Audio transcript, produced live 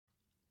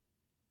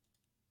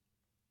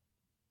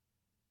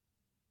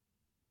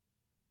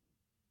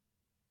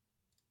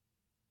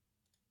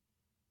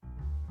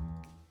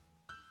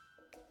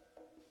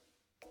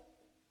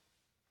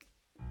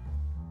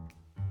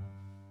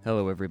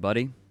Hello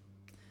everybody.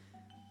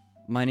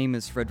 My name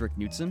is Fredrik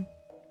Knudsen.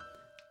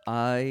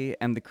 I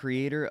am the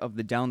creator of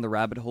the Down the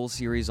Rabbit Hole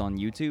series on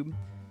YouTube.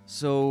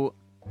 So,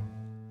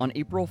 on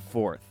April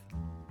 4th,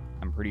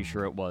 I'm pretty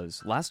sure it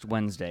was, last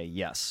Wednesday,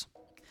 yes,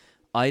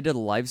 I did a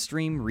live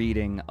stream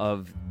reading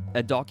of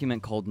a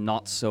document called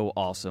Not So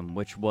Awesome,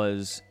 which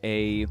was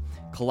a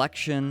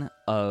collection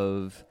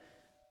of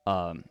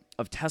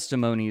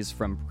testimonies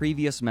from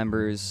previous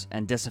members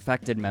and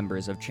disaffected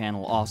members of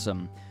Channel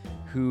Awesome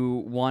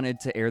who wanted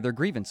to air their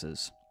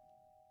grievances.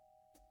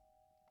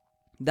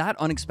 That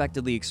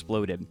unexpectedly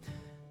exploded.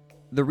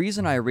 The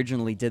reason I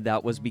originally did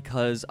that was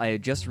because I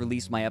had just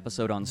released my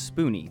episode on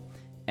Spoonie,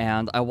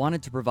 and I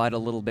wanted to provide a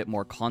little bit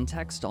more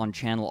context on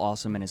Channel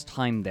Awesome and his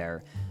time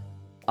there.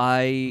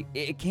 The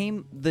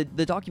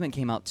document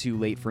came out too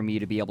late for me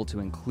to be able to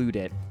include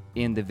it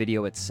in the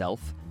video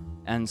itself,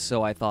 and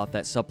so I thought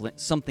that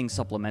something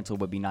supplemental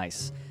would be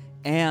nice.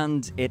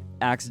 And it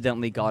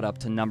accidentally got up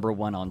to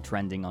 #1 on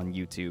trending on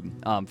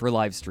YouTube for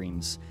live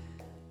streams.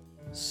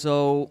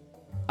 So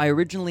I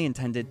originally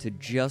intended to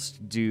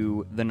just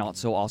do the Not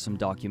So Awesome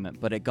document,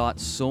 but it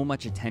got so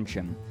much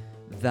attention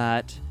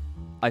that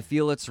I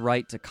feel it's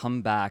right to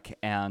come back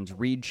and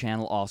read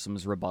Channel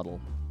Awesome's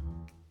rebuttal.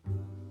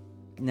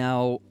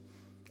 Now,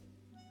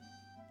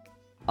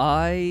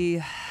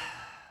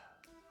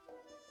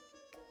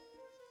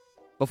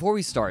 before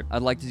we start,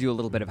 I'd like to do a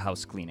little bit of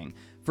house cleaning.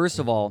 First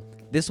of all,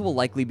 this will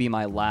likely be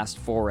my last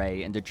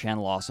foray into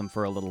Channel Awesome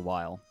for a little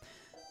while.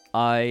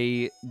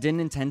 I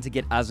didn't intend to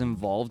get as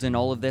involved in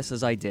all of this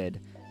as I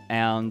did,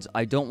 and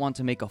I don't want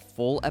to make a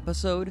full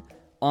episode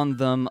on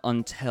them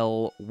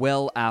until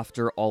well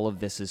after all of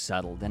this is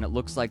settled, and it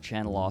looks like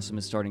Channel Awesome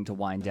is starting to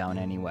wind down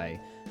anyway.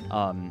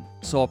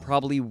 So I'll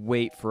probably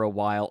wait for a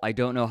while. I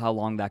don't know how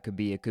long that could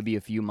be. It could be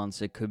a few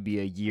months, it could be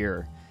a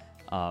year.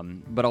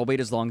 But I'll wait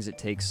as long as it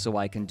takes so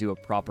I can do a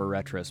proper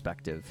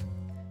retrospective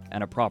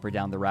and a proper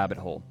down the rabbit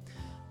hole.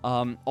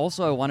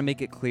 Also, I want to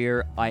make it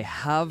clear, I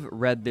have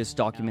read this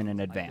document in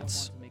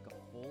advance.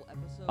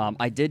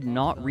 I did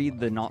not read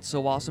the Not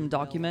So Awesome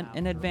document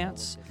in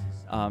advance,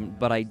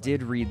 but I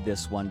did read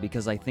this one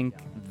because I think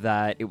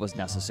that it was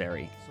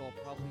necessary.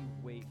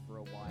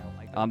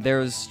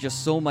 There's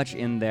just so much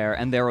in there,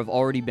 and there have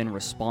already been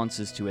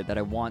responses to it that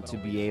I want to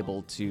be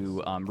able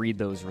to read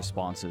those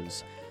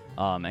responses.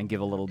 And give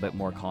a little bit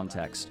more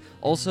context.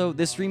 Also,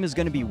 this stream is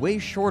going to be way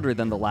shorter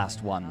than the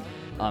last one,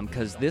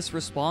 because this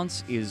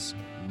response is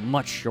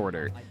much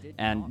shorter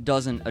and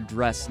doesn't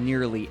address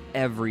nearly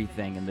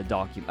everything in the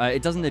document.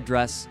 It doesn't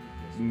address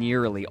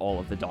nearly all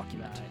of the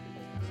document.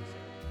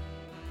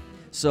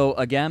 So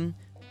again,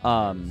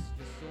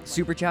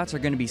 super chats are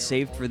going to be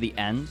saved for the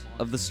end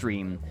of the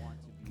stream,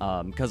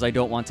 because I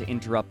don't want to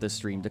interrupt the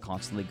stream to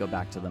constantly go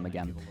back to them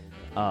again.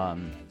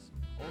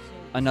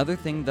 Another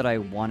thing that I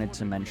wanted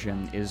to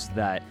mention is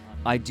that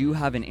I do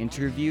have an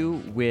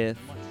interview with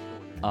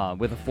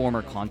a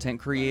former content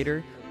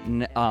creator.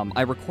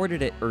 I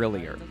recorded it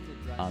earlier,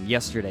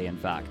 yesterday in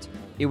fact.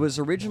 It was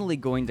originally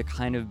going to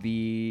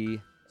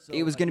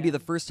it was going to be the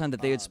first time that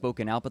they had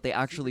spoken out, but they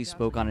actually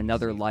spoke on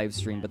another live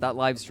stream, but that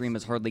live stream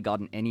has hardly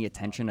gotten any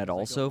attention at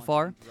all so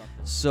far.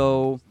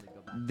 So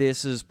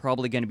this is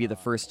probably going to be the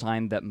first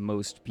time that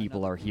most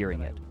people are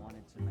hearing it.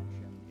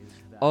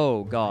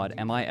 Oh god,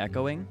 am I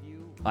echoing?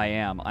 I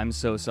am. I'm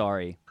so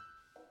sorry.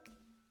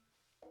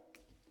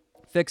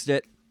 Fixed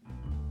it.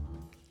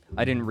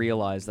 I didn't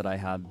realize that I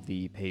had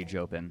the page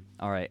open.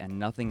 Alright, and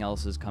nothing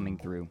else is coming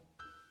through.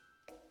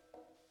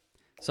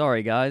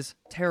 Sorry, guys.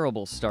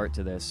 Terrible start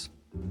to this.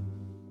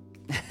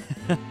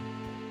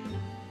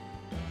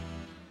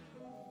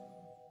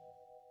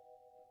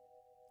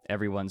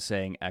 Everyone's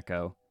saying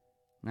echo.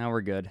 Now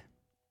we're good.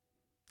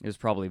 It was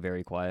probably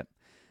very quiet.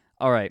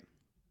 Alright.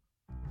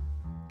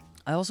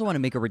 I also want to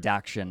make a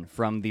redaction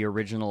from the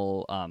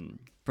original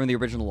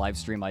live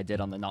stream I did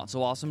on the Not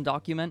So Awesome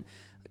document.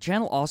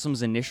 Channel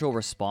Awesome's initial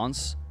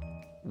response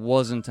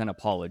wasn't an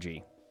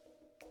apology.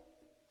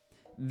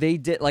 They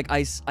did, like,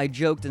 I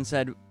joked and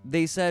said,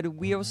 they said,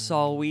 "We are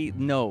sorry."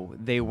 No,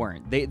 they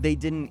weren't. They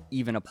didn't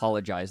even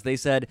apologize. They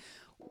said,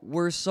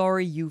 "We're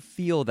sorry you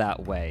feel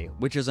that way,"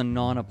 which is a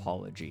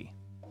non-apology.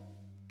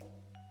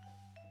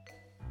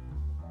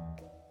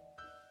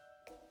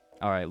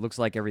 Alright, looks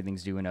like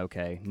everything's doing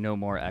okay. No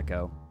more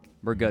echo.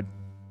 We're good.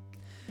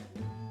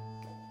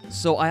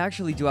 So I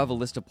actually do have a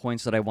list of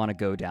points that I want to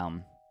go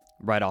down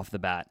right off the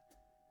bat.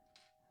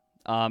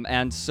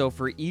 And so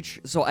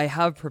so I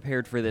have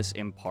prepared for this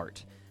in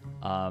part.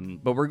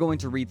 But we're going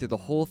to read through the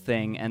whole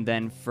thing, and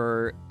then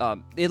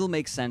it'll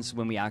make sense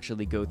when we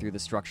actually go through the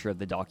structure of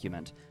the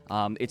document.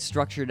 It's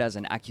structured as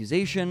an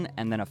accusation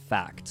and then a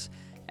fact.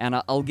 And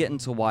I'll get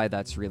into why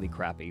that's really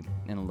crappy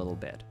in a little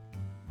bit.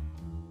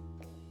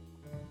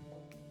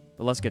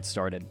 But let's get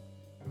started.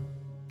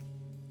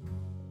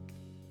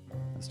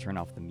 Let's turn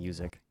off the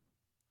music.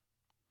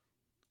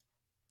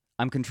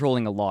 I'm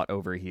controlling a lot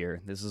over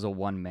here. This is a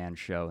one-man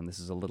show, and this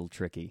is a little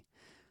tricky.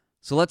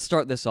 So let's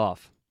start this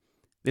off.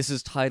 This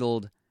is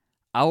titled,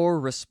 Our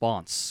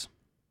Response.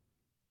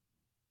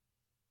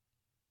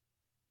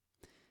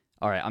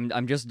 All right,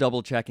 I'm just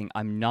double checking.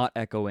 I'm not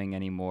echoing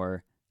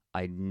anymore.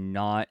 I'm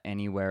not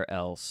anywhere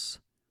else.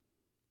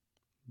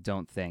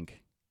 Don't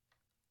think.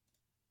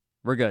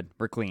 We're good.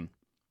 We're clean.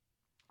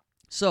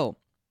 So,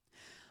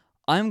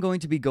 I'm going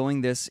to be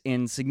going this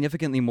in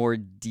significantly more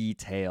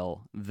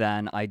detail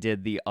than I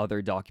did the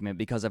other document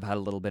because I've had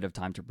a little bit of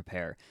time to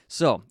prepare.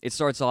 So, it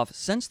starts off,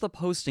 since the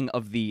posting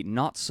of the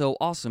Not So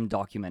Awesome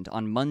document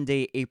on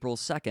Monday, April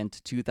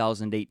 2nd,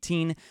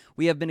 2018,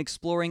 we have been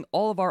exploring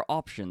all of our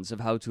options of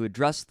how to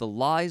address the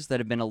lies that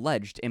have been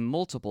alleged in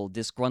multiple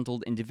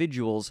disgruntled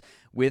individuals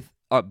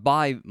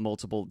by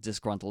multiple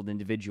disgruntled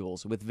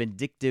individuals with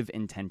vindictive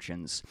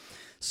intentions.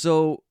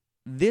 So,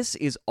 this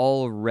is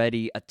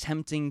already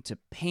attempting to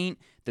paint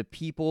the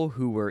people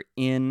who were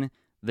in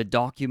the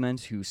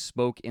document, who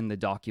spoke in the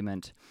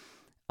document,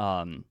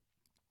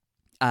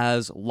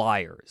 as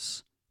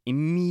liars.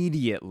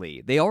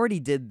 Immediately. They already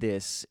did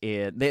this.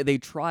 They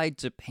tried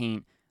to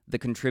paint the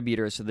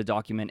contributors to the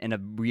document in a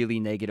really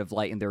negative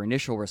light in their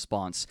initial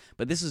response,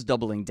 but this is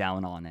doubling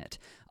down on it.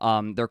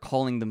 They're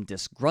calling them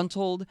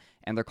disgruntled,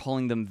 and they're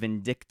calling them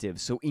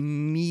vindictive. So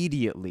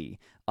immediately,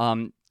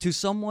 to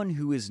someone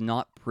who is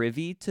not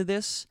privy to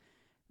this,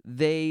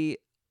 they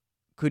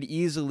could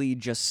easily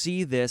just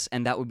see this,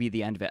 and that would be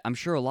the end of it. I'm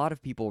sure a lot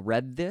of people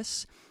read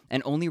this,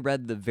 and only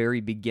read the very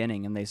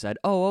beginning, and they said,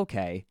 oh,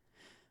 okay.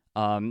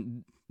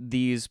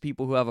 These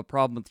people who have a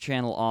problem with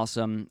Channel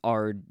Awesome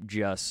are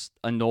just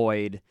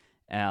annoyed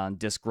and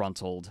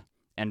disgruntled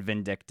and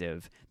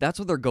vindictive. That's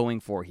what they're going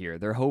for here.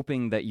 They're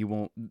hoping that you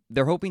won't.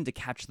 They're hoping to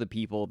catch the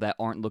people that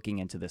aren't looking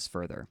into this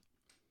further.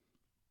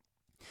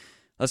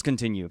 Let's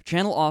continue.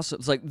 Channel Awesome.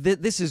 It's like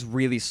this is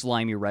really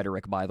slimy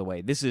rhetoric, by the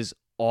way. This is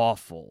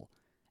awful,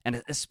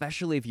 and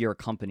especially if you're a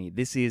company,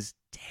 this is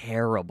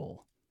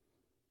terrible.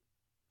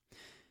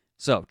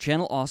 So,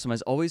 Channel Awesome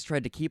has always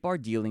tried to keep our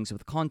dealings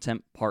with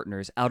content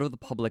partners out of the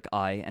public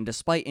eye, and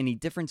despite any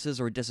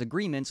differences or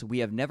disagreements, we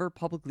have never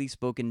publicly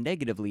spoken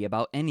negatively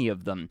about any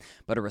of them,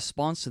 but a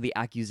response to the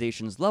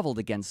accusations leveled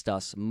against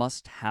us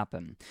must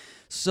happen.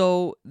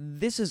 So,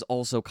 this is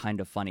also kind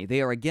of funny. They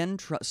are again,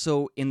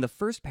 so in the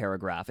first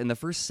paragraph, in the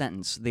first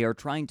sentence, they are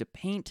trying to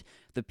paint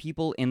the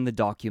people in the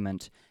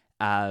document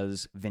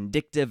as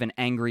vindictive and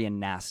angry and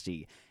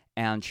nasty,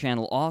 and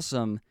Channel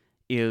Awesome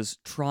is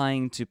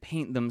trying to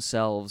paint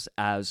themselves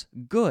as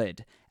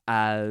good,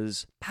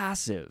 as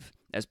passive,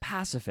 as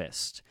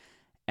pacifist,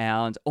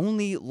 and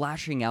only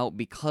lashing out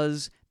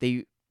because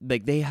they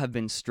have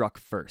been struck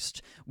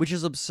first, which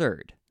is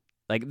absurd.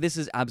 Like, this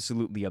is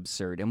absolutely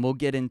absurd, and we'll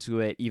get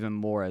into it even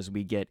more as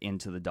we get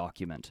into the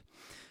document.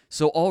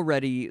 So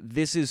already,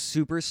 this is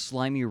super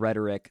slimy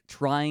rhetoric,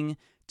 trying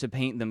to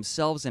paint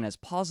themselves in as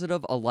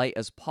positive a light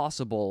as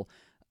possible,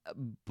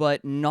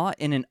 but not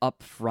in an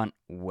upfront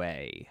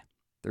way.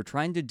 They're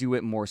trying to do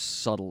it more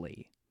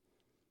subtly.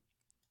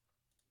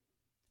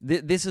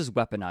 This is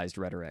weaponized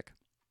rhetoric.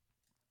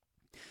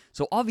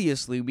 So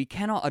obviously, we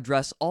cannot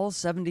address all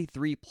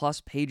 73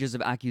 plus pages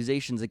of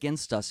accusations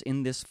against us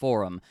in this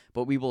forum,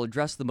 but we will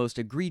address the most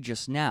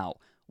egregious now.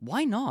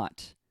 Why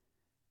not?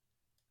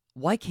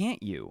 Why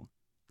can't you?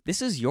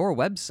 This is your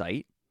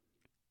website.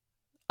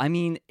 I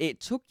mean,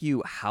 it took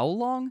you how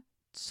long?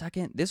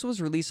 Second? This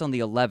was released on the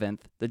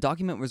 11th. The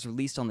document was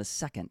released on the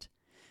 2nd.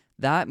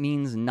 That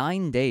means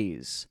 9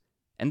 days.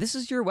 And this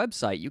is your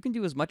website. You can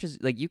do as much as,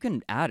 you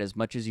can add as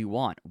much as you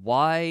want.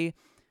 Why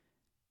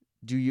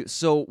do you?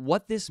 So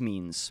what this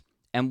means,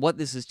 and what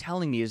this is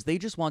telling me, is they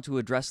just want to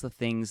address the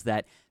things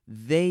that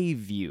they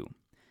view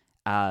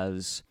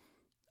as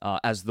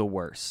the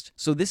worst.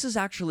 So this is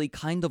actually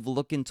kind of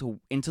look into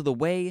the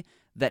way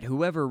that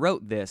whoever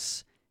wrote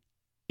this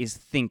is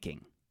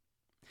thinking.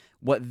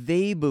 What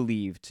they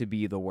believe to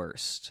be the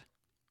worst.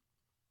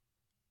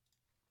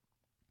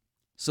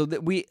 So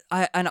that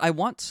I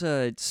want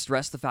to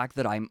stress the fact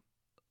that I'm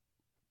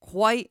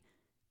quite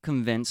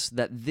convinced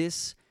that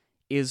this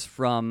is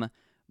from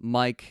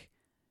Mike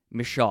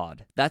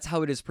Michaud. That's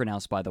how it is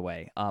pronounced, by the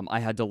way.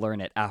 I had to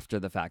learn it after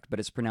the fact, but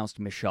it's pronounced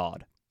Michaud.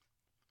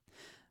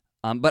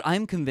 But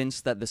I'm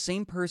convinced that the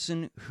same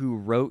person who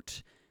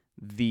wrote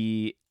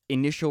the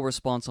initial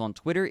response on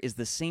Twitter is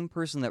the same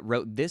person that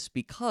wrote this,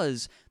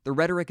 because the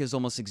rhetoric is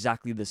almost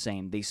exactly the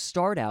same. They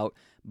start out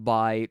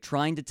by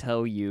trying to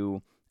tell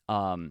you,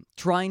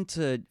 trying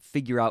to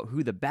figure out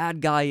who the bad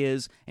guy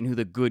is and who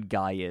the good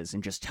guy is,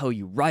 and just tell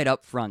you right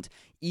up front,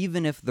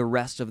 even if the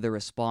rest of the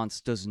response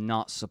does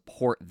not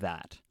support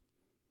that.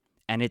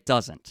 And it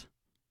doesn't.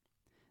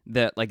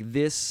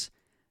 This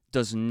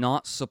does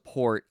not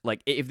support,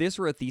 if this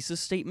were a thesis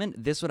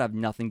statement, this would have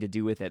nothing to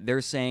do with it. They're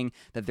saying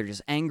that they're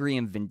just angry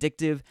and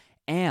vindictive,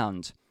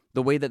 and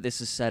the way that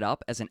this is set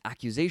up as an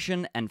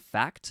accusation and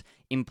fact,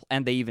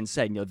 and they even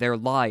said, they're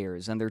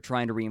liars, and they're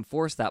trying to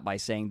reinforce that by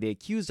saying they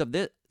accused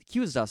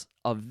us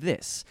of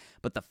this,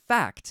 but the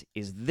fact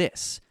is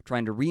this,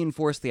 trying to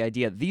reinforce the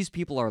idea that these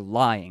people are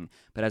lying.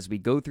 But as we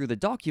go through the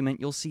document,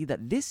 you'll see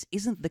that this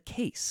isn't the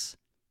case.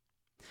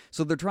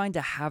 So they're trying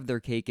to have their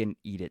cake and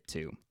eat it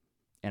too,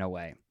 in a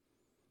way.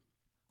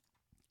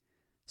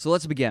 So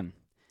let's begin.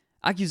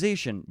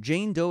 Accusation: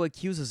 Jane Doe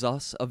accuses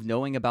us of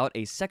knowing about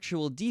a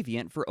sexual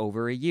deviant for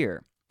over a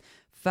year.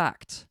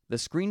 Fact: the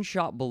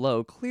screenshot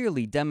below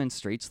clearly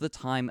demonstrates the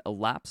time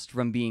elapsed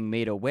from being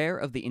made aware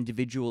of the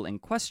individual in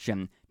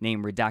question,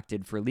 name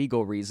redacted for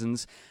legal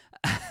reasons,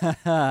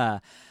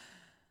 and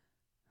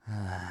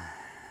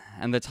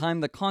the time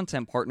the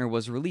content partner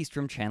was released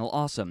from Channel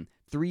Awesome.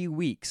 3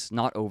 weeks,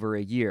 not over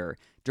a year.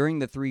 During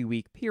the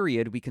 3-week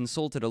period, we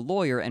consulted a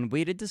lawyer and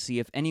waited to see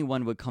if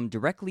anyone would come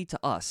directly to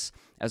us,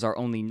 as our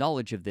only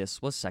knowledge of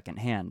this was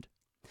secondhand.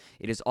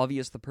 It is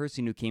obvious the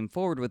person who came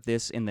forward with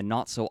this in the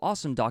Not So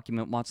Awesome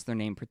document wants their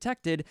name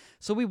protected,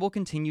 so we will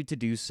continue to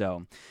do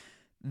so.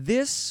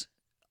 This,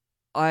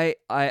 I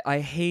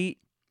hate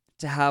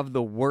to have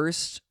the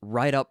worst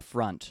right up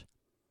front,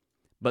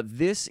 but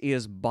this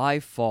is by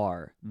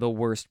far the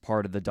worst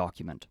part of the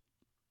document.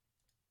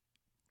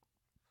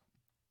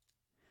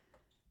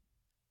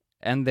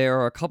 And there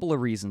are a couple of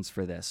reasons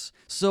for this.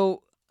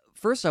 So,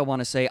 first, I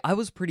want to say I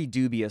was pretty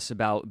dubious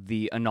about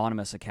the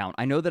anonymous account.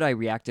 I know that I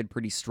reacted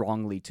pretty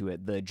strongly to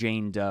it, the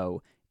Jane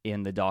Doe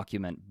in the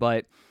document,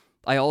 but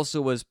I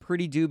also was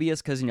pretty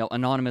dubious because,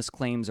 anonymous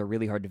claims are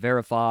really hard to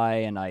verify,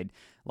 and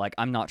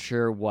I'm not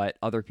sure what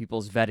other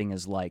people's vetting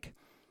is like.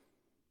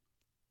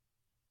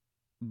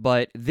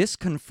 But this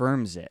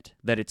confirms it,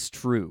 that it's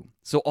true.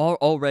 So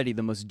already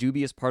the most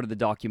dubious part of the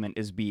document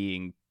is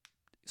being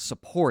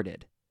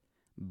supported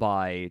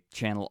by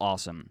Channel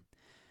Awesome.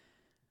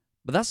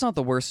 But that's not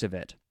the worst of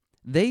it.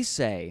 They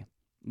say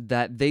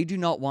that they do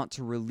not want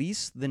to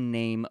release the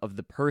name of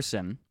the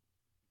person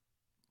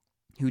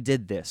who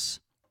did this.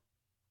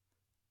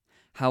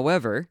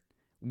 However,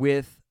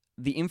 with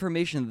the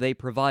information they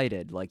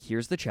provided, like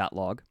here's the chat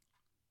log,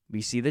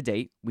 we see the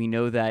date, we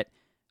know that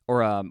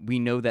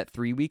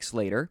 3 weeks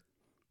later,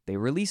 they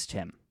released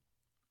him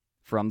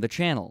from the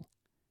channel.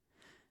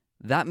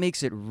 That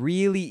makes it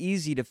really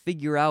easy to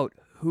figure out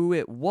who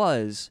it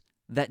was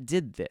that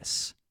did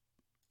this.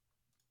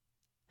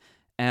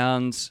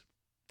 And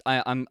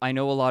I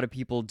know a lot of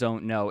people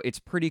don't know. It's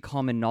pretty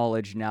common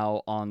knowledge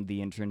now on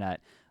the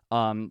internet.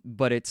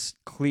 But it's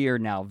clear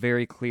now,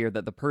 very clear,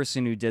 that the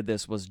person who did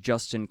this was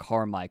Justin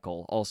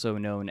Carmichael, also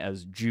known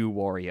as Jew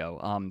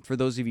Wario. For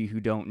those of you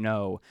who don't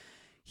know,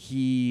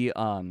 he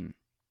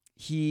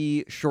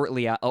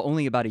shortly,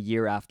 only about a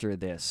year after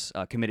this,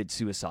 committed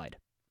suicide.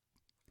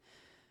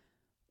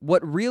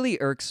 What really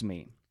irks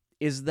me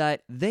is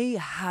that they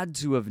had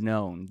to have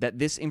known that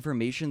this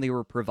information they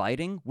were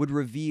providing would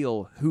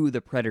reveal who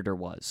the predator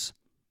was.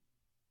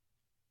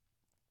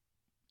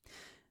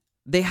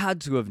 They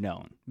had to have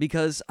known,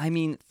 because,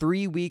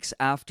 3 weeks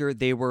after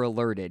they were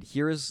alerted,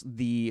 here's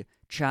the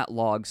chat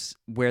logs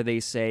where they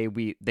say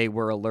they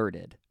were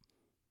alerted.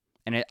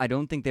 And I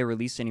don't think they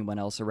released anyone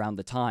else around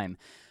the time.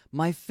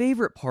 My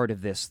favorite part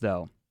of this,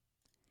 though,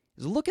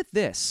 is look at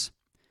this.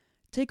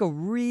 Take a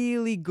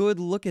really good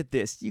look at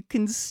this. You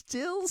can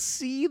still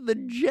see the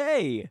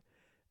J.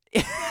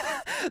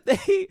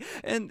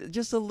 And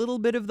just a little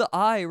bit of the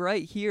I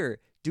right here.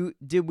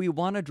 Did we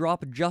want to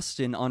drop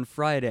Justin on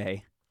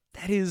Friday?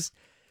 That is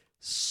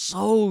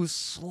so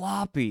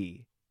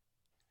sloppy.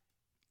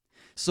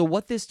 So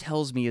what this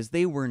tells me is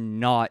they were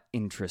not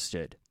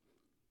interested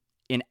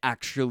in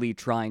actually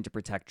trying to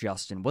protect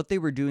Justin. What they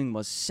were doing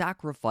was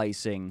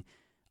sacrificing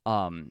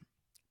other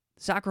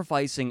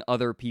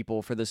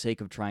people for the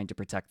sake of trying to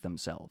protect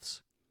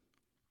themselves.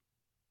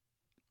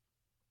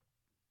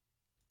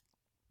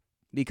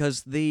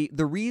 Because the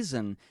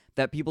reason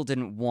that people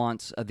didn't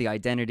want the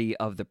identity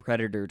of the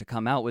predator to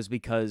come out was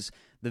because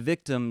the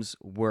victims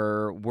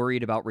were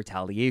worried about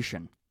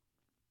retaliation.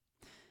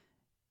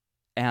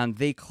 And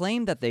they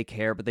claim that they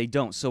care, but they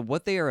don't. So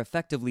what they are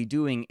effectively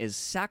doing is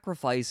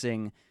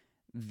sacrificing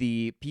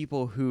the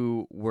people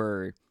who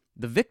were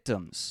the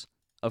victims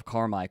of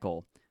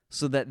Carmichael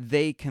so that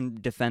they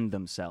can defend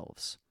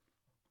themselves.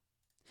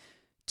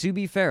 To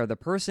be fair, the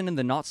person in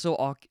the Not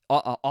So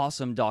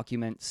Awesome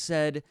document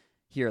said,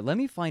 here, let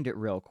me find it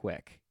real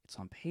quick. It's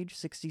on page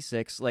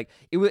 66.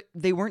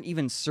 They weren't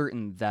even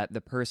certain that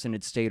the person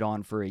had stayed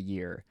on for a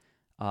year.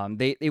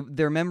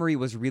 Their memory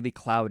was really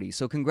cloudy.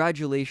 So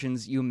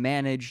congratulations, you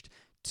managed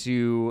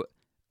to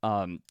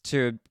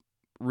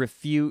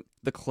refute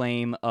the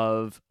claim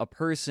of a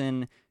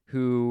person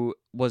who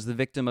was the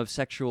victim of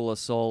sexual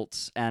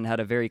assaults and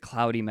had a very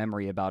cloudy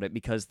memory about it,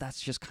 because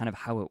that's just kind of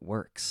how it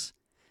works.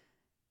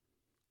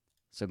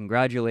 So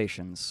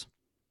congratulations.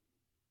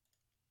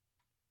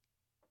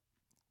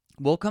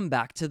 We'll come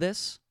back to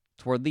this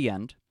toward the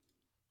end.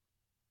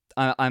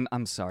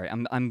 I'm sorry.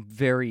 I'm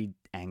very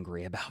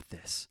angry about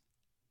this.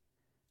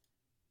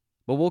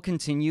 But we'll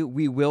continue.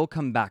 We will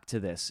come back to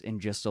this in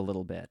just a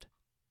little bit.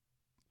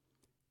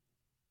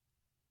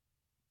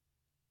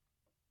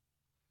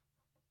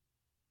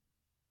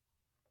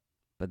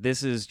 But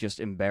this is just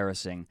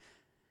embarrassing.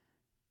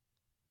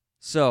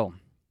 So,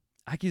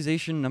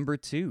 accusation number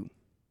 2.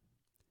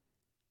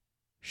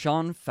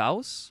 Sean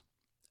Faust,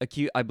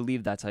 I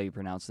believe that's how you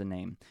pronounce the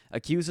name,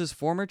 accuses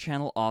former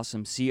Channel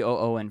Awesome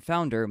COO and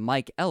founder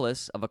Mike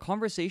Ellis of a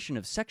conversation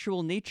of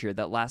sexual nature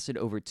that lasted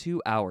over 2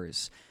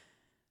 hours.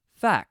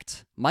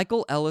 Fact: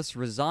 Michael Ellis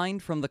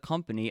resigned from the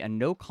company and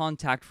no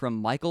contact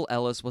from Michael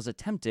Ellis was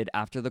attempted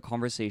after the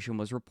conversation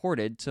was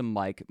reported to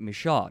Mike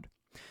Michaud.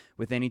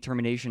 With any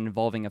termination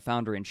involving a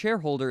founder and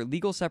shareholder,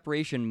 legal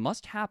separation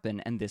must happen,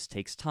 and this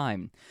takes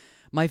time.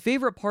 My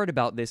favorite part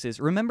about this is,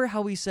 remember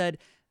how we said,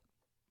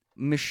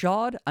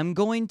 Michaud? I'm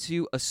going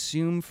to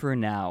assume for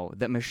now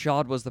that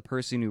Michaud was the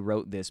person who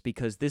wrote this,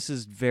 because this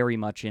is very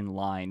much in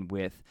line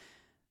with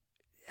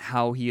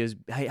how he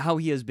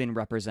has been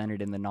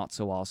represented in the Not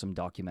So Awesome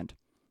document.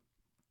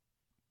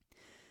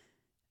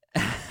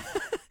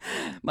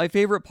 My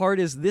favorite part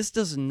is this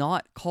does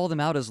not call them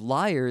out as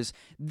liars.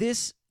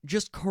 This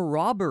just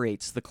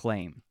corroborates the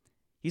claim.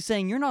 He's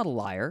saying, you're not a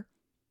liar.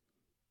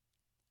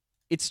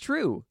 It's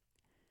true.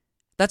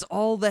 That's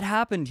all that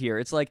happened here.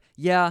 It's like,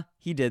 yeah,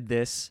 he did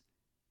this.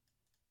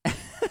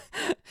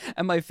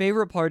 And my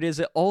favorite part is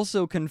it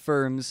also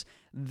confirms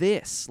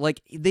this.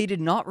 Like, they did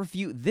not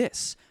refute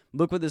this.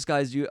 Look what this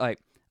guy's doing.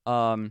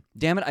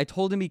 Damn it, I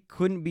told him he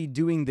couldn't be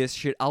doing this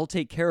shit. I'll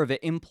take care of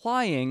it.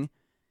 Implying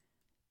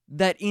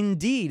that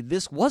indeed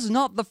this was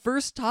not the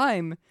first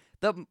time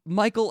that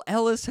Michael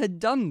Ellis had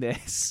done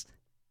this.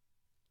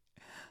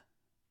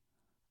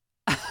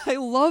 I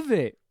love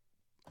it.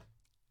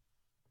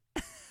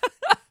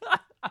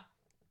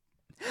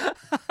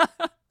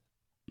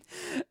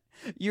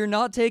 You're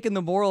not taking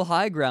the moral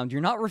high ground.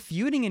 You're not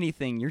refuting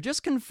anything. You're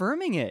just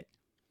confirming it.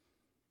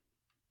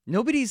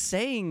 Nobody's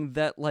saying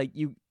that, like,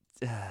 you...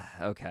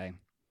 Okay.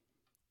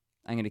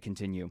 I'm going to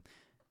continue.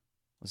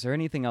 Was there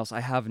anything else? I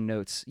have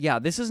notes. Yeah,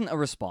 this isn't a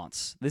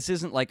response. This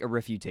isn't like a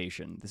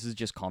refutation. This is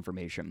just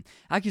confirmation.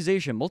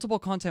 Accusation. Multiple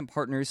content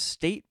partners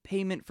state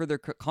payment for their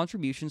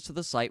contributions to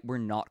the site were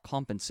not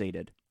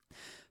compensated.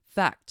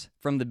 Fact.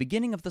 From the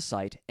beginning of the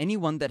site,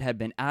 anyone that had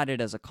been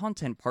added as a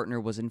content partner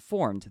was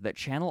informed that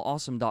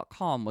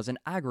ChannelAwesome.com was an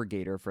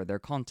aggregator for their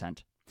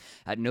content.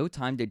 At no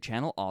time did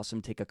Channel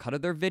Awesome take a cut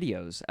of their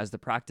videos, as the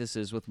practice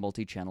is with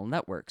multi-channel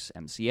networks,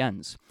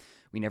 MCNs.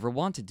 We never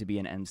wanted to be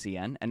an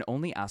MCN and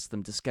only asked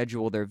them to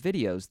schedule their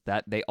videos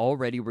that they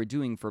already were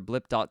doing for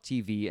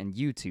Blip.tv and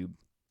YouTube.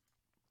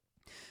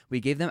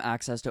 We gave them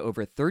access to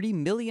over 30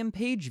 million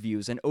page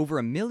views and over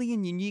 1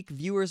 million unique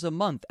viewers a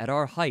month at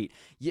our height.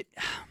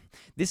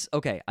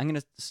 Okay, I'm going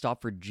to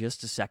stop for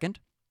just a second.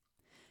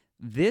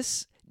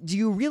 Do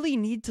you really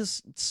need to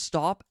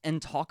stop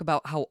and talk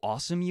about how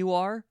awesome you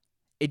are?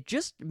 It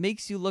just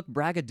makes you look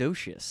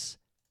braggadocious.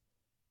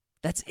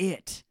 That's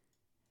it.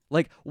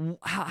 Like,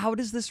 how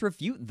does this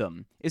refute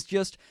them? It's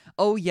just,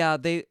 oh yeah,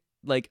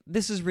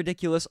 this is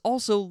ridiculous.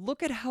 Also,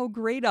 look at how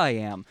great I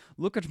am.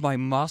 Look at my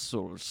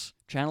muscles.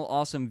 Channel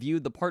Awesome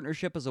viewed the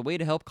partnership as a way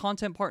to help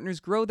content partners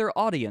grow their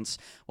audience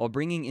while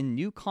bringing in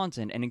new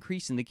content and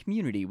increasing the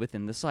community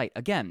within the site.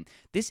 Again,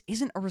 this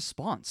isn't a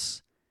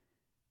response.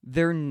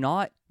 They're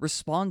not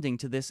responding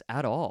to this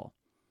at all.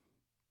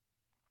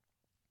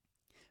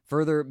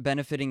 Further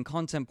benefiting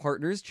content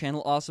partners,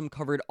 Channel Awesome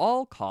covered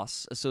all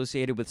costs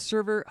associated with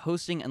server,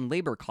 hosting, and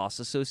labor costs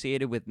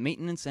associated with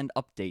maintenance and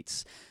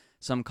updates.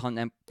 Some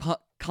content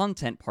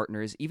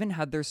partners even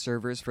had their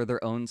servers for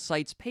their own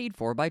sites paid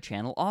for by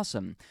Channel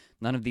Awesome.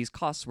 None of these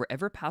costs were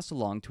ever passed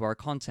along to our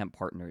content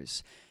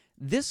partners.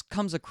 This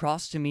comes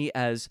across to me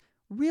as,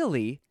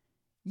 really,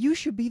 you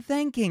should be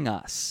thanking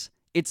us.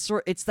 It's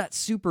that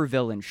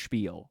supervillain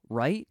spiel,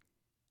 right?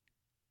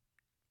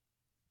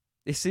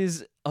 This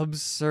is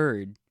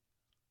absurd.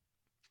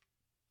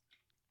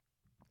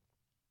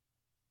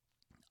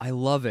 I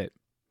love it.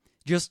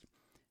 Just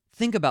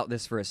think about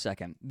this for a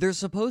second. They're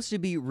supposed to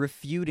be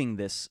refuting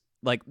this,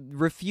 like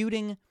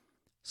refuting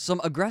some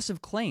aggressive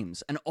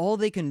claims, and all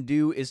they can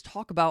do is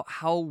talk about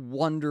how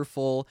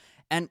wonderful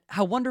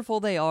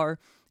they are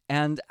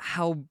and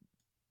how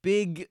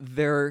big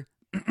their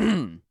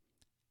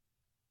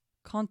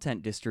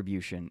content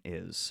distribution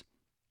is.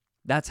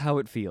 That's how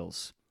it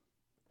feels.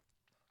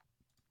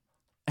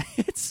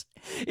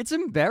 It's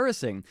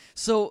embarrassing.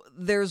 So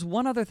there's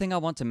one other thing I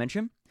want to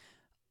mention.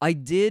 I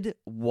did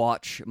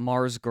watch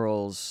Mars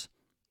Girl's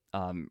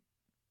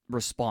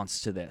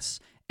response to this,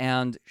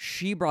 and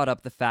she brought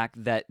up the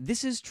fact that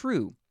this is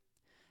true.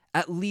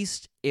 At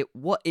least it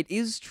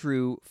is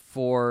true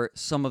for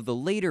some of the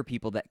later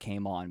people that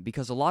came on,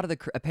 because a lot of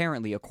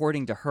apparently,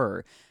 according to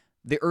her,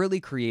 the early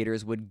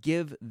creators would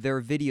give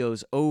their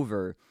videos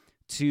over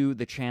to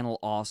the Channel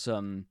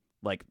Awesome,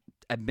 like,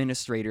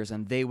 administrators,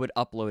 and they would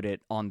upload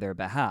it on their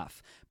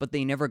behalf. But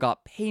they never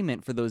got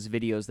payment for those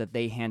videos that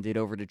they handed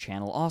over to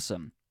Channel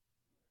Awesome.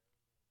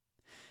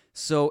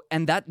 So,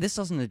 and this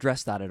doesn't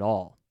address that at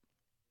all.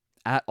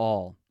 At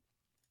all.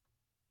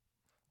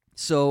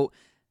 So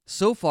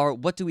far,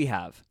 what do we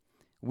have?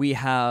 We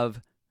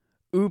have,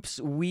 oops,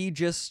 we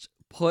just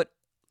put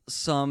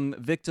some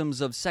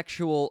victims of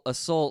sexual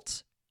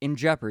assault in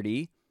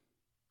jeopardy.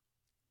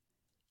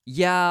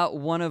 Yeah,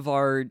 one of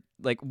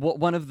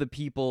the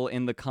people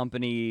in the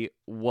company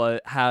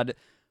had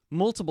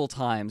multiple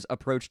times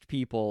approached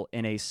people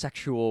in a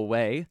sexual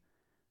way,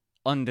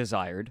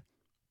 undesired.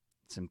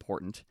 It's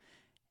important.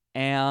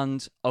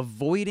 And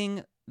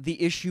avoiding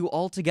the issue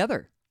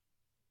altogether.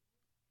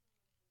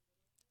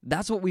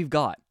 That's what we've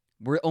got.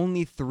 We're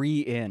only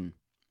 3 in.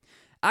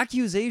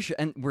 Accusation,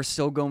 and we're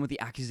still going with the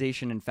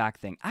accusation and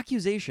fact thing.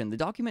 Accusation, the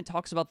document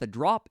talks about the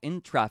drop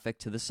in traffic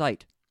to the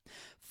site.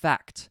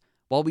 Fact,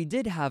 while we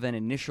did have an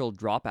initial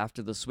drop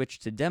after the switch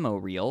to demo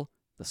reel,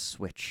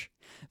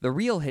 the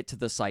real hit to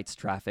the site's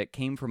traffic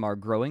came from our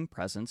growing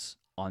presence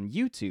on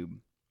YouTube.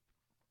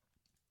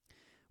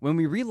 When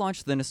we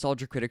relaunched the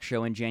Nostalgia Critic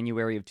Show in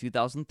January of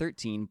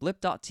 2013,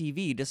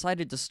 Blip.tv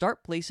decided to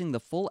start placing the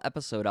full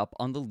episode up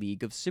on the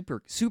League of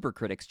Super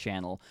Critics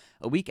channel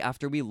a week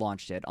after we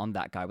launched it on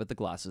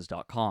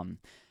thatguywiththeglasses.com.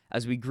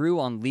 As we grew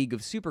on League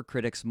of Super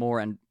Critics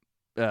more and...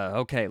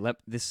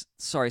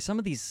 some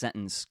of these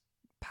sentence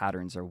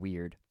patterns are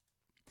weird.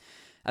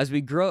 As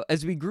we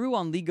grew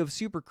on League of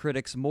Super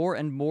Critics, more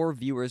and more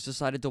viewers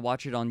decided to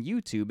watch it on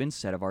YouTube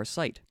instead of our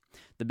site.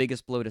 The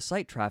biggest blow to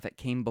site traffic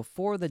came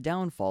before the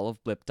downfall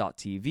of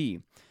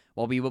Blip.tv.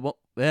 While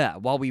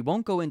we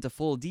won't go into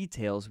full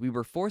details, we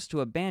were forced to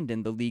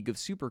abandon the League of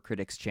Super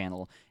Critics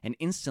channel and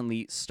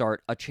instantly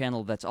start A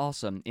Channel That's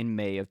Awesome in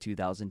May of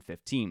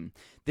 2015.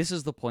 This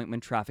is the point when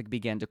traffic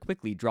began to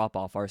quickly drop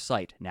off our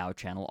site, now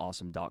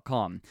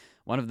channelawesome.com.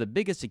 One of the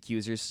biggest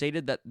accusers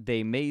stated that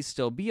they may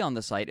still be on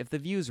the site if the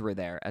views were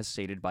there, as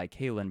stated by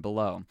Kaylin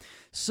below.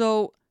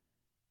 So,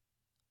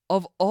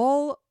 of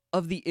all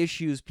of the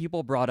issues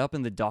people brought up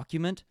in the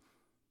document,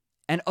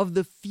 and of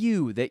the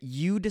few that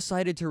you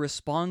decided to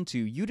respond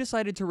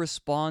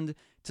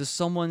to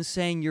someone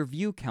saying your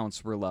view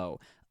counts were low.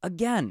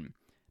 Again,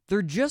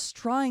 they're just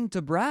trying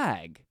to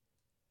brag.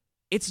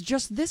 It's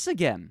just this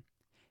again.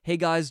 Hey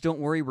guys, don't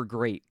worry, we're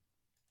great.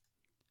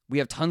 We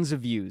have tons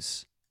of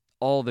views.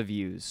 All the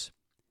views.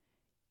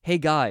 Hey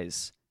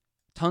guys,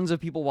 tons of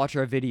people watch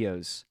our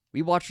videos.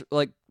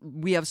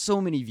 We have so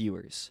many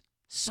viewers.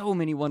 So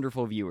many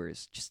wonderful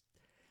viewers. Just,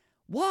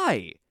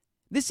 why?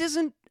 This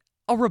isn't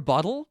a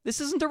rebuttal. This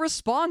isn't a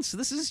response.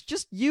 This is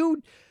just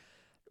you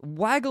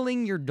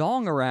waggling your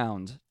dong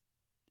around.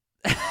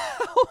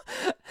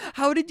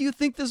 How did you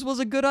think this was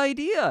a good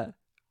idea?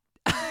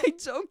 I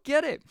don't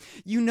get it.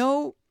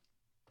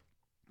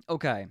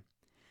 Okay.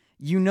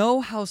 You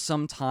know how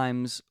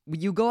sometimes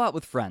you go out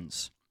with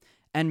friends,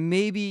 and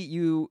maybe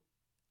you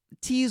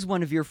tease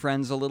one of your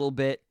friends a little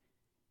bit,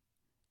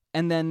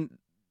 and then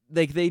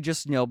they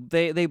just,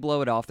 they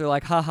blow it off. They're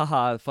like, ha ha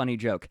ha, funny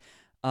joke.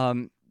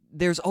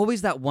 There's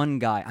always that one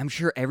guy. I'm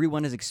sure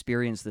everyone has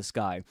experienced this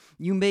guy.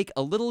 You make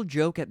a little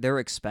joke at their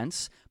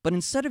expense, but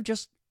instead of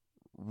just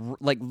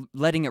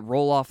letting it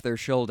roll off their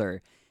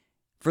shoulder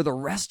for the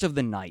rest of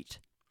the night,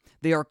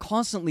 they are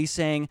constantly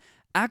saying,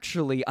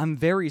 actually, I'm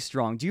very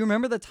strong. Do you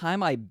remember the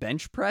time I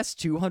bench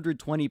pressed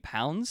 220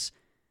 pounds?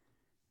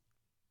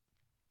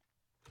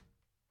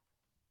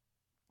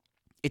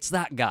 It's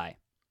that guy.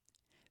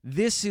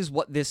 This is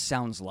what this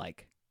sounds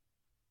like.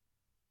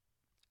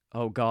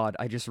 Oh god,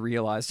 I just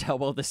realized how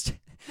well this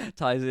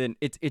ties in.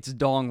 It's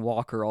Dong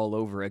Walker all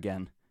over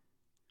again.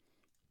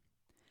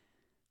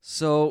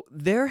 So,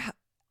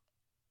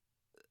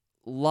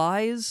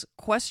 lies, ?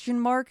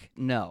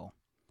 No.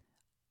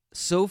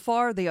 So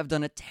far, they have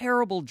done a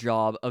terrible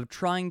job of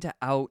trying to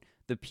out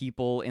the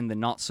people in the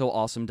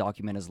not-so-awesome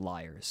document as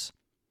liars.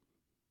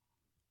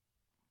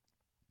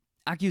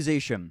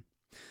 Accusation.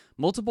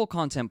 Multiple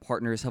content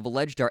partners have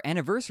alleged our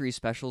anniversary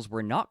specials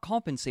were not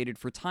compensated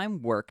for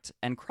time worked,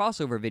 and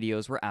crossover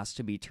videos were asked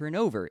to be turned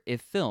over,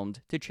 if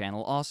filmed, to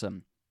Channel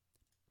Awesome.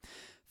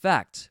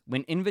 Fact,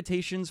 when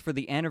invitations for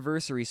the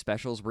anniversary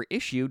specials were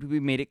issued, we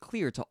made it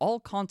clear to all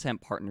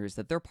content partners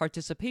that their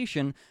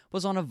participation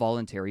was on a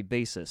voluntary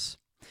basis.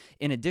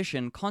 In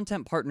addition,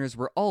 content partners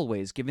were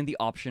always given the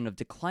option of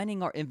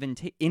declining our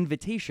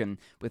invitation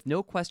with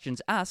no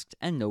questions asked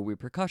and no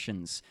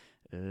repercussions.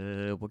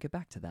 We'll get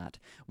back to that.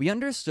 We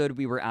understood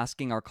we were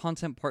asking our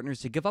content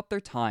partners to give up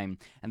their time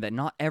and that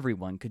not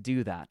everyone could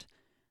do that.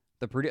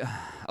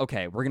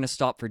 Okay, we're going to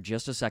stop for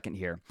just a second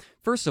here.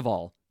 First of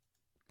all,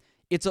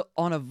 it's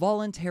on a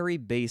voluntary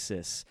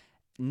basis.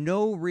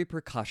 No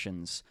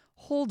repercussions.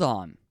 Hold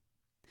on.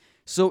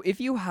 So if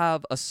you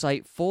have a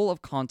site full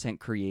of content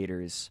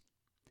creators,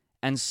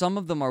 and some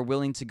of them are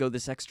willing to go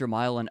this extra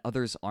mile and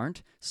others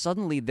aren't,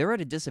 suddenly they're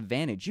at a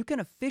disadvantage. You can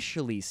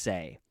officially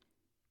say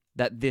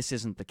that this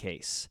isn't the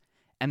case.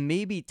 And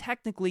maybe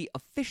technically,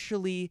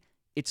 officially,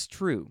 it's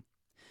true.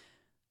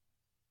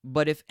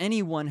 But if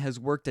anyone has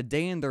worked a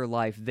day in their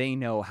life, they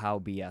know how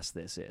BS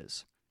this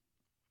is.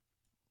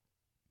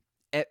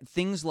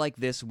 Things like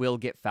this will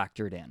get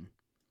factored in.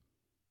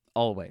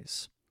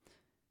 Always.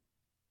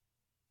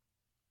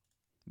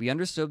 We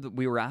understood that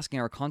we were asking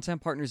our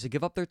content partners to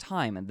give up their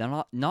time,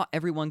 and not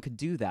everyone could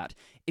do that.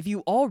 If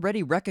you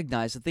already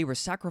recognize that they were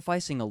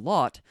sacrificing a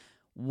lot,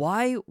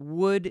 why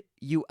would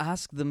you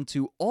ask them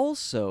to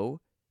also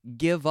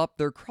give up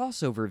their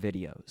crossover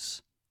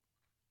videos?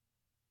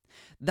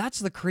 That's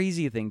the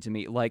crazy thing to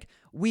me. Like,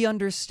 we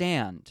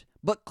understand,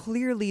 but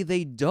clearly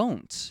they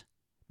don't,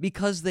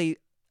 because they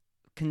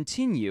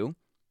continue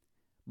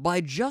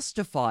by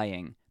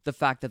justifying the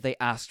fact that they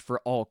asked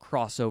for all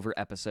crossover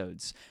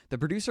episodes. The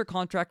producer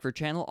contract for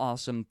Channel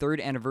Awesome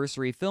 3rd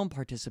anniversary film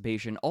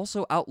participation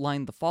also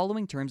outlined the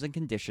following terms and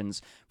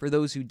conditions for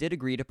those who did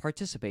agree to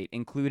participate,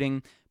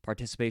 including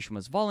participation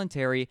was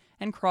voluntary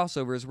and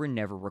crossovers were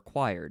never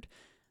required.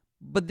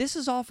 But this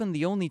is often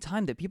the only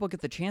time that people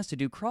get the chance to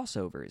do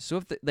crossovers. So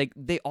if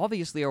they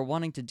obviously are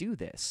wanting to do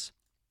this.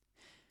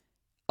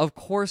 Of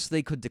course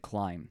they could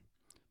decline,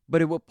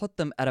 but it would put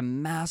them at a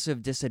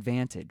massive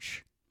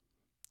disadvantage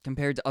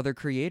compared to other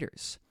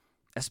creators,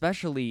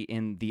 especially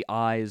in the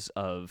eyes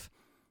of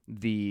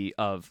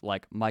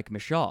Mike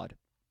Michaud.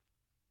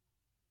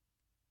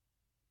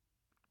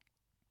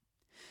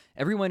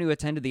 Everyone who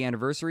attended the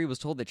anniversary was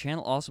told that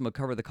Channel Awesome would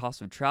cover the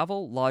cost of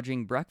travel,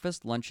 lodging,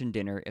 breakfast, lunch, and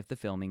dinner if the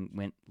filming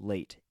went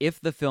late.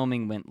 If the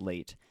filming went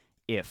late.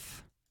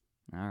 If.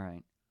 All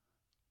right.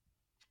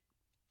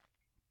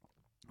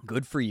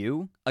 Good for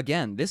you.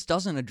 Again, this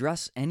doesn't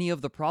address any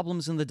of the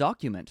problems in the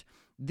document.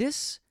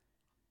 This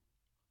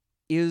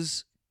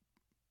is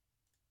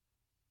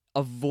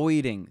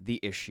avoiding the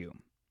issue.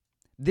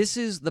 This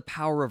is the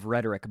power of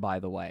rhetoric, by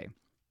the way.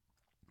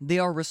 They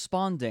are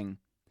responding,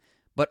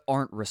 but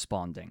aren't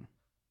responding.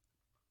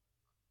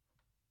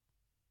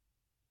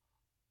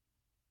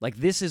 Like,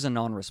 this is a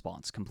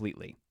non-response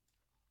completely.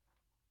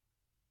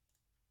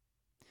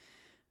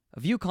 A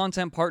few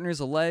content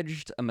partners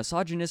alleged a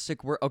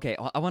misogynistic work. Okay,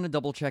 I want to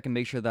double check and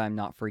make sure that I'm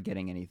not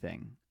forgetting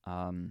anything.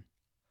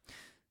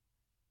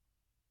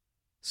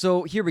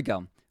 So here we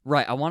go.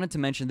 Right, I wanted to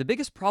mention the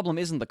biggest problem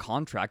isn't the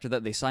contract or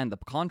that they signed the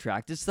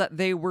contract. It's that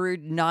they were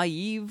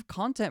naive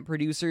content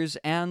producers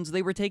and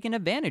they were taken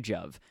advantage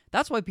of.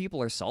 That's why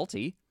people are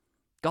salty.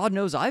 God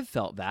knows I've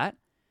felt that.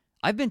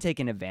 I've been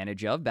taken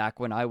advantage of back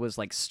when I was,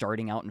 like,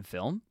 starting out in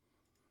film.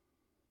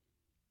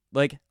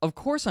 Like, of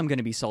course I'm going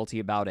to be salty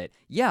about it.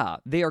 Yeah,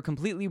 they are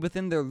completely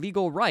within their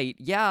legal right.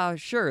 Yeah,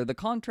 sure, the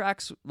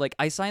contracts, like,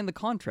 I signed the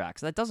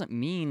contracts. That doesn't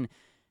mean...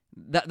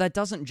 That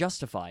doesn't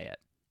justify it,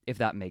 if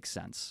that makes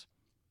sense.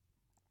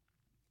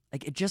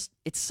 Like,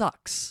 it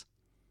sucks.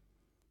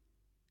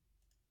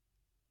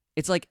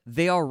 It's like,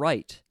 they are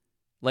right.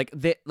 Like,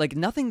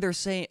 nothing they're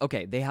saying...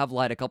 Okay, they have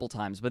lied a couple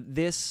times, but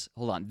this...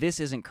 Hold on, this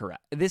isn't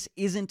correct. This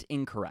isn't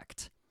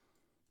incorrect.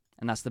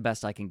 And that's the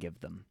best I can give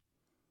them.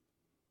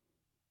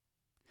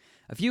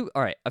 A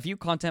few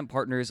content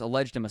partners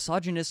alleged a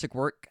misogynistic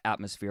work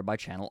atmosphere by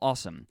Channel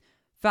Awesome.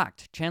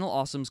 Fact, Channel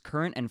Awesome's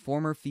current and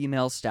former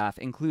female staff,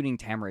 including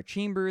Tamara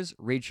Chambers,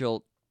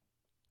 Rachel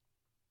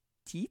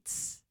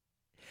Teets,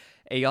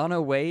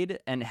 Ayana Wade,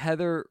 and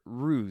Heather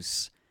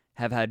Roos,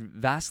 have had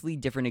vastly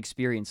different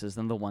experiences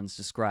than the ones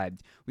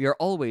described. We are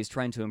always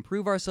trying to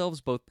improve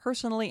ourselves both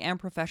personally and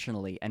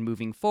professionally, and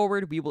moving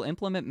forward, we will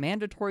implement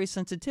mandatory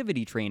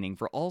sensitivity training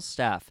for all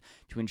staff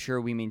to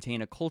ensure we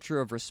maintain a culture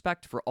of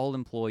respect for all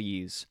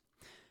employees.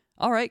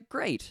 All right,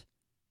 great.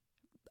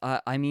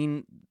 I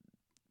mean,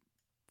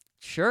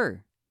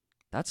 sure,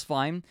 that's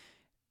fine.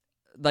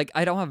 Like,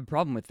 I don't have a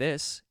problem with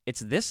this.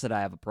 It's this that I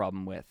have a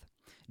problem with.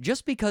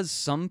 Just because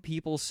some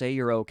people say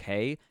you're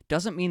okay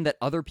doesn't mean that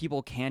other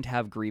people can't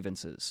have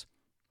grievances.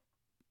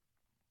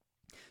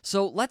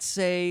 So let's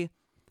say,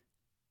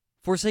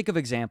 for sake of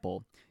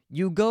example,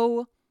 you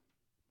go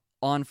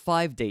on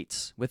 5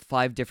 dates with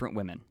 5 different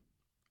women.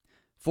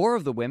 4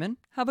 of the women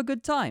have a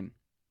good time.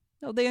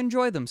 No, they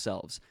enjoy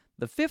themselves.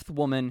 The 5th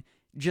woman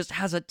just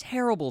has a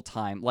terrible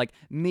time. Like,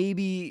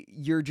 maybe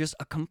you're just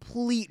a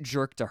complete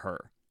jerk to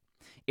her.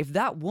 If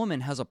that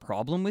woman has a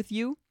problem with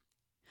you,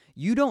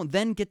 you don't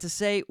then get to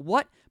say,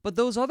 what? But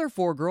those other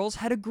 4 girls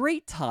had a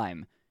great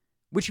time.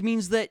 Which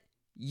means that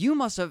you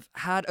must have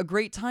had a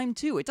great time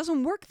too. It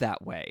doesn't work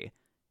that way.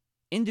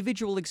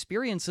 Individual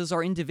experiences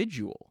are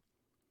individual.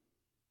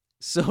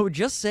 So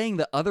just saying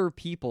that other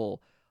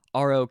people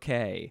are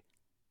okay,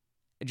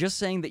 just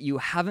saying that you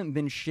haven't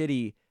been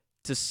shitty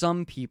to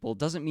some people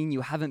doesn't mean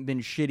you haven't been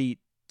shitty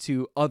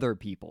to other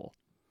people.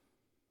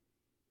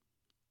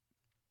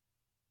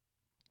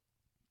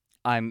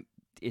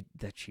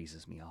 That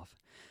cheeses me off.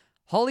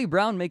 Holly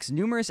Brown makes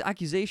numerous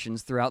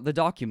accusations throughout the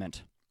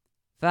document.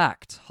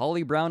 Fact,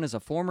 Holly Brown is a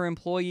former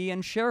employee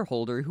and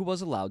shareholder who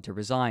was allowed to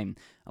resign.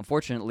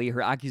 Unfortunately,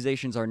 her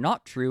accusations are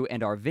not true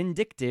and are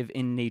vindictive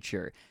in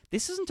nature.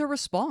 This isn't a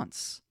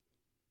response.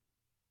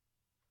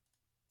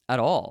 At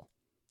all.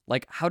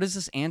 Like, how does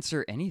this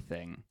answer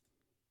anything?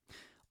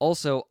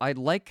 Also, I'd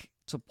like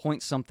to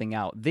point something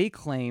out. They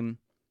claim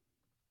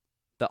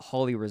that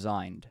Holly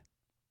resigned.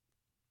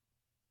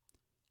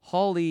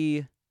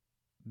 Holly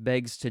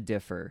begs to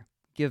differ.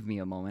 Give me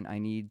a moment. I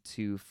need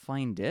to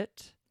find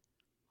it.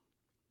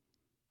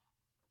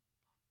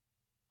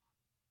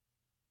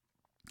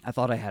 I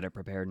thought I had it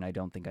prepared, and I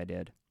don't think I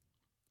did.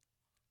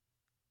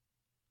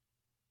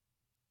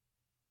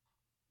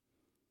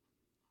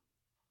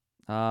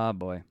 Ah,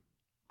 boy.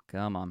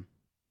 Come on.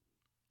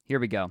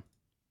 Here we go.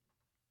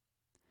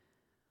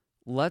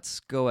 Let's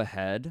go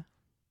ahead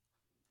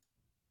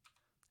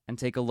and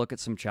take a look at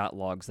some chat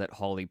logs that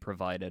Holly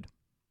provided.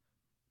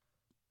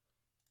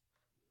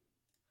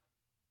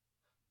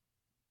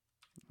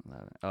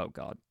 Oh,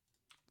 God.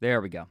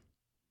 There we go.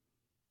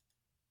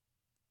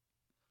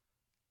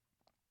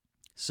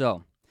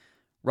 So,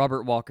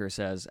 Robert Walker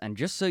says, and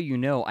just so you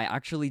know, I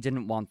actually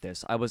didn't want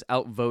this. I was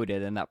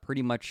outvoted, and that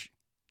pretty much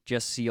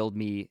just sealed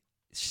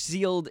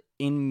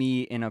in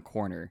me in a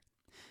corner.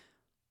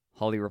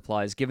 Holly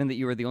replies, given that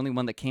you were the only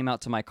one that came out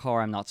to my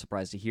car, I'm not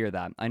surprised to hear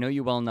that. I know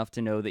you well enough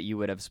to know that you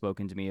would have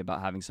spoken to me about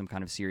having some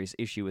kind of serious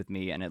issue with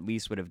me, and at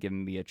least would have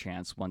given me a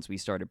chance once we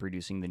started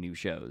producing the new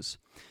shows.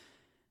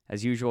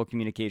 As usual,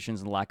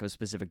 communications and lack of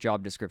specific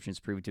job descriptions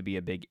proved to be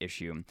a big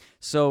issue.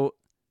 So,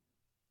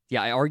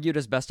 yeah, I argued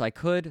as best I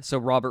could. So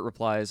Robert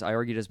replies, I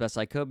argued as best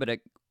I could, but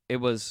it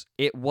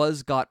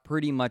was got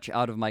pretty much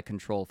out of my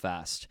control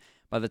fast.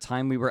 By the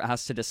time we were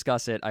asked to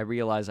discuss it, I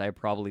realized I had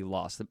probably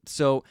lost.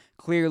 So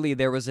clearly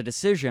there was a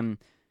decision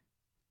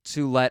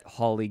to let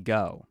Holly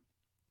go.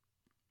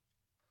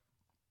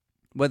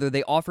 Whether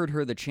they offered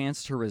her the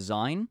chance to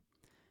resign,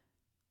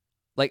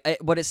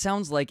 what it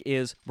sounds like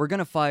is, we're going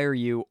to fire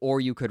you or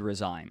you could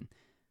resign.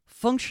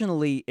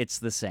 Functionally, it's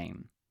the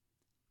same.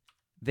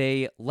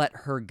 They let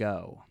her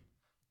go.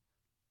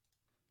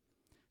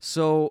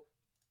 So,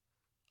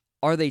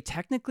 are they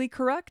technically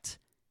correct?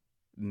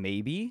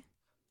 Maybe.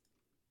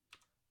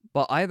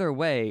 But either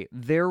way,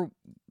 they're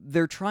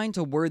trying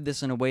to word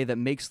this in a way that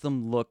makes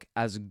them look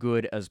as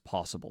good as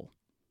possible.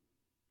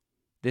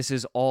 This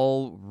is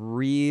all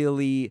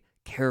really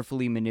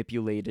carefully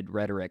manipulated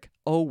rhetoric.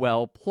 Oh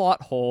well,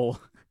 plot hole.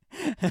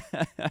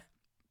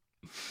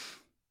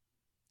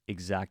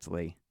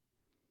 Exactly.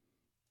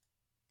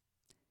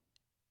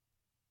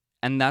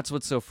 And that's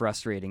what's so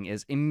frustrating,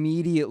 is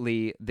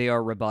immediately they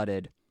are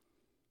rebutted,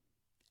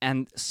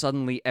 and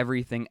suddenly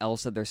everything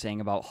else that they're saying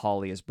about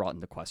Holly is brought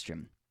into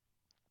question.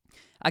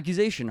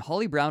 Accusation: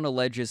 Holly Brown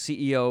alleges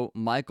CEO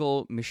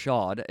Michael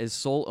Michaud is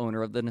sole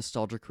owner of the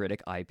Nostalgia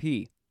Critic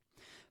IP.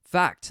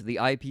 Fact: the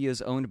IP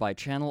is owned by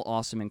Channel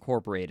Awesome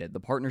Incorporated.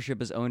 The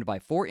partnership is owned by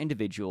 4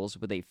 individuals,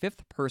 with a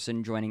 5th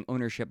person joining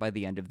ownership by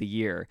the end of the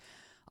year.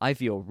 I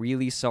feel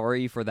really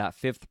sorry for that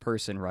 5th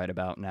person right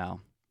about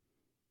now.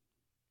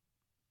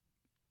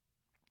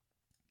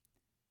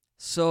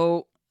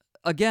 So,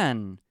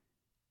 again,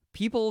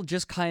 people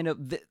just kind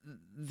of...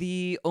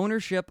 The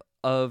ownership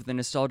of the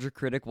Nostalgia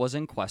Critic was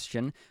in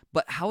question,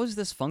 but how is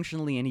this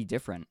functionally any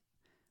different?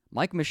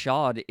 Mike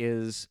Michaud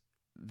is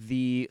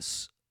the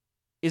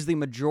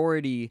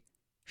majority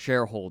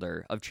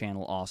shareholder of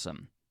Channel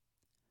Awesome.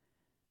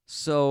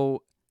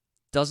 So,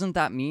 doesn't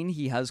that mean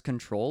he has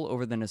control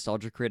over the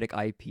Nostalgia Critic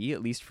IP,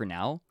 at least for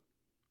now?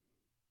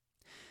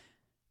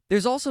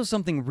 There's also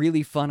something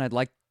really fun I'd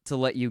like to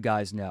let you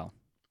guys know.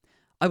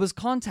 I was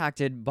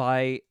contacted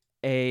by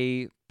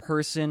a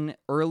person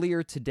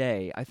earlier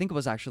today. I think it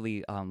was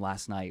actually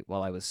last night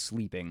while I was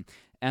sleeping.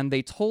 And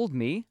they told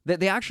me that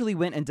they actually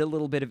went and did a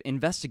little bit of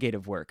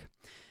investigative work.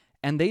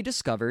 And they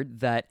discovered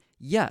that,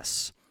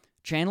 yes,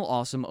 Channel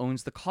Awesome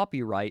owns the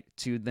copyright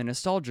to the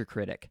Nostalgia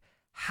Critic.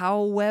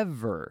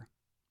 However,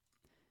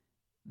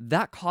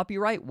 that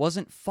copyright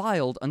wasn't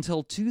filed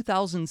until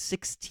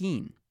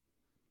 2016.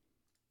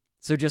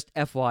 So just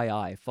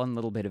FYI, fun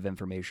little bit of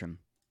information.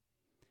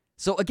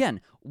 So again,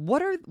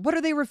 what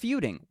are they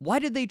refuting? Why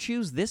did they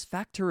choose this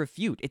fact to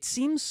refute? It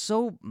seems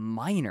so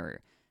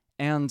minor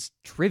and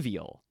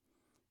trivial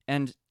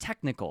and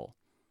technical.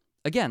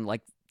 Again,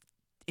 like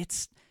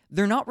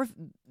they're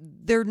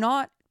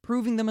not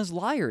proving them as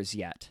liars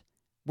yet.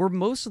 We're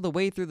most of the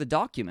way through the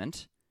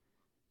document,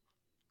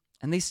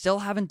 and they still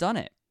haven't done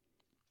it.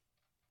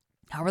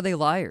 How are they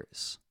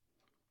liars?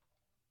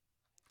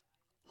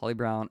 Holly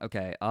Brown,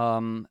 okay.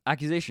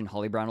 Accusation: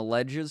 Holly Brown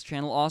alleges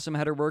Channel Awesome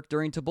had her work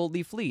during To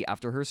Boldly Flee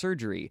after her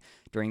surgery.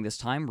 During this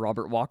time,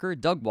 Robert Walker,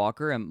 Doug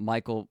Walker, and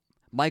Michael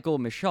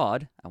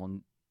Michaud, I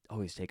will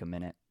always take a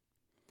minute,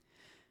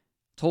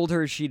 told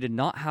her she did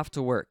not have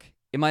to work.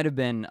 It might have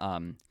been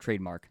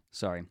trademark.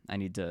 Sorry, I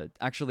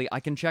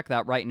can check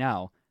that right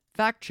now.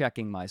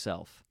 Fact-checking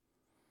myself.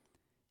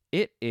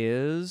 It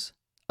is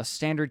a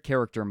standard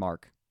character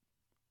mark.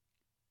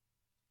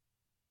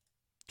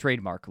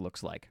 Trademark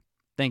looks like.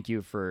 Thank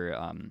you for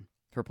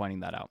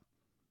pointing that out.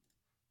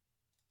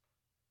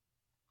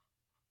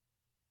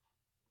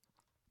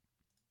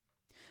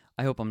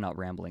 I hope I'm not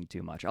rambling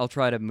too much. I'll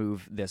try to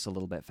move this a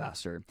little bit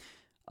faster.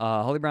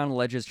 Holly Brown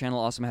alleges Channel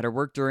Awesome had her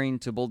work during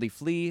To Boldly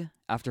Flee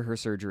after her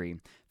surgery.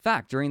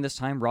 Fact: during this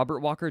time, Robert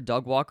Walker,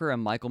 Doug Walker,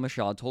 and Michael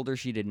Michaud told her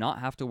she did not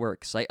have to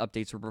work. Site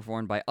updates were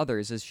performed by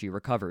others as she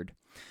recovered.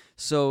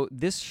 So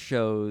this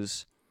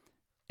shows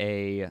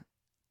a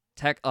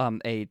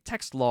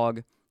text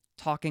log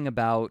talking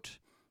about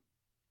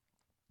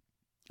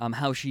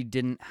how she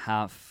didn't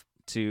have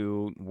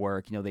to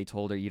work. They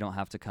told her, you don't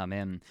have to come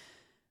in.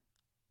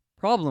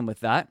 Problem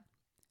with that,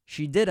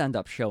 she did end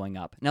up showing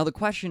up. Now, the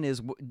question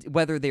is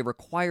whether they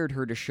required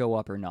her to show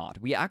up or not.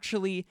 We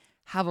actually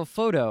have a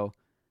photo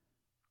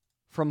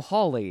from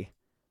Holly.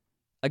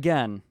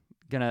 Again,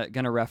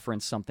 gonna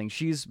reference something.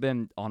 She's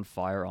been on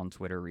fire on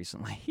Twitter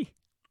recently.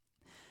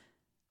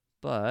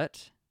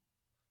 But,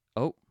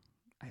 oh,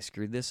 I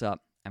screwed this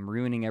up. I'm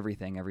ruining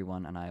everything,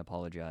 everyone, and I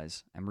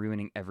apologize. I'm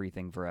ruining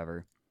everything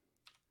forever.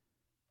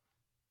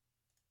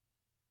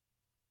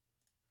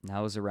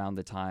 Now is around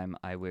the time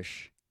I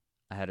wish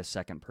I had a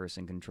second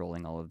person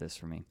controlling all of this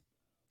for me.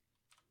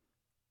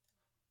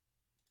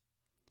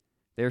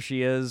 There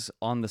she is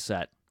on the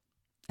set.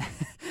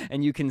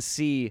 And you can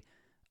see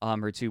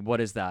her tube.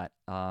 What is that?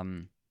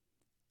 The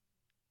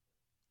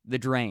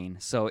drain.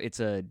 So it's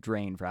a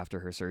drain for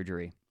after her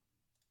surgery.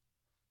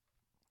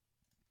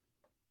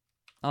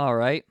 All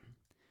right.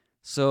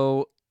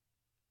 So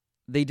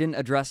they didn't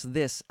address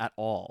this at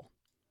all.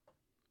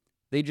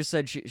 They just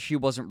said she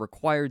wasn't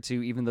required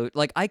to, even though,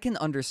 like, I can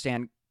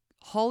understand.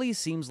 Holly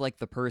seems like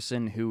the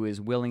person who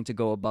is willing to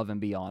go above and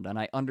beyond, and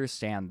I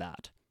understand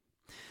that.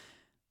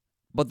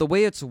 But the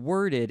way it's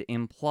worded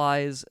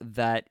implies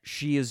that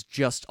she is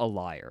just a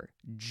liar.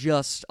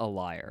 Just a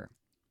liar.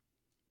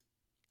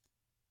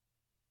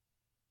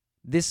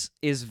 This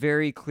is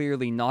very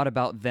clearly not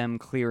about them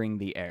clearing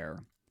the air.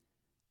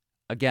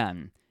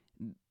 Again,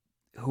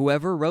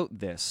 whoever wrote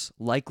this,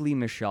 likely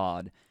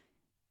Mishad,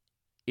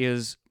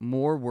 is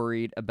more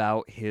worried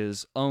about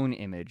his own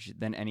image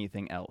than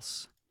anything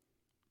else.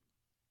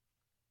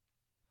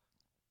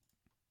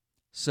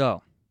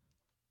 So,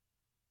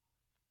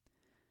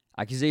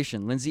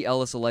 accusation. Lindsay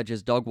Ellis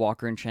alleges Doug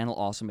Walker and Channel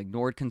Awesome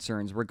ignored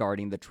concerns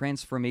regarding the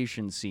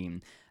transformation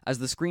scene. As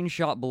the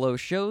screenshot below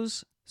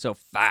shows,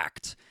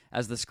 fact.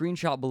 As the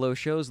screenshot below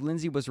shows,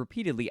 Lindsay was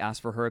repeatedly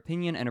asked for her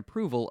opinion and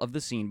approval of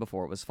the scene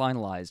before it was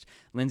finalized.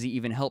 Lindsay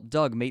even helped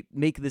Doug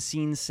make the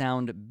scene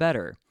sound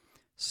better.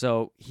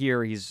 So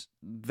here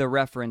the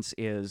reference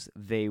is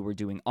they were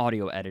doing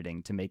audio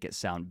editing to make it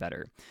sound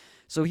better.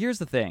 So here's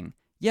the thing.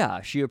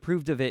 Yeah, she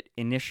approved of it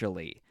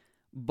initially,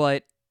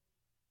 but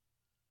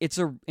it's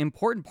an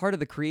important part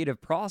of the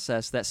creative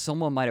process that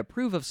someone might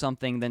approve of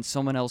something, then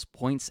someone else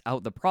points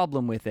out the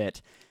problem with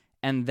it,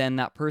 and then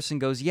that person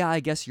goes, yeah,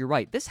 I guess you're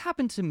right. This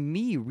happened to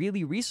me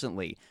really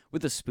recently.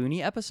 With the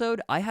Spoonie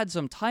episode, I had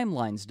some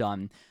timelines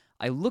done.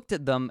 I looked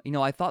at them,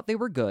 I thought they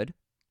were good.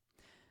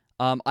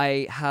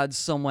 I had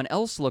someone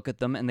else look at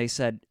them, and they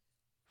said,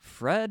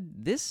 Fred,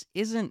 this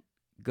isn't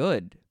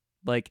good.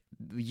 Like,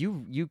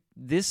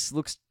 this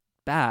looks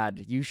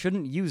bad. You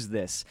shouldn't use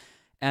this.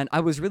 And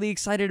I was really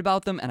excited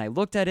about them, and I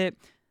looked at it,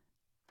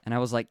 and I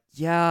was like,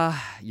 yeah,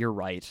 you're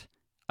right.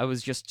 I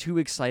was just too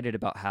excited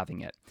about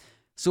having it.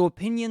 So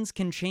opinions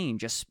can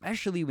change,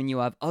 especially when you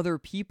have other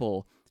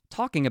people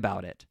talking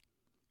about it.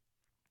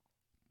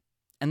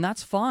 And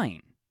that's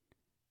fine.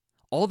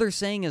 All they're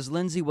saying is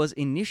Lindsay was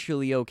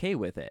initially okay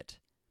with it.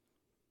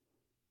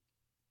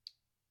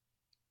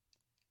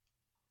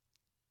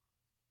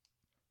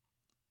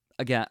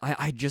 Again,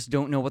 I just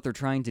don't know what they're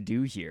trying to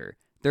do here.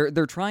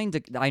 They're trying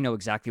to... I know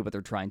exactly what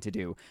they're trying to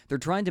do. They're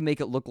trying to make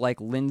it look like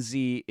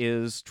Lindsay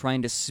is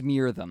trying to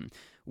smear them.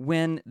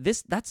 When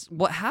that's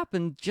what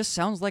happened just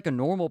sounds like a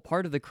normal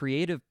part of the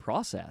creative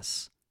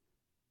process.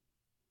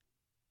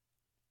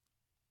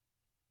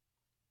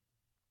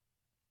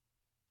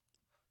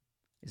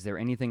 Is there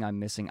anything I'm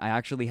missing? I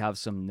actually have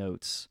some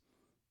notes.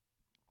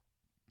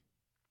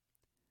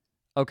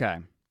 Okay.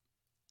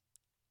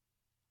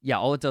 Yeah,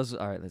 all it does...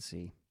 All right, let's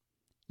see.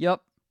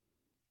 Yep.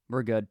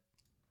 We're good.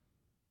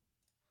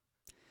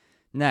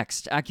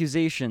 Next,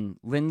 accusation.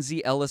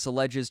 Lindsay Ellis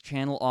alleges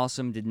Channel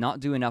Awesome did not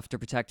do enough to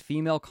protect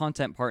female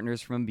content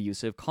partners from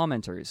abusive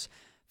commenters.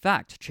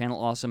 Fact, Channel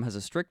Awesome has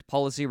a strict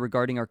policy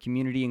regarding our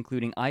community,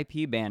 including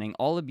IP banning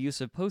all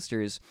abusive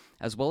posters,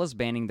 as well as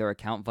banning their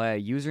account via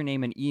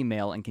username and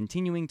email and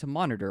continuing to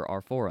monitor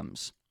our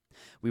forums.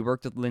 We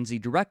worked with Lindsay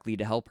directly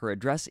to help her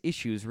address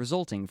issues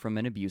resulting from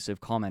an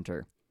abusive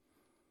commenter.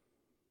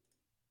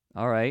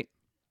 All right.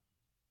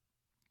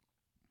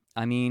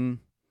 I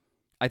mean,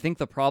 I think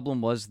the problem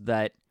was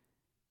that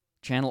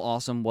Channel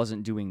Awesome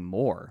wasn't doing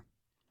more.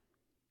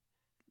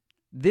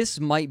 This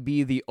might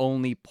be the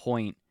only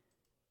point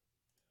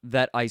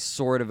that I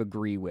sort of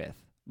agree with.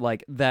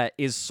 Like, that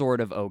is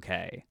sort of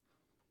okay.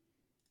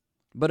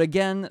 But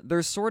again,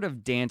 they're sort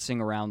of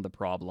dancing around the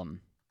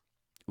problem.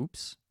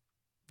 Oops.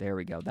 There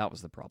we go. That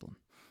was the problem.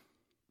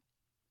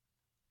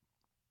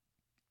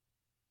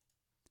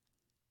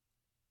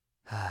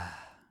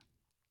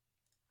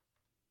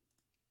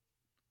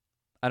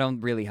 I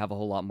don't really have a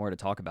whole lot more to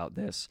talk about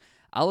this.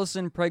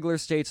 Allison Pregler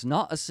states,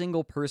 not a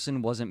single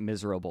person wasn't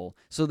miserable.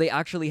 So they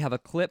actually have a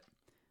clip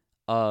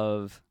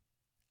of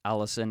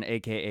Allison,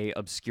 a.k.a.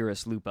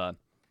 Obscurus Lupa,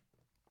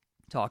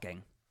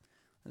 talking.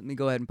 Let me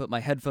go ahead and put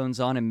my headphones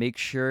on and make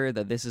sure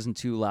that this isn't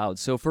too loud.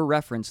 So for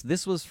reference,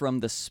 this was from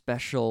the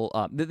special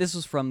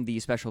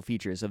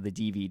features of the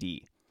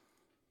DVD.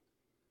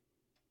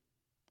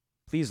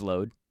 Please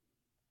load.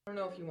 I don't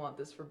know if you want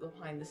this for the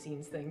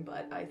behind-the-scenes thing,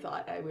 but I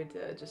thought I would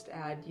just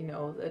add,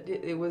 that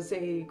it was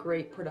a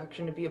great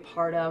production to be a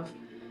part of.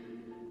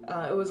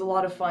 It was a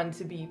lot of fun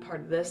to be part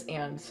of this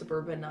and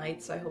Suburban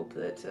Nights. I hope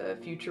that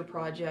future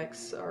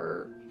projects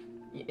are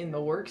in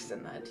the works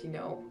and that,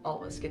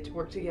 all of us get to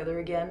work together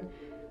again.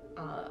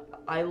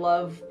 I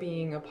love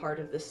being a part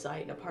of this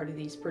site, a part of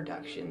these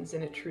productions,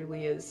 and it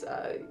truly is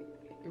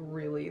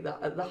really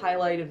the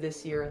highlight of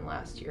this year and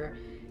last year.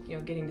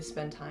 Getting to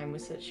spend time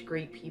with such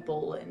great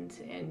people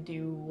and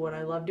do what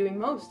I love doing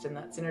most, and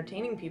that's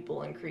entertaining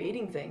people and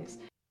creating things.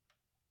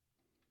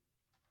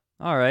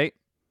 All right.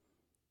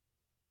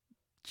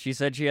 She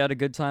said she had a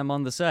good time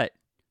on the set.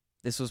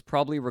 This was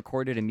probably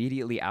recorded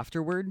immediately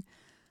afterward.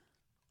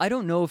 I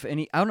don't know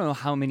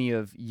how many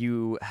of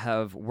you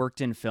have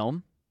worked in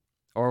film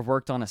or have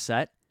worked on a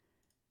set,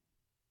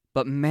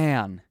 but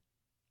man,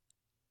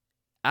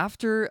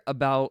 after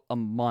about a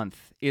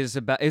month is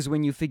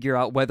when you figure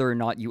out whether or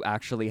not you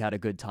actually had a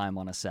good time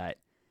on a set.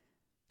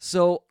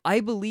 So I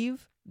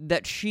believe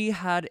that she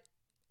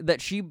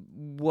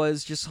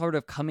was just sort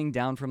of coming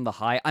down from the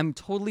high. I'm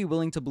totally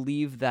willing to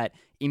believe that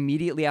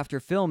immediately after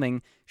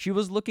filming, she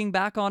was looking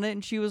back on it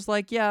and she was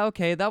like, yeah,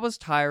 okay, that was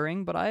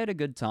tiring, but I had a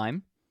good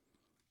time.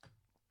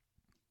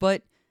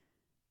 But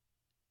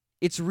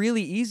it's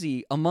really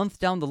easy a month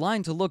down the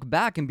line to look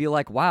back and be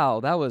like, wow,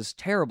 that was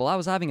terrible. I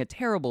was having a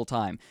terrible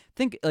time.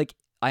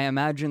 I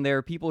imagine there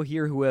are people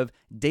here who have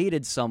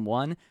dated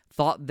someone,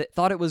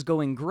 thought it was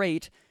going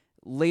great,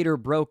 later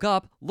broke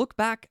up, look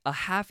back a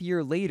half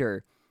year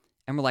later,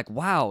 and we're like,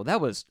 wow, that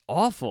was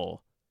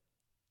awful.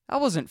 That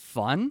wasn't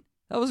fun.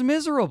 That was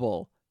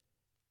miserable.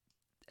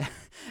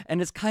 And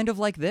it's kind of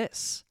like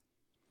this.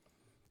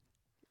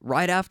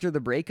 Right after the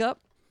breakup,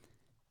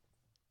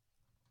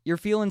 you're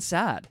feeling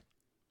sad.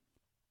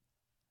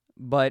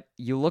 But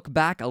you look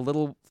back a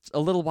little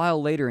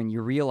while later and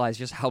you realize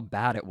just how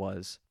bad it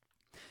was.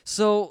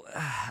 So,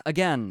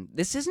 again,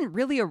 this isn't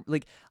really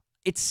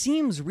it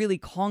seems really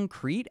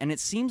concrete and it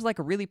seems like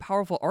a really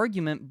powerful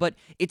argument, but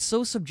it's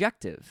so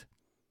subjective.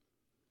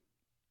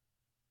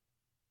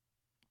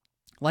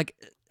 Like,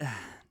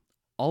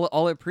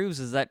 all it proves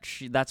is that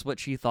that's what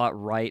she thought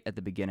right at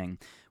the beginning.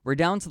 We're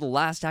down to the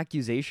last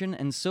accusation,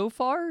 and so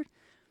far,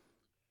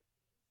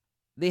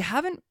 they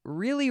haven't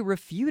really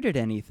refuted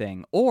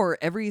anything, or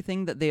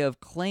everything that they have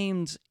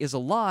claimed is a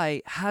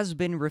lie has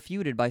been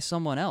refuted by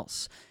someone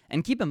else.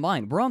 And keep in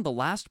mind, we're on the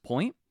last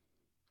point,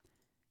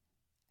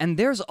 and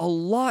there's a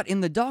lot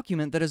in the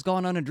document that has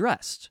gone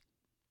unaddressed.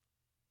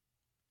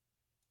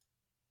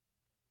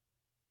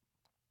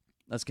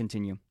 Let's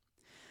continue.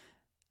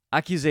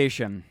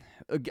 Accusation.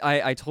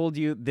 I told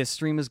you this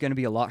stream is going to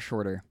be a lot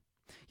shorter.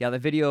 Yeah, the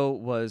video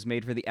was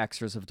made for the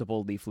extras of To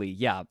Boldly Flee.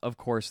 Yeah, of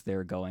course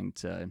they're going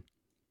to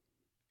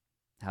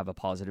have a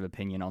positive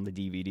opinion on the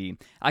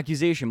DVD.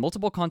 Accusation.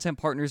 Multiple content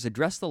partners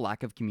address the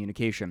lack of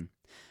communication.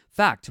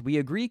 Fact. We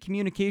agree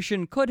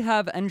communication could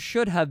have and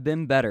should have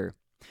been better.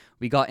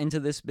 We got into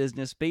this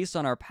business based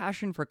on our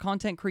passion for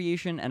content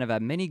creation and have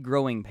had many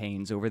growing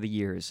pains over the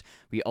years.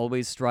 We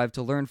always strive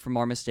to learn from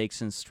our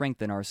mistakes and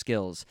strengthen our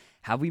skills.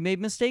 Have we made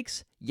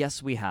mistakes?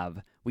 Yes, we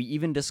have. We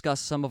even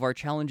discussed some of our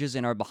challenges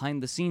in our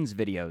behind-the-scenes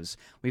videos.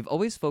 We've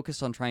always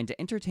focused on trying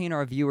to entertain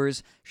our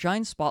viewers,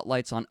 shine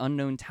spotlights on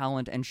unknown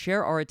talent, and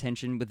share our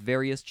attention with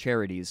various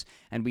charities,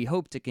 and we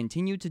hope to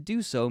continue to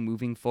do so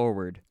moving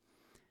forward.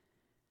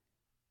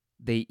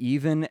 They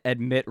even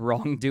admit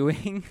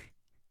wrongdoing?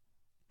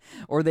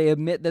 Or they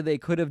admit that they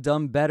could have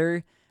done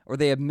better, or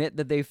they admit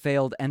that they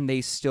failed and they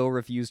still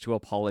refuse to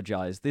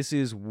apologize. This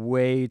is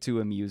way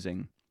too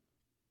amusing.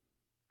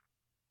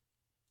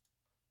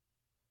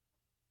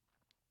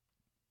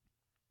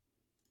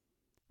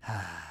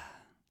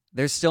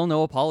 There's still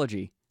no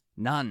apology.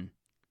 None.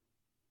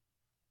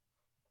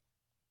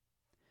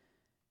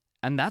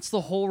 And that's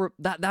the whole...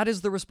 That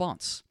is the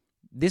response.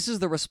 This is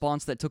the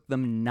response that took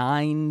them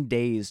 9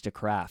 days to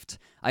craft.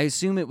 I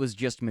assume it was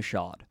just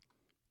Michaud.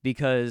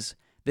 Because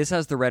this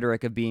has the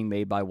rhetoric of being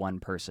made by one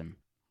person.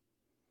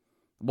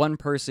 One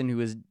person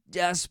who is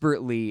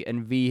desperately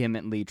and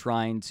vehemently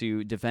trying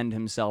to defend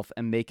himself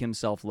and make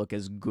himself look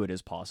as good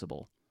as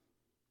possible.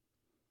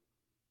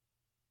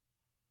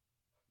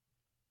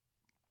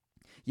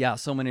 Yeah,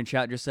 someone in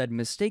chat just said,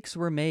 mistakes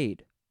were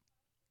made.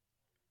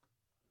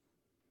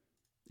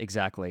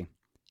 Exactly.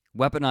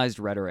 Weaponized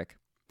rhetoric.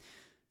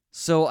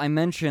 So I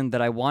mentioned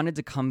that I wanted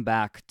to come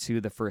back to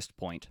the first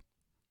point.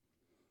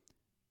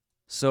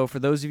 So for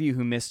those of you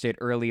who missed it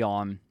early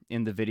on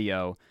in the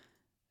video,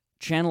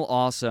 Channel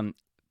Awesome,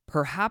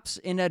 perhaps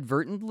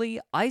inadvertently,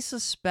 I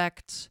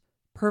suspect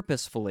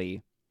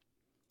purposefully,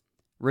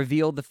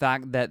 revealed the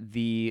fact that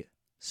the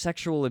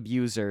sexual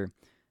abuser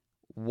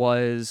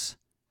was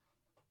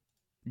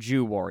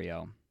Jew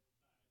Wario.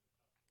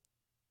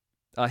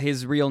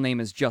 His real name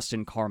is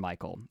Justin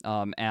Carmichael,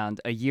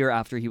 and a year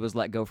after he was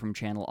let go from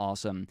Channel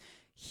Awesome,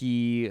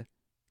 he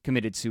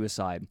committed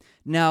suicide.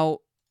 Now,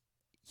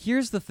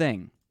 here's the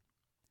thing.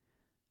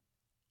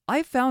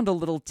 I found a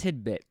little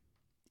tidbit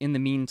in the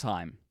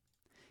meantime.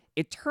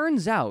 It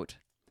turns out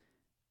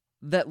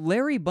that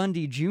Larry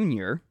Bundy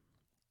Jr.,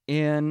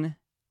 in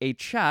a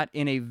chat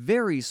in a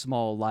very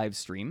small live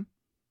stream,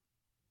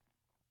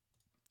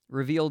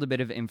 revealed a bit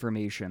of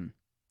information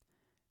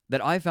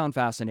that I found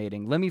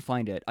fascinating. Let me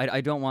find it. I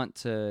don't want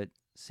to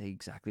say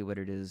exactly what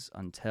it is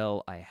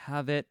until I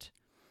have it.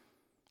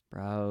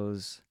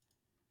 Browse.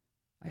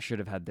 I should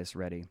have had this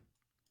ready.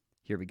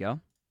 Here we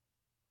go.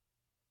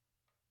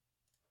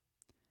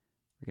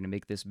 We're going to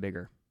make this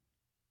bigger.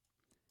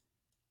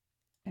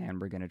 And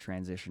we're going to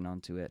transition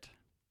onto it.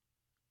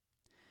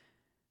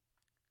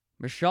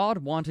 Michaud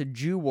wanted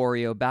Jew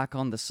Wario back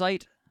on the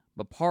site,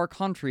 but Par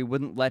Country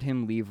wouldn't let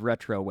him leave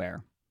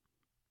RetroWare.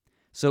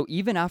 So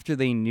even after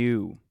they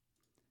knew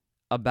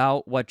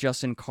about what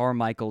Justin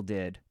Carmichael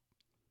did,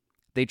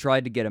 they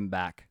tried to get him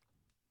back.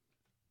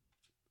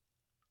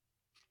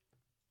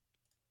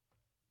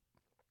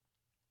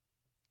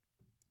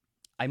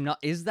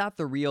 Is that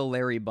the real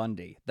Larry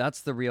Bundy?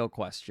 That's the real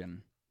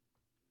question.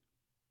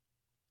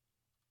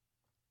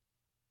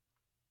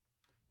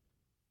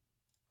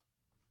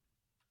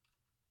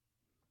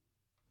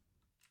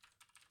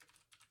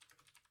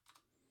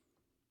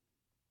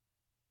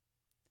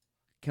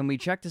 Can we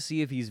check to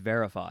see if he's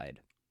verified?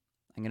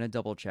 I'm going to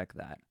double check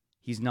that.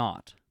 He's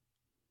not.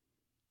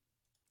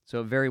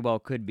 So it very well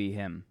could be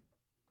him.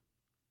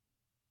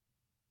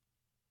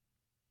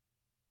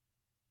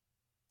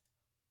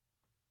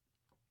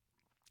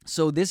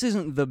 So this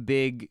isn't the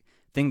big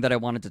thing that I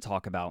wanted to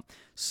talk about.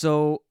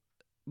 So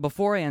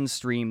before I end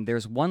stream,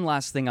 there's one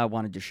last thing I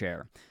wanted to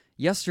share.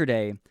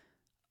 Yesterday,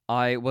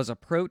 I was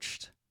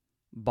approached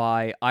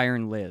by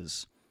Iron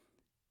Liz,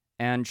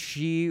 and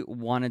she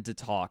wanted to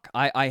talk.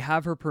 I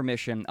have her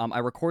permission. I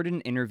recorded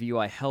an interview,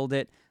 I held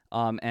it,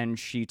 and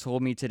she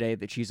told me today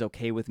that she's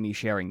okay with me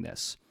sharing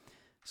this.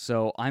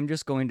 So I'm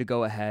just going to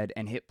go ahead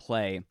and hit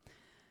play,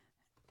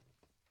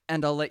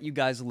 and I'll let you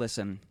guys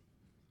listen.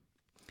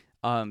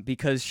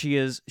 Because she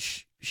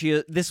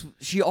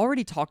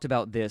already talked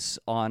about this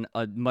on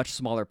a much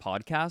smaller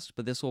podcast,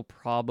 but this will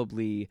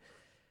probably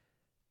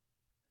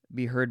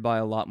be heard by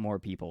a lot more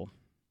people.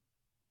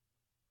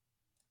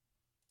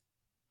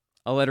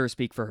 I'll let her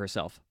speak for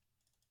herself.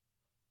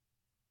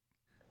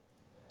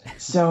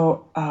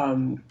 So,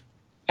 I'm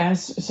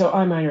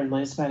Iron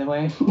Liz, by the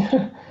way.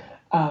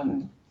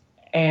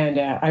 And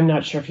I'm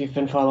not sure if you've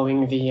been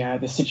following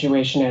the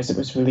situation as it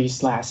was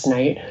released last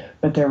night,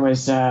 but there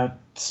was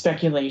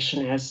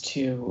speculation as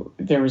to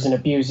there was an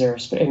abuser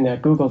in the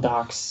Google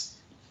Docs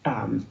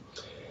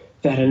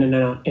that an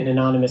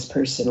anonymous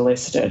person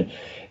listed.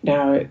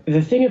 Now,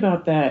 the thing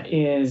about that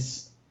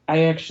is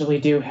I actually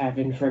do have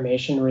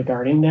information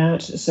regarding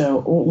that. So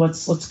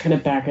let's kind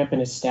of back up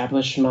and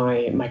establish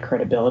my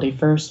credibility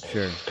first.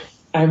 Sure.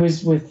 I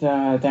was with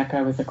that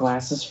guy with the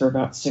glasses for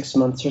about 6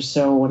 months or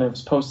so when I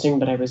was posting,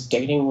 but I was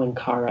dating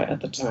Linkara at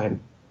the time.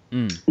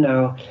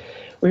 Now,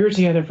 we were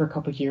together for a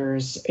couple of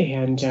years,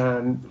 and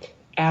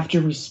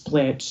after we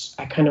split,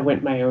 I kind of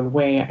went my own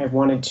way. I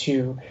wanted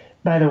to,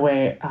 by the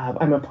way,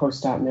 I'm a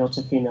post-op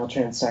male-to-female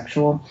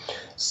transsexual,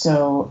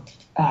 so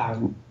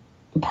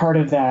part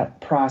of that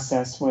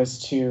process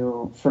was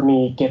for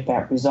me, get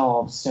that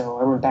resolved. So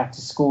I went back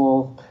to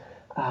school,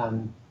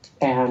 and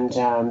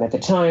at the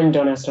time,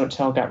 Don't Ask, Don't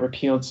Tell got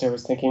repealed, so I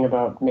was thinking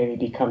about maybe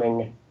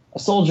becoming a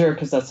soldier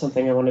because that's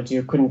something I want to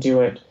do. Couldn't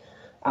do it,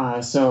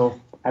 so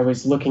I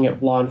was looking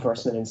at law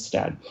enforcement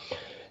instead.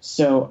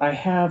 So I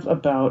have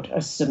about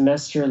a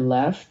semester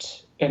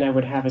left, and I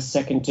would have a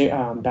second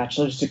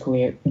bachelor's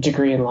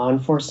degree in law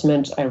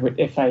enforcement.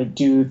 If I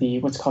do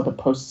what's called the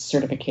post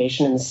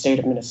certification in the state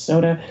of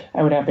Minnesota,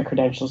 I would have the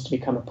credentials to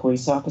become a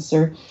police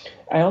officer.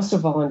 I also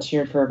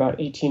volunteered for about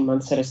 18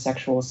 months at a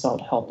sexual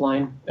assault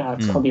helpline.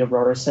 It's called the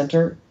Aurora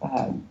Center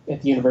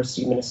at the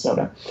University of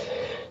Minnesota.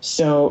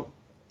 So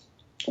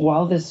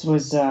while this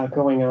was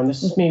going on,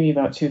 this was maybe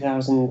about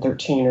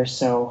 2013 or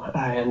so,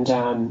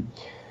 and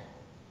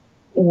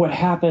what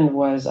happened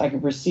was I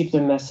received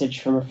a message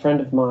from a friend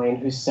of mine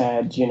who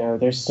said,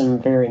 there's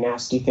some very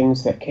nasty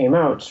things that came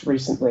out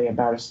recently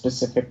about a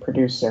specific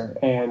producer,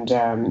 and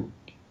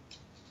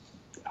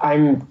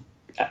I'm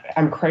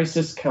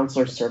crisis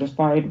counselor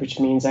certified, which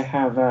means I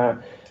have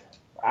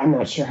I'm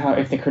not sure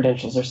if the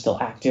credentials are still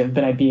active,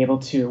 but I'd be able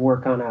to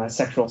work on a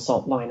sexual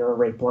assault line or a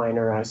rape line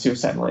or a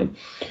suicide line.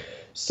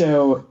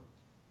 So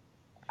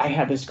I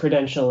had this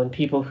credential, and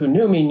people who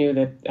knew me knew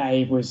that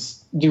I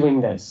was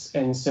doing this.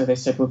 And so they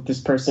said, well, this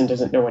person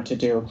doesn't know what to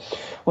do.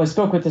 Well, I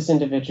spoke with this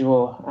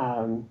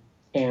individual,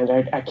 and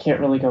I can't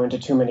really go into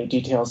too many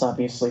details,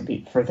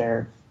 obviously, for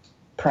their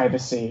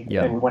privacy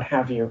and what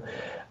have you.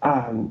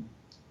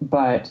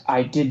 But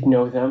I did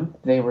know them.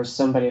 They were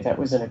somebody that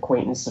was an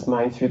acquaintance of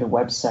mine through the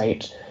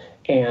website.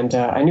 And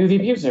I knew the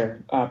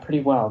abuser pretty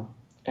well,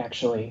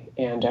 actually.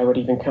 And I would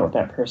even count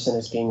that person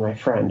as being my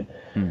friend.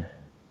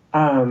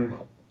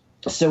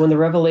 So when the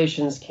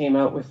revelations came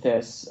out with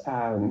this,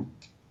 and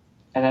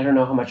I don't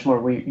know how much more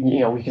we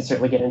can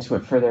certainly get into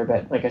it further,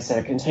 but like I said,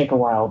 it can take a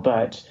while.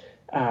 But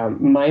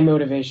my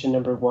motivation,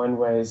 number one,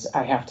 was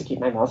I have to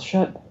keep my mouth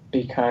shut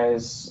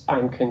because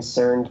I'm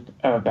concerned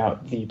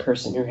about the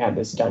person who had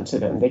this done to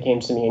them. They came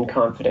to me in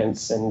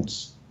confidence, and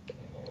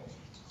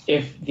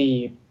if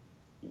the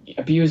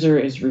abuser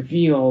is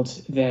revealed,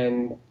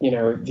 then,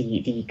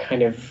 the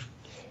kind of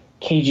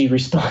cagey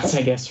response,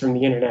 I guess, from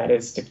the internet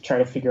is to try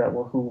to figure out,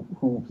 well,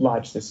 who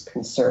lodged this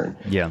concern.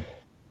 Yeah.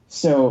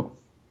 So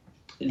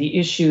the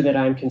issue that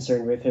I'm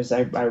concerned with is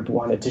I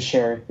wanted to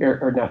share,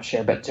 or not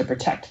share, but to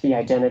protect the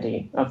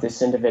identity of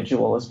this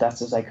individual as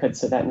best as I could.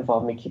 So that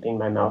involved me keeping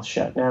my mouth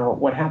shut. Now,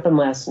 what happened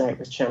last night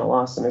with Channel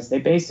Awesome is they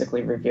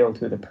basically revealed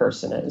who the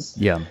person is.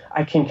 Yeah.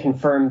 I can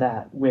confirm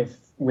that with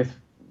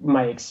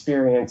my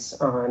experience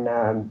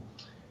on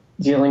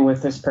dealing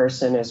with this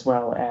person, as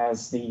well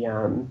as the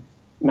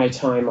my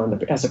time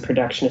as a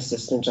production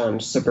assistant on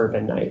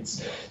suburban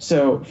nights.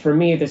 So for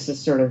me, this is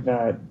sort of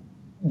the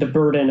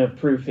burden of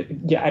proof.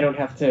 Yeah, I don't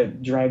have to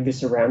drag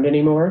this around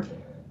anymore.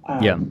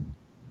 Yeah.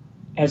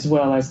 As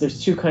well as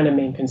there's two kind of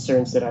main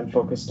concerns that I'm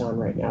focused on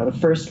right now. The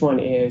first one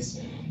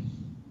is,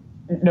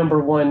 number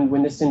one,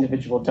 when this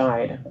individual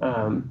died,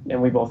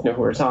 and we both know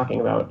who we're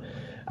talking about,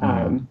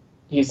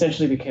 he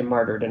essentially became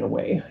martyred in a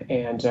way.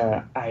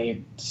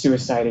 And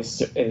suicide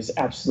is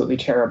absolutely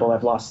terrible.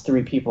 I've lost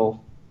three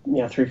people,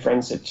 three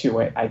friends to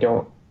it. I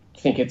don't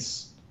think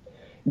it's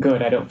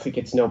good. I don't think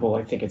it's noble.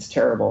 I think it's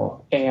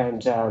terrible.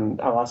 And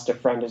I lost a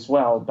friend as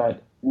well.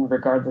 But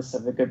regardless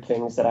of the good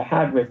things that I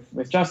had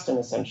with Justin,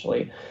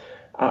 essentially,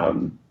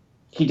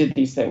 he did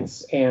these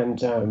things.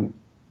 And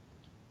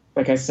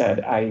like I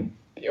said,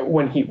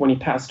 when he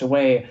passed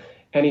away,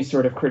 any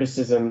sort of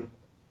criticism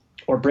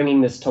or bringing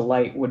this to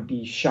light would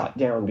be shot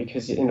down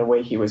because in a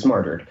way he was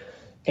martyred.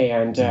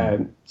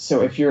 And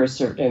so if you're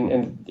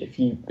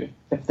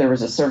if there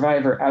was a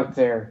survivor out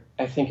there,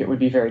 I think it would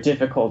be very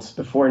difficult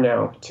before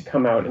now to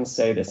come out and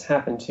say this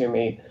happened to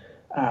me,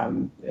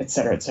 et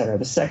cetera, et cetera.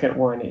 The second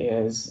one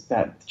is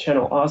that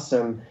Channel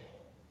Awesome,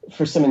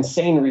 for some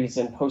insane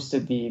reason,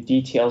 posted the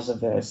details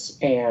of this.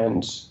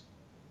 And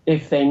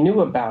if they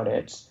knew about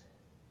it,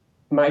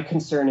 my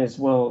concern is,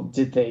 well,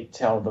 did they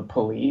tell the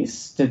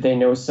police? Did they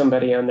know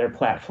somebody on their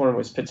platform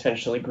was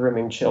potentially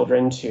grooming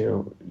children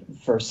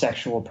for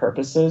sexual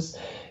purposes?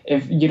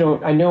 If you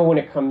don't, I know when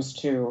it comes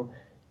to,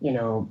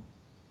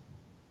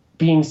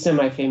 being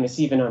semi-famous,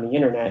 even on the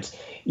internet,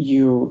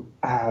 you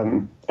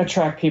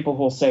attract people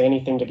who will say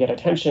anything to get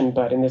attention.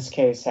 But in this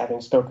case,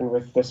 having spoken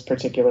with this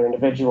particular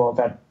individual,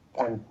 that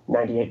I'm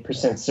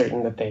 98%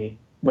 certain that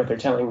what they're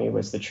telling me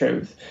was the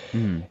truth.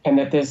 And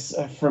that this,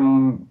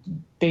 from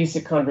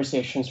basic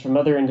conversations from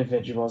other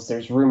individuals,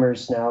 there's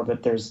rumors now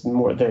that there's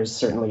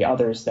certainly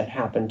others that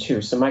happen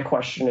too. So my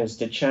question is,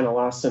 did Channel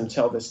Awesome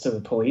tell this to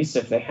the police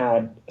if they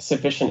had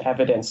sufficient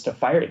evidence to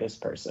fire this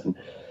person?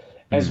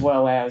 As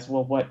well as,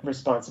 well, what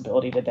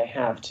responsibility did they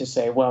have to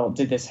say, well,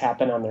 did this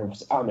happen on their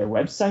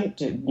website?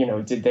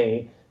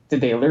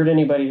 Did they alert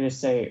anybody to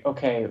say,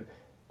 okay,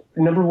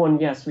 number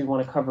one, yes, we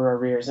want to cover our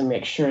rears and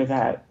make sure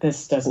that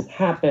this doesn't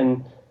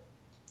happen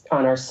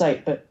on our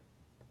site, but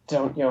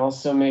don't you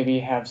also maybe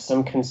have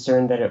some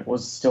concern that it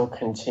was still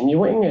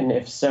continuing? And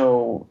if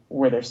so,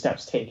 were there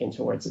steps taken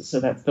towards it? So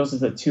those are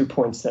the 2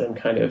 points that I'm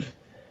kind of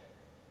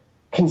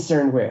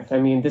concerned with. I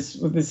mean, this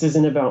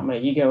isn't about my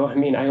ego. I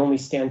mean, I only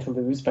stand to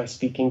lose by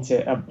speaking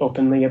to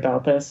openly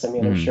about this. I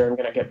mean, I'm sure I'm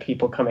going to get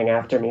people coming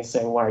after me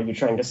saying, why are you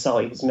trying to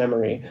sully his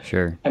memory?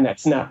 Sure. And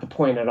that's not the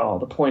point at all.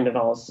 The point at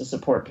all is to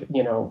support,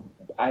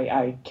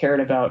 I cared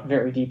about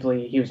very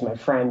deeply. He was my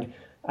friend.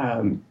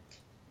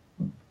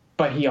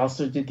 But he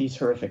also did these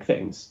horrific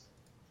things.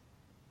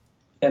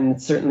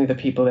 And certainly the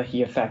people that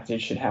he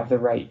affected should have the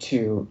right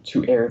to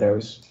air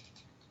those.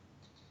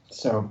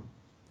 So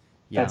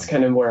that's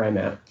kind of where I'm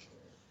at.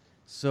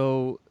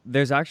 So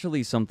there's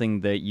actually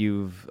something that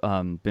you've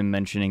been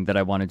mentioning that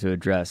I wanted to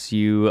address.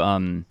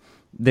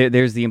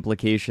 There's the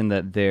implication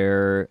that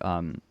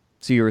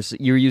so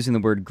you're using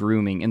the word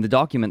grooming. In the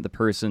document, the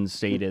person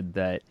stated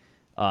that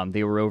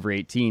they were over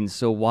 18.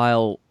 So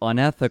while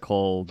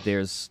unethical,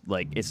 there's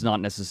it's not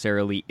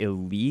necessarily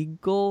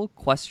illegal ?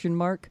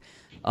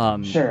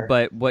 Sure.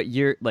 But what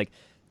you're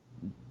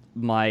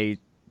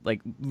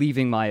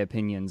leaving my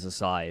opinions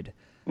aside,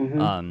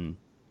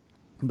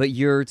 but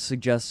you're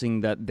suggesting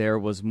that there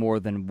was more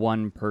than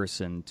one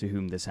person to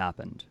whom this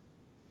happened.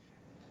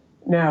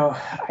 No,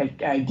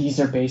 these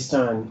are based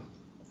on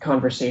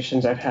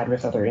conversations I've had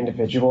with other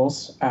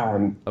individuals.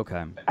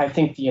 Okay. I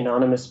think the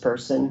anonymous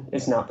person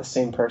is not the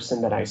same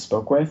person that I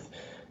spoke with,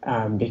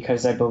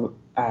 because I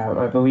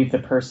believe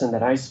the person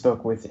that I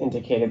spoke with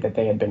indicated that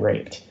they had been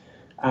raped.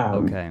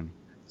 Okay.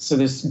 So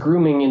this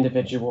grooming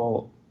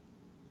individual,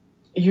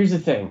 here's the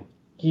thing.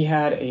 He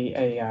had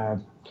a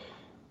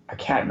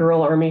cat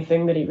girl army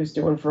thing that he was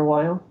doing for a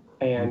while.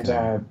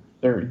 And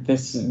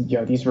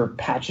these were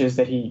patches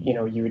that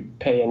you would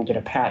pay and get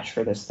a patch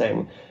for this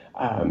thing.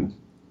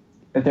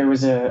 But there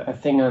was a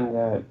thing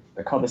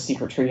called the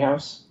Secret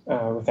Treehouse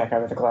with that guy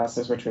with the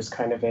glasses, which was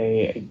kind of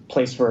a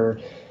place where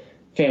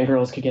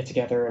fangirls could get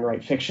together and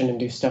write fiction and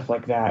do stuff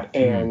like that.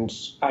 And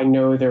I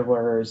know there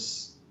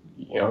was,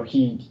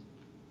 he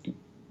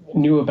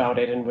knew about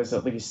it and was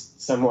at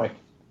least somewhat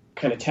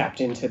kind of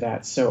tapped into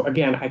that. So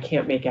again, I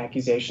can't make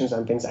accusations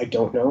on things I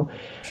don't know.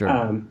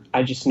 Sure.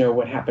 I just know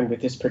what happened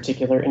with this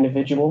particular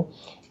individual.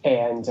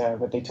 And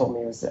what they told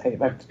me was,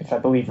 if I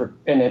believe,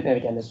 and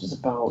again, this was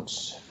about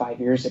 5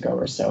 years ago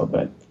or so,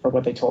 but for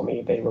what they told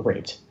me, they were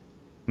raped.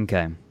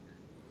 Okay.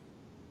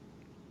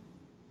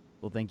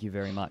 Well, thank you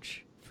very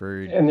much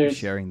for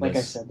sharing this. Like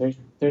I said,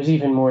 there's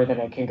even more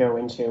that I can go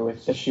into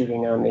with the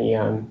shooting on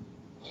the,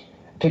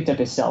 picked up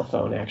his cell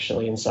phone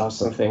actually and saw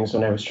some things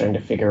when I was trying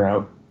to figure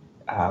out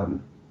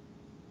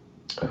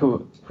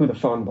who the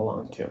phone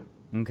belonged to.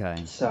 Okay.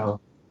 So,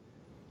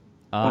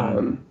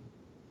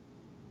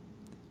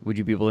 would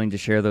you be willing to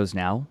share those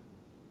now?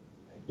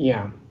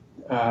 Yeah.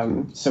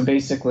 So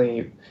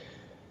basically,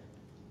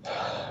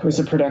 was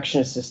a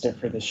production assistant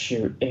for this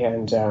shoot,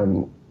 and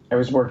I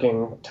was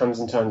working tons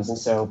and tons, and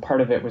so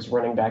part of it was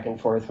running back and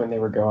forth when they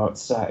would go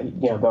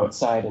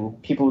outside,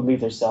 and people would leave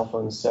their cell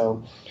phones.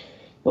 So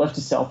I left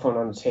a cell phone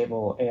on the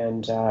table,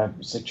 and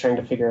was like trying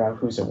to figure out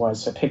whose it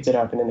was. So I picked it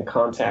up, and in the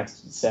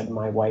context it said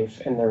my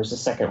wife, and there was a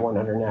second one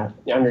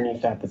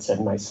underneath that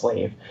said my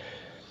slave.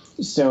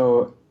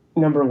 So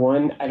number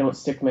one, I don't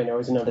stick my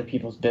nose in other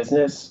people's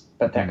business,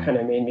 but that kind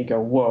of made me go,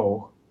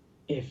 whoa.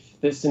 If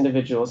this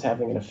individual is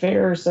having an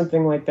affair or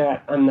something like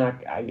that,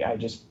 I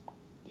just,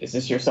 is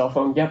this your cell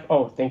phone? Yep.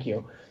 Oh, thank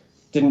you.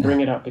 Didn't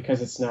bring it up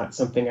because it's not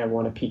something I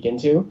want to peek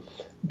into.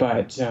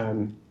 But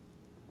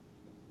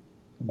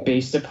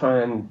based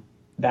upon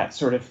that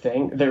sort of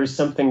thing, there is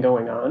something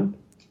going on.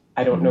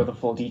 I don't know the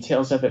full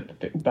details of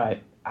it, but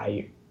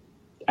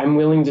I'm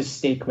willing to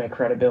stake my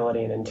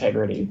credibility and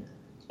integrity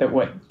that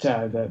what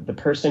the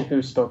person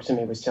who spoke to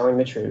me was telling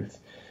the truth,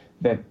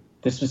 that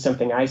this was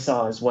something I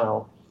saw as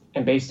well.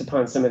 And based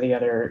upon some of the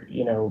other,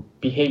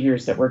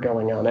 behaviors that were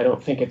going on, I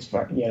don't think it's,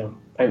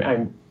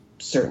 I'm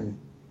certain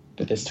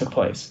that this took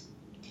place.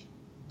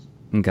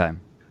 Okay. All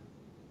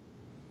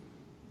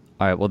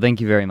right. Well,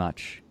 thank you very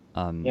much.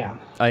 Yeah.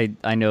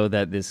 I know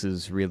that this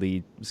is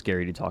really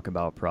scary to talk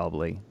about,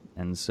 probably,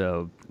 and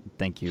so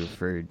thank you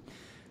for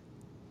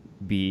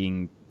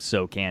being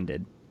so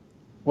candid.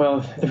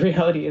 Well, the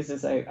reality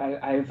is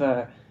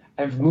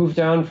I've moved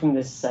on from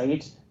this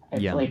site.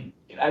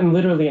 I'm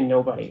literally a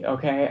nobody.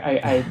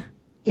 Okay,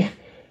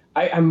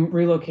 I'm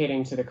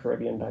relocating to the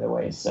Caribbean, by the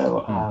way.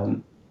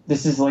 So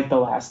this is like the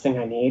last thing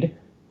I need.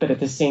 But at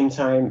the same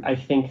time, I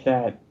think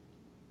that.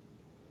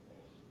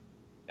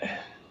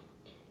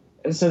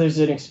 So there's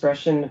an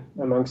expression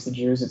amongst the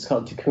Jews. It's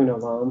called tikkun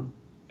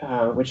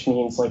olam, which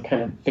means like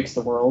kind of fix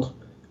the world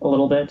a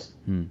little bit.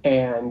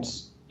 And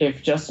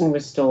if Justin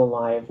was still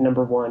alive,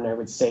 number one, I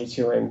would say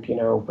to him,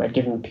 I'd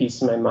give him a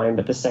piece of my mind.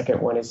 But the second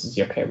one is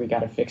okay, we got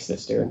to fix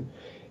this, dude.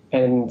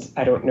 And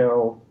I don't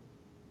know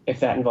if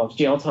that involves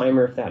jail time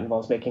or if that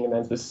involves making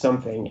amends with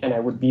something. And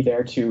I would be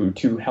there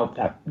to help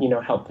that,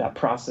 help that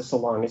process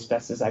along as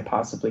best as I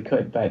possibly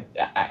could. But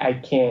I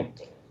can't.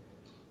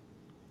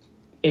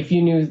 If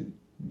you knew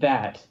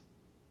that,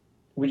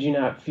 would you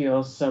not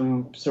feel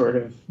some sort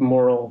of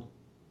moral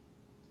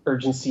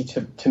urgency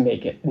to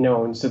make it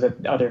known so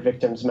that other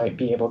victims might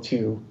be able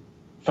to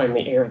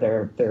finally air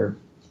their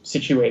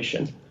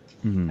situation?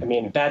 I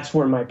mean, that's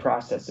where my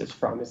process is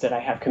from, is that I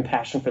have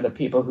compassion for the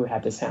people who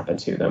had this happen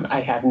to them. I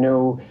have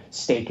no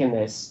stake in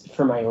this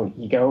for my own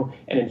ego.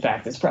 And in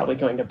fact, it's probably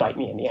going to bite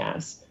me in the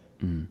ass,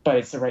 but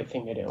it's the right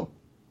thing to do.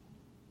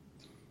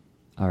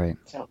 All right.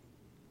 So.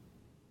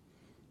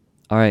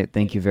 All right.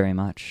 Thank you very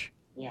much.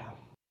 Yeah.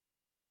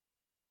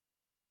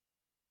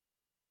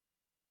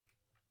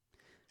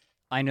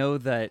 I know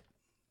that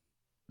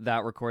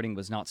recording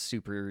was not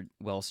super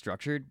well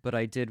structured, but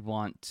I did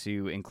want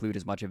to include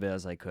as much of it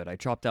as I could. I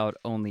chopped out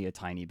only a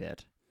tiny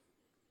bit.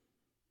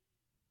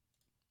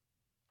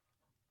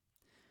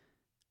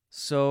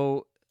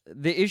 So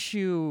the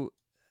issue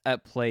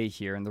at play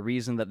here, and the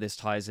reason that this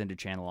ties into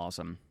Channel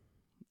Awesome,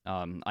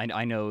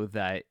 I know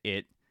that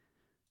it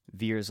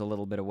veers a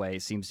little bit away,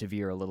 seems to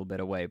veer a little bit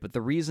away, but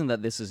the reason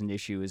that this is an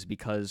issue is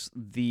because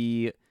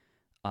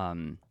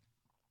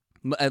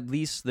at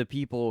least the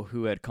people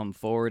who had come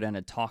forward and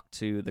had talked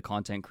to the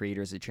content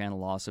creators at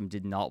Channel Awesome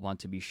did not want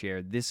to be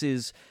shared. This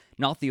is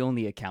not the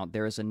only account.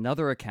 There is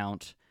another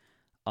account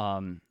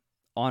on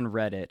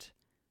Reddit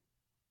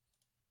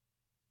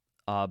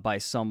by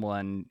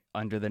someone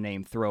under the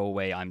name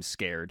Throwaway I'm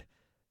Scared.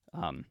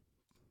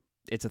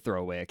 It's a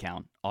throwaway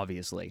account,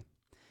 obviously.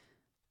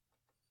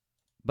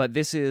 But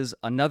this is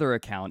another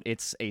account.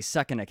 It's a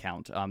second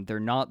account. They're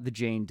not the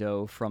Jane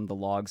Doe from the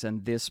logs,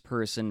 and this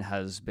person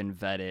has been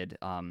vetted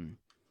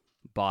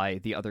by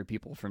the other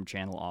people from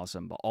Channel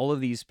Awesome. But all of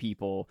these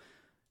people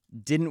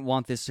didn't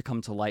want this to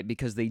come to light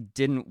because they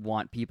didn't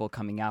want people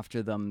coming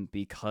after them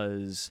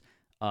because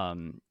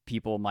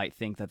people might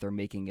think that they're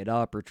making it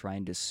up or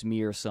trying to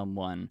smear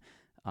someone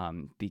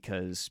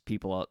because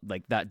people,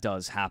 like, that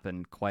does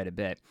happen quite a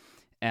bit.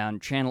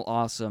 And Channel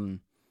Awesome,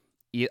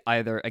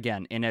 either,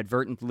 again,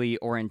 inadvertently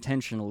or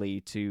intentionally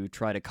to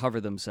try to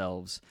cover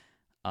themselves,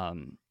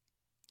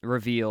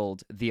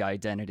 revealed the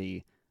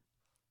identity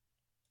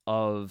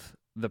of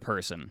the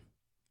person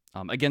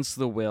against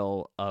the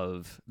will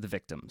of the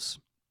victims.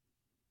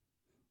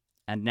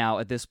 And now,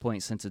 at this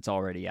point, since it's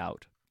already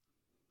out,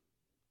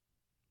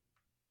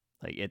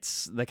 like,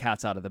 it's the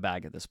cat's out of the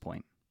bag at this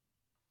point.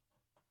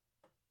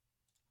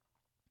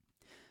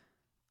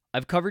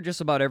 I've covered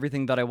just about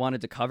everything that I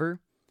wanted to cover.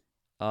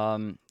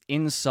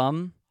 In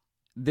sum,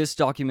 this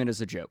document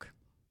is a joke.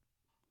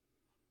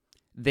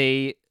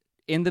 They,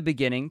 in the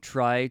beginning,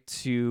 try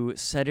to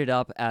set it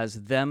up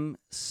as them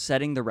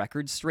setting the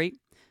record straight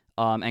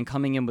and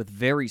coming in with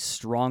very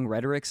strong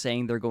rhetoric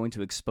saying they're going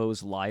to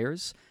expose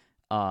liars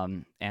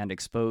and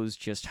expose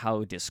just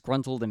how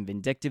disgruntled and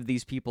vindictive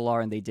these people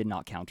are, and they did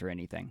not counter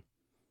anything.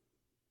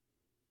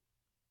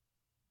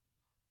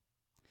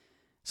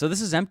 So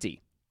this is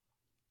empty.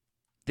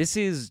 This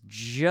is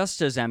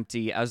just as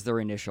empty as their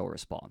initial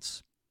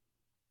response.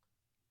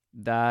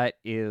 That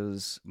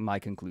is my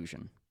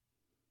conclusion.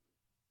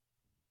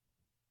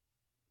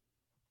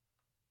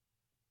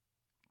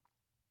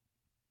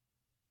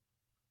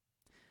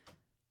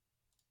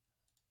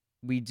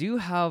 We do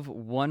have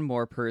one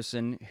more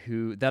person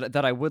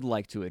that I would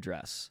like to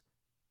address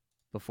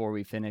before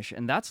we finish,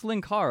 and that's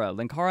Linkara.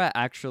 Linkara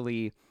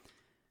actually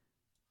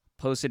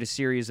posted a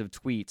series of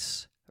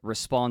tweets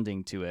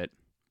responding to it.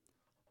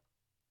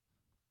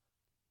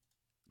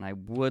 And I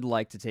would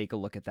like to take a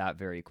look at that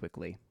very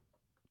quickly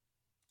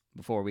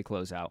before we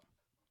close out.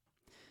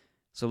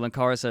 So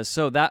Linkara says,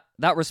 so that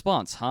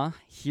response, huh?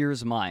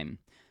 Here's mine.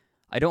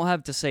 I don't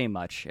have to say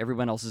much.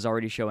 Everyone else is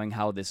already showing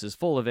how this is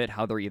full of it,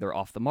 how they're either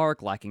off the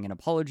mark, lacking an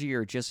apology,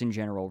 or just in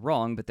general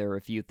wrong, but there are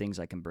a few things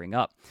I can bring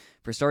up.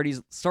 For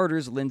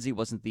starters, Lindsay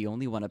wasn't the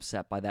only one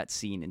upset by that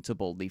scene in To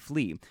Boldly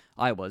Flee.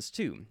 I was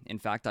too. In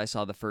fact, I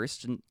saw it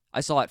first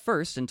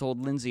and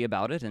told Lindsay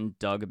about it and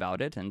Doug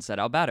about it and said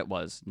how bad it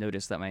was.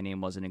 Notice that my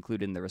name wasn't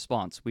included in the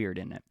response. Weird,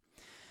 isn't it?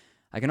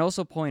 I can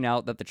also point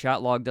out that the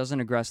chat log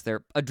doesn't address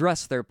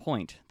their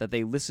point, that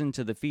they listened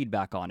to the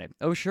feedback on it.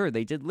 Oh sure,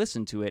 they did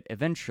listen to it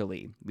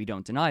eventually. We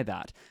don't deny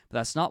that. But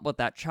that's not what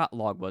that chat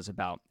log was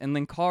about. And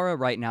Linkara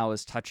right now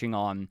is touching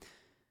on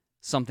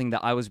something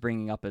that I was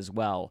bringing up as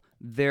well.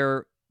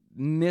 They're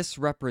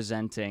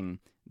misrepresenting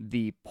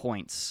the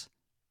points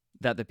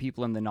that the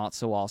people in the Not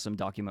So Awesome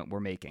document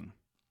were making.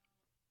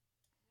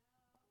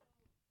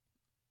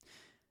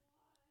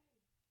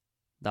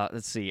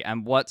 Let's see.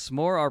 And what's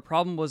more, our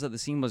problem was that the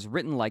scene was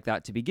written like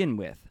that to begin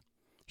with.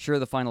 Sure,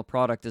 the final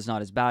product is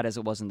not as bad as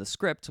it was in the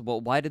script. Well,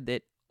 why did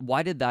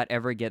that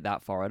ever get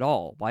that far at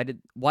all? Why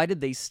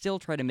did they still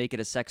try to make it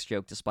a sex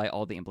joke despite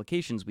all the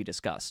implications we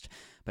discussed?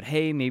 But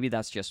hey, maybe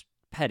that's just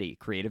petty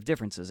creative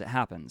differences. It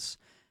happens.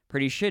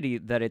 Pretty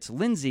shitty that it's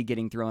Lindsay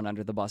getting thrown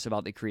under the bus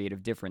about the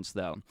creative difference,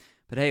 though.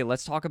 But hey,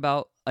 let's talk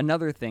about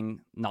another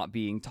thing not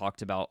being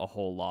talked about a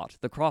whole lot,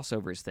 the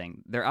crossovers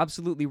thing. They're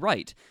absolutely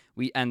right.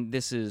 And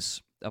this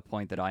is a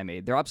point that I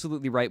made. They're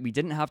absolutely right. We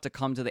didn't have to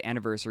come to the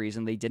anniversaries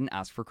and they didn't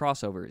ask for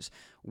crossovers.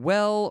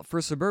 Well, for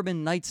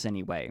Suburban Nights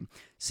anyway.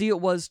 See, it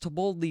was To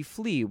Boldly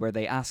Flee where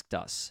they asked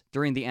us.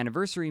 During the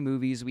anniversary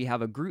movies, we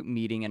have a group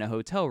meeting in a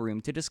hotel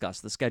room to discuss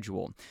the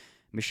schedule.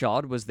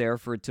 Mishad was there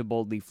for To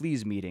Boldly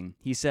Flee's meeting.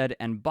 He said,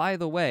 and by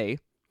the way,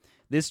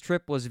 this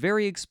trip was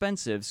very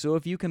expensive, so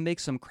if you can make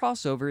some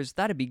crossovers,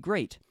 that'd be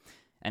great.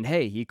 And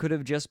hey, he could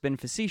have just been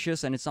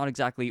facetious, and it's not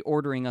exactly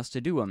ordering us to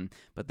do them.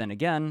 But then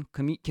again,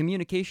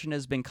 communication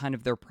has been kind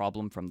of their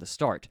problem from the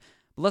start.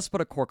 But let's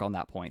put a cork on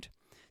that point.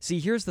 See,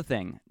 here's the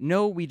thing.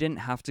 No, we didn't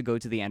have to go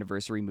to the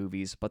anniversary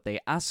movies, but they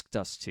asked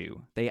us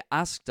to. They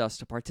asked us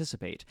to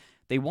participate.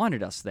 They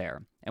wanted us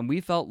there, and we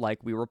felt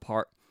like we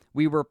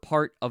were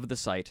part of the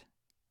site.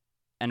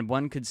 And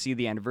one could see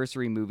the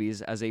anniversary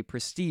movies as a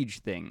prestige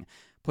thing,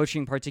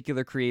 pushing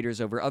particular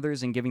creators over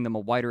others and giving them a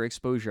wider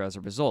exposure as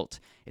a result.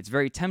 It's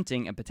very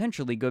tempting and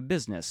potentially good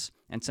business,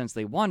 and since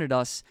they wanted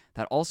us,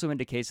 that also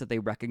indicates that they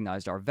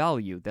recognized our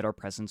value, that our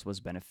presence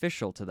was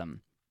beneficial to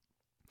them.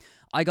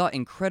 I got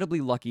incredibly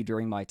lucky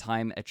during my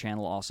time at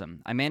Channel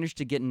Awesome. I managed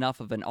to get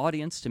enough of an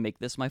audience to make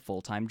this my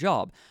full-time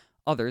job.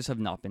 Others have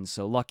not been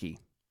so lucky.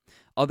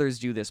 Others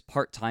do this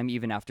part-time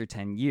even after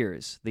 10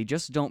 years. They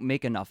just don't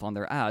make enough on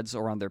their ads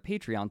or on their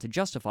Patreon to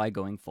justify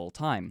going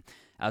full-time.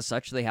 As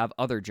such, they have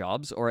other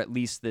jobs, or at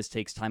least this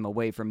takes time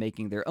away from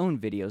making their own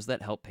videos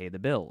that help pay the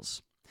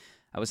bills.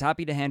 I was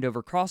happy to hand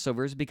over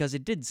crossovers because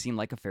it did seem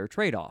like a fair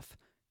trade-off.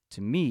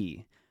 To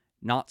me.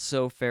 Not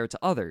so fair to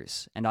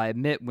others, and I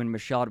admit when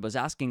Mishad was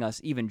asking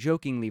us even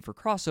jokingly for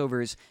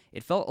crossovers,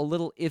 it felt a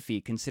little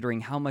iffy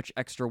considering how much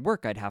extra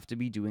work I'd have to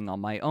be doing on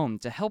my own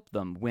to help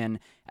them when,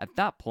 at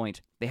that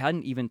point, they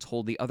hadn't even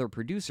told the other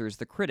producers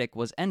the critic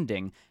was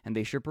ending and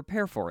they should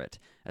prepare for it,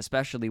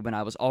 especially when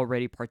I was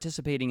already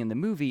participating in the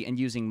movie and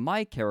using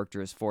my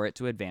characters for it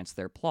to advance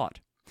their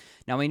plot.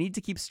 Now, I need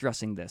to keep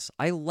stressing this.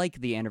 I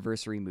like the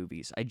anniversary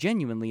movies. I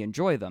genuinely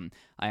enjoy them.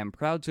 I am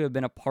proud to have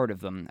been a part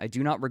of them. I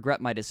do not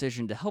regret my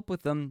decision to help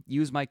with them,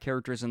 use my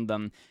characters in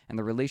them, and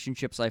the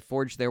relationships I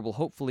forged there will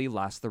hopefully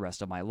last the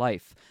rest of my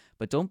life.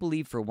 But don't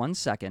believe for 1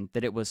 second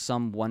that it was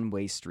some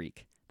one-way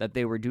streak, that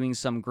they were doing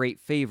some great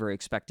favor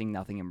expecting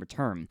nothing in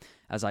return.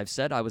 As I've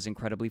said, I was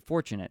incredibly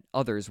fortunate.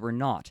 Others were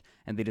not,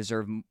 and they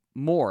deserve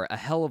a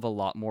hell of a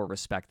lot more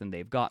respect than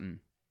they've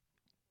gotten.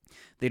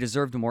 They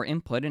deserved more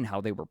input in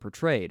how they were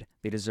portrayed.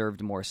 They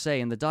deserved more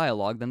say in the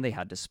dialogue than they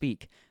had to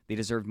speak. They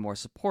deserved more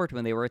support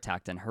when they were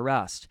attacked and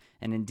harassed.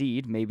 And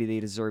indeed, maybe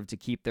they deserved to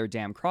keep their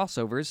damn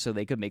crossovers so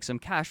they could make some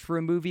cash for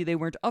a movie they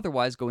weren't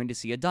otherwise going to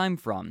see a dime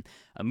from.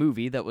 A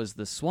movie that was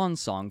the swan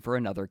song for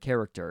another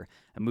character.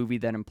 A movie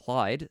that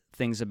implied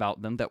things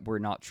about them that were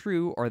not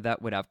true or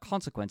that would have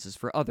consequences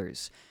for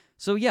others.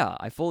 So yeah,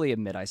 I fully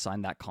admit I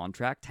signed that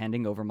contract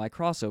handing over my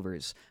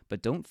crossovers,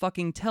 but don't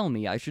fucking tell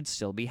me I should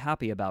still be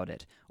happy about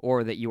it,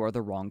 or that you are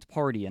the wronged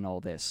party in all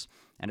this.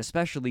 And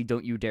especially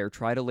don't you dare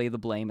try to lay the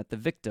blame at the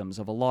victims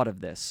of a lot of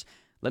this.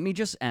 Let me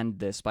just end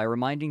this by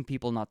reminding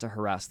people not to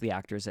harass the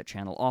actors at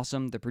Channel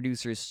Awesome. The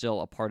producer is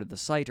still a part of the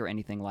site or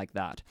anything like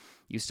that.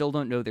 You still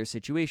don't know their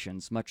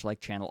situations, much like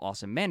Channel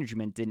Awesome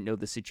management didn't know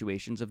the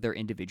situations of their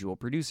individual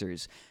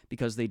producers,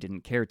 because they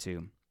didn't care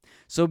to.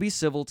 So be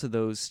civil to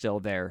those still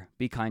there,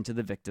 be kind to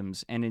the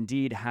victims, and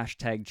indeed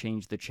hashtag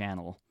change the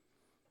channel.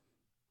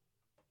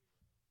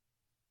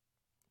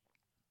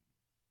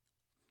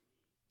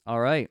 All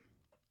right.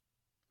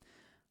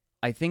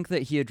 I think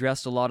that he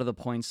addressed a lot of the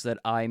points that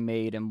I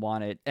made and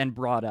wanted and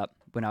brought up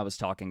when I was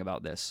talking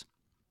about this.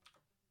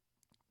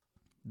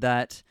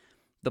 That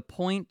the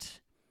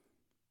point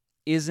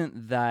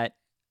isn't that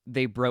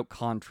they broke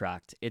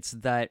contract, it's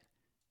that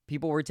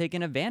people were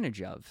taken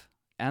advantage of,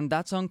 and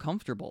that's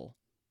uncomfortable.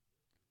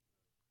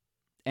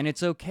 And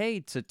it's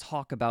okay to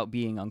talk about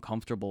being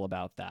uncomfortable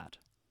about that.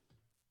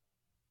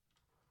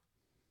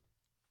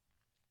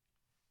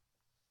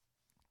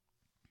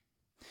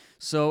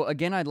 So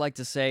again, I'd like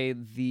to say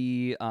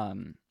these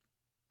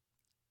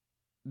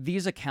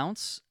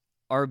accounts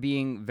are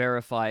being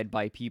verified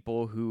by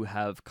people who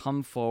have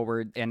come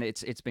forward, and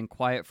it's been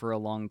quiet for a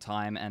long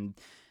time, and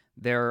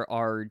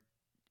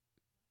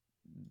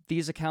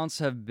these accounts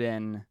have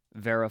been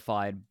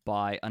verified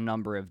by a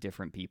number of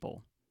different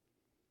people.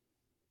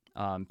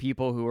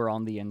 People who are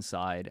on the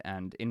inside,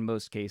 and in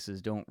most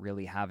cases don't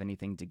really have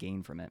anything to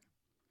gain from it.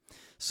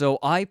 So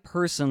I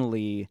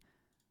personally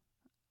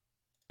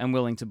am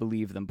willing to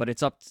believe them, but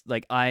it's up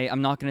to,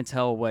 I'm not going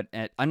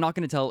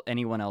to tell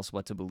anyone else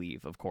what to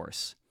believe, of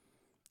course.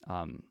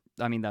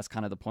 I mean, that's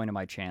kind of the point of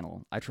my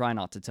channel. I try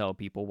not to tell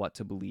people what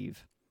to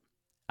believe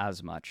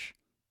as much.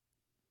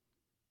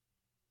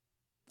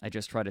 I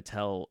just try to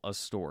tell a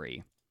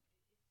story.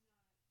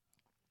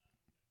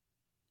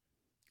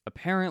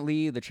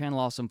 Apparently, the Channel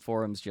Awesome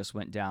forums just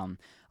went down.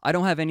 I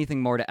don't have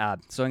anything more to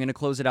add, so I'm going to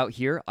close it out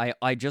here.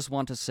 I just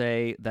want to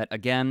say that,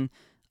 again,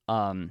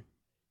 I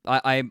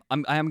am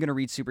going to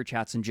read super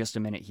chats in just a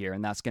minute here,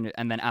 and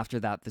then after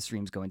that, the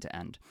stream's going to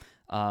end.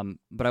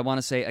 But I want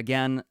to say,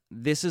 again,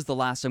 this is the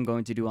last I'm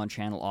going to do on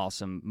Channel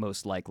Awesome,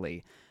 most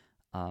likely.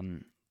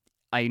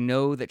 I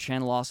know that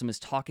Channel Awesome is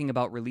talking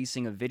about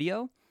releasing a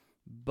video,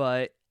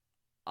 but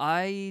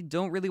I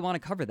don't really want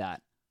to cover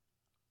that.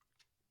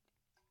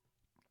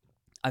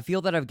 I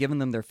feel that I've given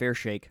them their fair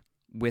shake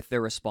with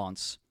their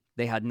response.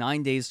 They had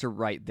 9 days to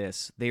write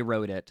this. They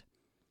wrote it,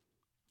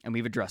 and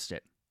we've addressed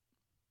it.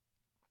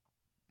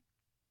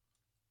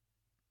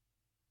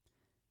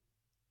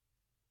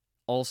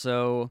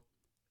 Also,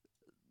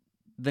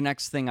 the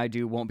next thing I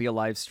do won't be a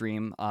live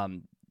stream.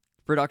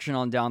 Production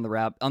on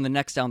the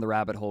next Down the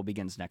Rabbit Hole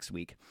begins next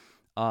week.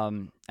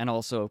 And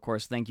also, of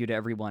course, thank you to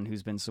everyone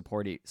who's been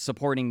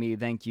supporting me.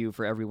 Thank you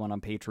for everyone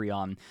on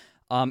Patreon.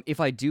 If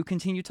I do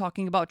continue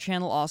talking about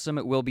Channel Awesome,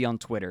 it will be on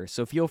Twitter,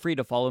 so feel free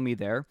to follow me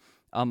there.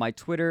 My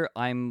Twitter,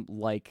 I'm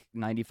like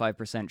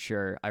 95%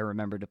 sure I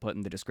remember to put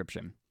in the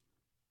description.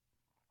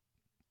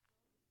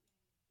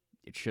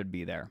 It should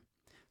be there.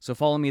 So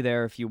follow me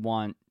there if you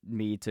want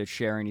me to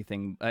share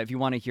anything, if you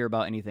want to hear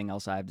about anything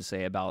else I have to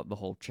say about the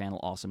whole Channel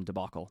Awesome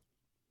debacle.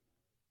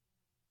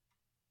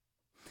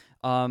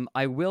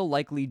 I will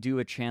likely do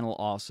a Channel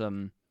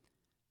Awesome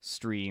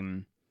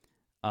stream,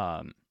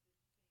 or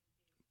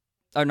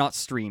not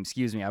stream,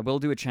 excuse me. I will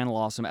do a Channel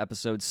Awesome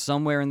episode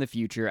somewhere in the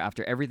future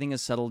after everything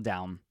is settled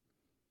down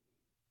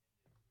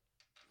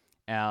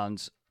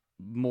and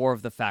more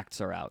of the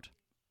facts are out.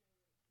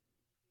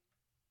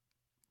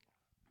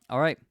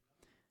 All right.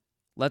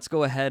 Let's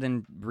go ahead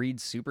and read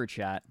Super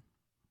Chat.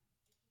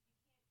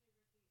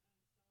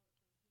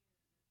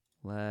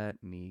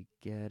 Let me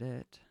get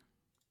it.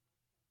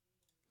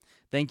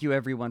 Thank you,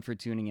 everyone, for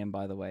tuning in,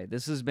 by the way.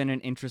 This has been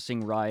an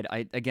interesting ride.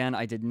 I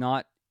did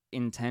not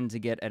intend to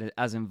get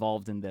as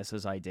involved in this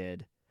as I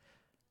did.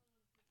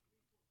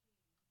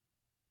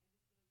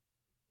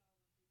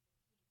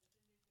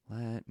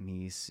 Let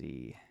me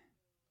see.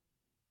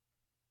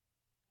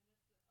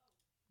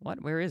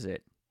 What? Where is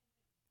it?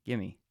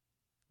 Gimme.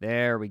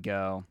 There we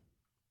go.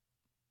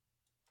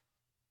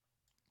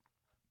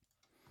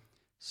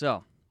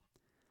 So,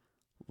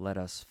 let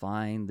us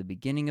find the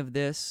beginning of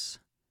this.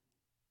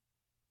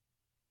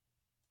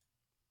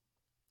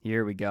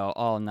 Here we go.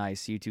 Oh,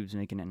 nice. YouTube's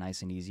making it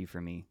nice and easy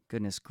for me.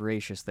 Goodness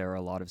gracious, there are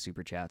a lot of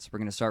super chats. We're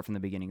going to start from the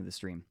beginning of the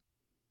stream.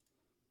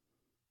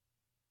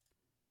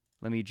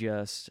 Let me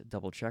just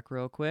double check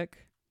real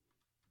quick.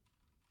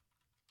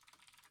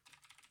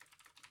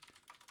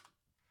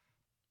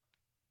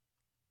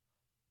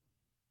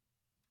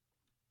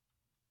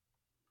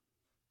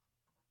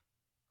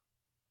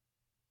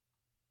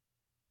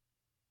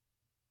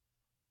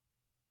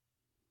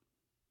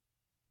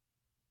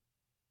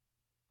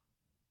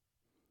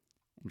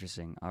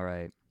 Interesting. All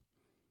right.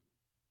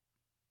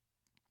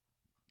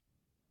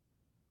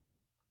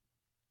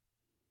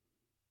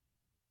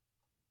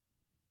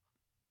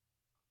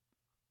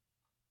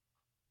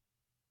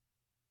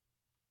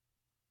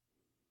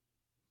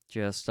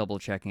 Just double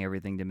checking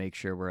everything to make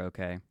sure we're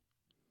okay.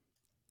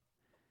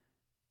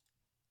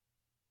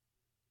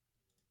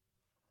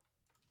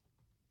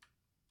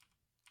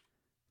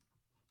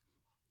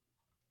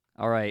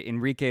 All right,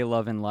 Enrique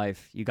Love and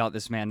Life. You got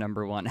this, man,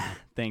 number 1.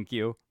 Thank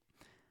you.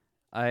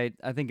 I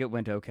think it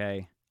went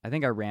okay. I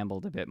think I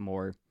rambled a bit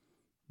more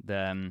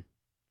than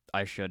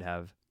I should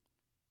have.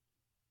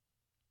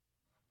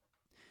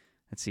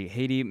 Let's see.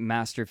 Haiti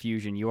Master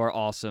Fusion, you are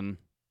awesome.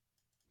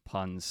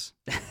 Puns.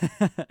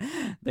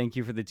 Thank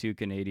you for the 2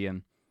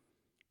 Canadian.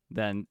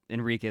 Then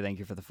Enrique, thank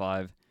you for the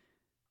 5.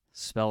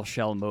 Spell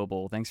Shell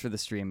Mobile, thanks for the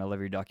stream. I love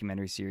your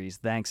documentary series.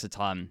 Thanks a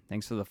ton.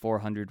 Thanks for the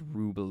 400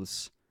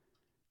 rubles.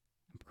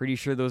 I'm pretty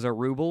sure those are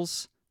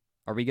rubles.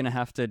 Are we gonna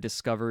have to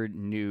discover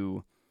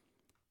new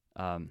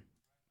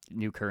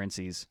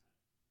currencies?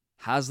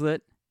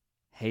 Hazlitt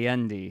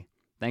Hayendi,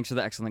 thanks for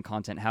the excellent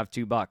content. Have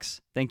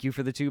 $2. Thank you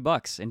for the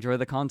 $2. Enjoy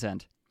the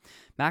content.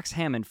 Max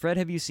Hammond, Fred,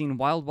 have you seen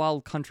Wild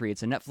Wild Country?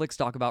 It's a Netflix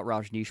doc about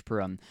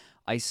Rajneeshpuram.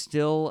 I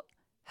still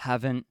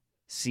haven't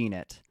seen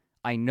it.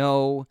 I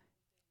know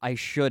I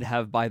should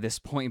have by this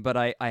point, but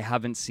I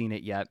haven't seen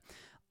it yet.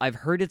 I've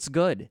heard it's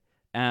good,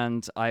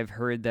 and I've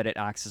heard that it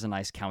acts as a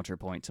nice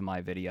counterpoint to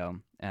my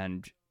video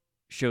and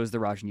shows the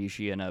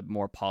Rajneeshi in a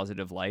more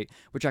positive light,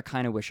 which I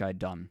kind of wish I'd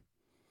done.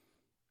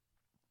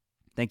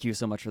 Thank you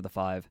so much for the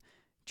 5.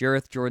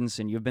 Jareth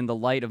Jordanson, you've been the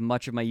light of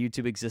much of my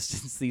YouTube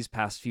existence these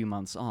past few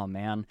months. Oh,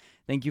 man.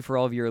 Thank you for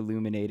all of your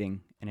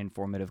illuminating and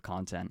informative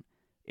content.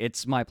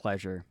 It's my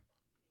pleasure.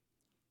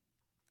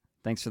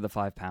 Thanks for the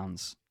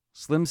 £5.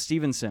 Slim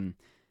Stevenson,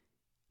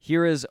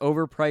 here is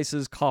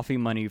Overprice's coffee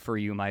money for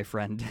you, my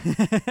friend.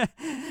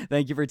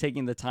 Thank you for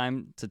taking the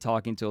time to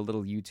talking to a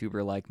little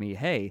YouTuber like me.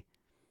 Hey,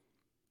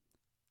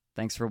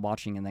 thanks for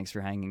watching and thanks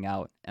for hanging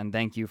out. And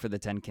thank you for the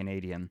 10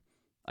 Canadian.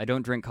 I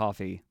don't drink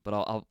coffee,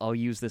 but I'll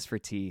use this for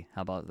tea.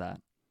 How about that?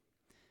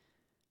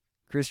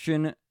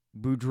 Christian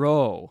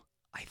Boudreau.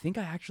 I think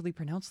I actually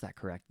pronounced that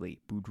correctly.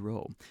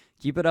 Boudreau.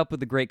 Keep it up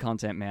with the great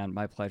content, man.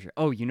 My pleasure.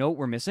 Oh, you know what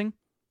we're missing?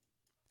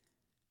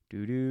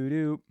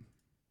 Doo-doo-doo.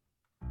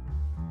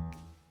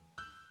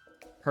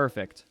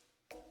 Perfect.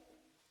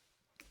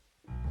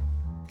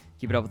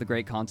 Keep it up with the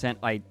great content.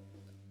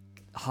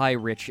 Hi,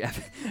 Rich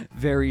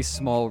very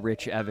small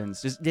Rich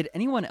Evans. Did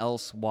anyone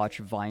else watch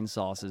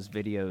Vinesauce's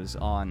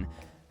videos on,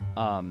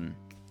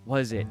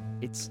 what is it?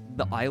 It's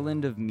the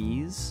Island of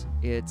Mies.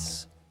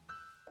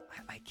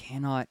 I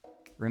cannot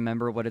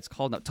remember what it's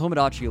called now.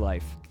 Tomodachi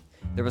Life.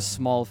 There was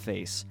Small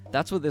Face.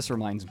 That's what this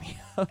reminds me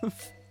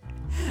of.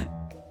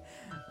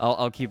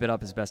 I'll keep it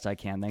up as best I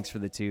can. Thanks for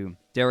the 2.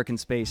 Derek in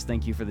Space,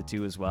 thank you for the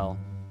 2 as well.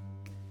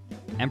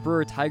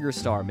 Emperor Tiger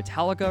Star.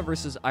 Metallica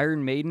versus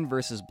Iron Maiden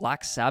versus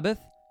Black Sabbath?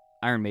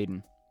 Iron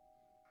Maiden.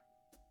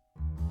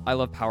 I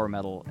love power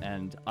metal,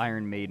 and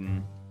Iron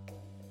Maiden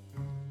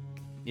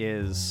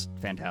is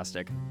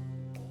fantastic.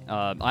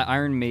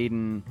 Iron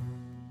Maiden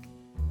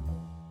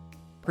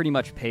pretty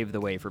much paved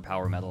the way for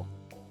power metal.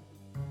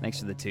 Thanks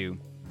for the 2.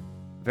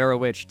 Vera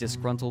Witch,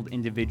 Disgruntled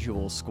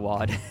Individual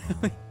Squad.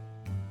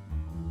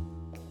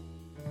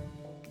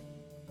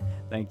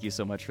 Thank you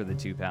so much for the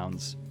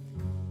 £2.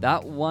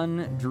 That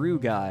one Drew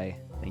guy,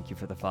 thank you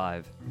for the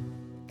 5.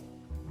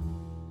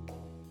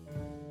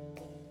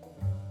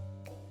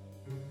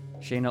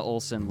 Shayna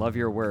Olson, love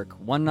your work.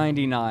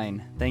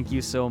 $1.99. Thank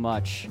you so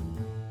much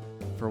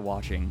for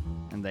watching,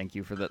 and thank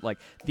you for the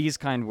these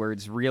kind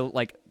words.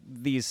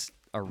 These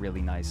are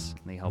really nice.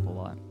 They help a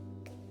lot.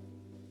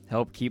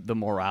 Help keep the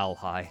morale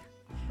high.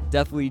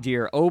 Deathly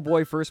Deer. Oh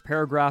boy, first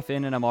paragraph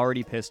in and I'm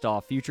already pissed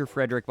off. Future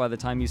Frederick, by the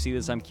time you see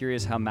this, I'm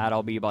curious how mad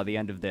I'll be by the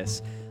end of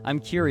this.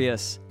 I'm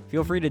curious.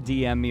 Feel free to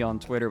DM me on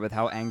Twitter with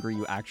how angry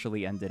you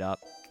actually ended up.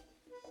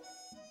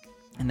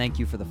 And thank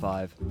you for the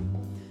 5.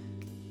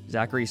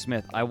 Zachary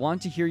Smith. I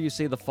want to hear you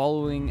say the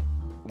following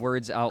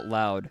words out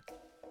loud.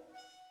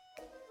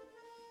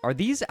 Are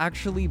these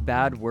actually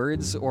bad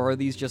words, or are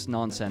these just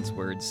nonsense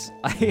words?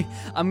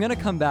 I'm gonna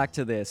come back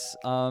to this.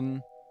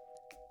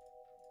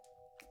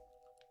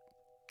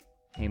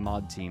 Hey,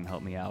 mod team,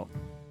 help me out.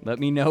 Let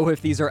me know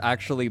if these are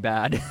actually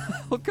bad.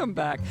 I'll come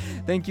back.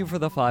 Thank you for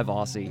the 5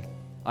 Aussie.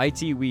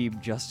 IT Weeb,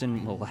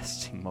 Justin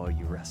molesting while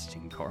you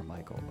resting,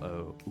 Carmichael.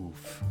 Oh,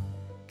 oof.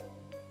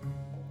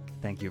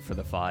 Thank you for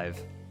the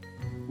 5.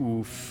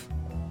 Oof.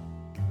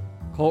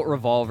 Colt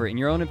Revolver, in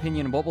your own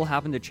opinion, what will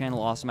happen to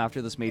Channel Awesome after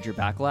this major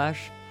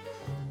backlash?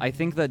 I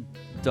think that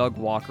Doug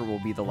Walker will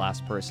be the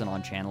last person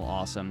on Channel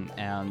Awesome,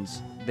 and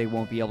they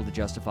won't be able to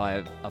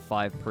justify a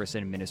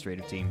 5-person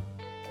administrative team.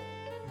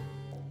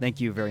 Thank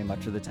you very much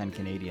for the 10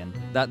 Canadian.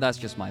 That's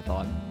just my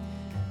thought.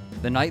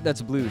 The Night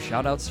That's Blue,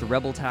 shoutouts to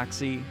Rebel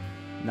Taxi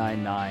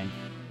 99.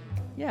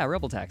 Yeah,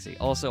 Rebel Taxi.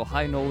 Also,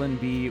 hi Nolan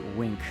B.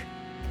 Wink.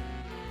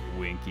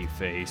 Winky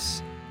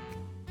face.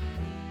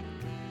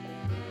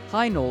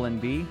 Hi Nolan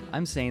B.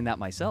 I'm saying that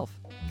myself.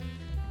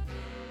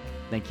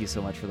 Thank you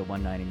so much for the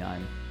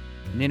 199.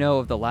 Nino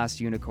of the Last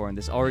Unicorn,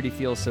 this already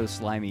feels so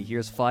slimy.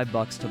 Here's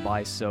 $5 to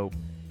buy soap.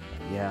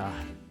 Yeah.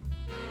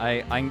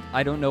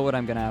 I don't know what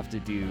I'm gonna have to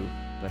do,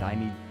 but I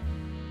need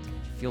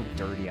to feel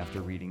dirty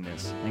after reading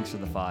this. Thanks for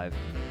the 5.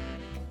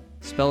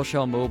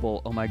 Spellshell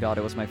Mobile. Oh my god,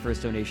 it was my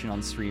first donation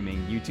on streaming.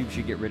 YouTube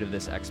should get rid of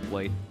this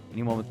exploit.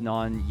 Anyone with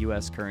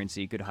non-US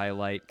currency could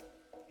highlight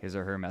his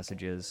or her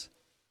messages.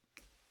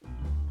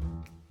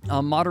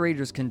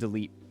 Moderators can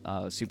delete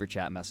super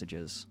chat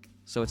messages,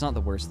 so it's not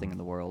the worst thing in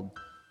the world.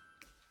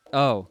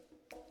 Oh,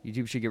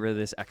 YouTube should get rid of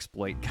this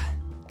exploit.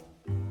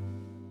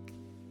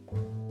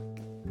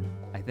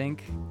 I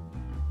think.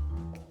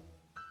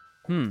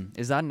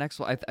 Is that an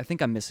exploit? I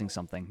think I'm missing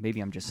something.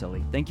 Maybe I'm just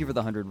silly. Thank you for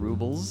the 100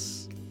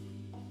 rubles.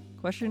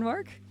 Question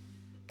mark?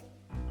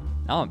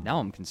 Now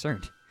I'm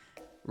concerned.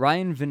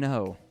 Ryan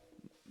Vino.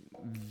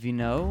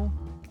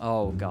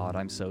 Oh god,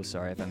 I'm so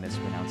sorry if I'm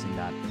mispronouncing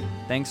that.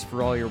 Thanks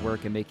for all your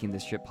work in making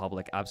this ship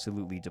public.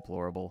 Absolutely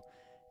deplorable.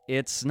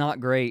 It's not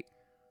great.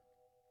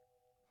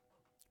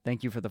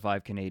 Thank you for the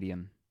 5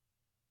 Canadian.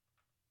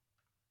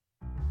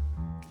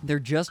 They're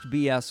just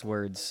BS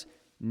words.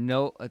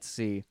 No, let's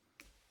see.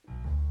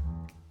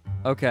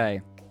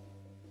 Okay.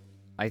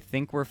 I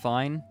think we're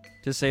fine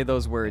to say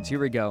those words. Here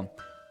we go.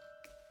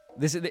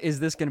 Is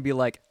this going to be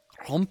like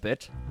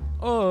Humpet?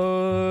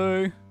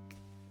 Oi.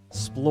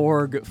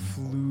 Splorg,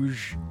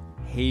 Fluge,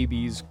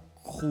 Habes,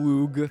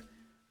 Klug,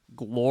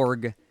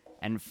 Glorg,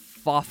 and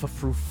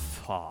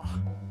Fafafrufa.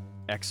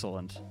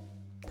 Excellent.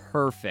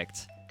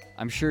 Perfect.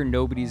 I'm sure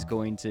nobody's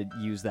going to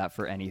use that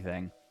for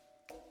anything.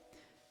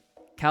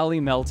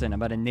 Callie Melton,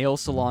 I'm at a nail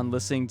salon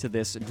listening to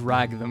this.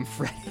 Drag them,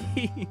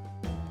 Freddy.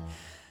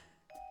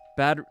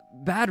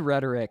 Bad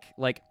rhetoric.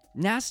 Like,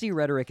 nasty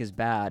rhetoric is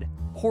bad.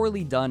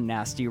 Poorly done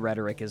nasty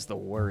rhetoric is the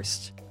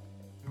worst.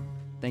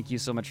 Thank you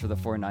so much for the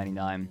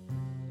 $4.99.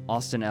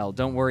 Austin L.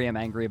 Don't worry, I'm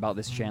angry about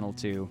this channel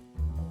too.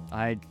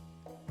 I'm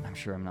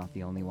sure I'm not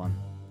the only one.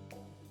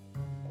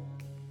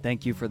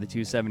 Thank you for the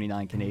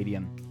 $2.79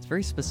 Canadian. It's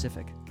very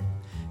specific.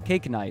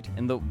 Cake Night,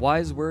 in the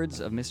wise words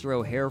of Mr.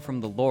 O'Hare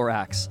from the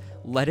Lorax,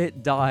 let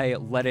it die,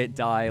 let it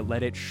die,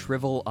 let it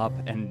shrivel up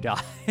and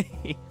die.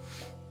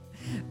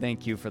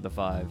 Thank you for the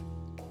 5.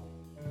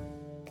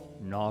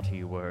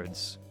 Naughty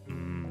words.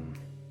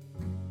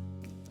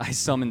 I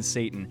summon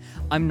Satan.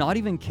 I'm not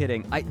even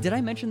kidding. Did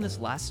I mention this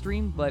last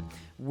stream? But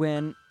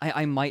when...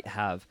 I might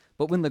have.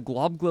 But when the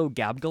Globglow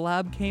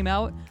Gabgalab came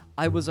out,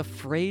 I was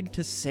afraid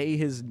to say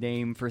his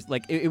name for...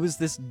 Like, it was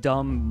this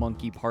dumb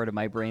monkey part of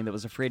my brain that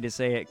was afraid to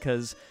say it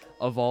because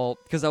I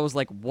was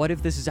like, what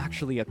if this is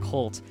actually a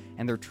cult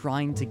and they're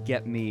trying to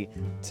get me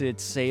to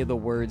say the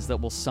words that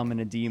will summon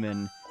a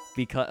demon?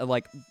 Because,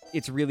 like,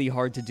 it's really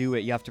hard to do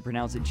it. You have to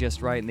pronounce it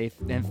just right. And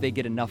if they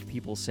get enough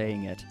people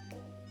saying it,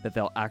 that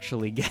they'll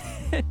actually get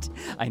it.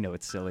 I know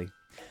it's silly.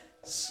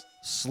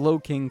 Slow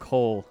King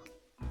Cole.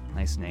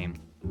 Nice name.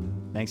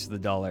 Thanks for the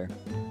 $1.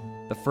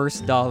 The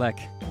first Dalek.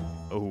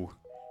 Oh.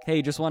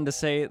 Hey, just wanted to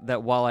say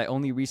that while I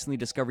only recently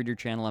discovered your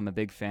channel, I'm a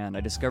big fan.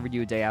 I discovered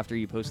you a day after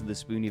you posted the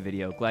Spoonie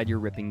video. Glad you're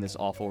ripping this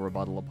awful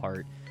rebuttal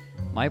apart.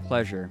 My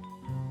pleasure.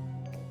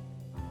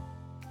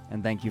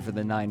 And thank you for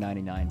the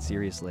 $9.99.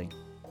 Seriously.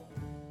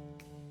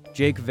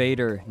 Jake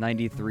Vader,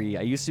 93.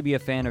 I used to be a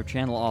fan of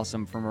Channel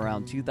Awesome from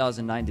around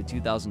 2009 to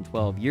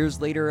 2012.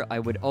 Years later, I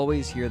would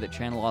always hear that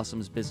Channel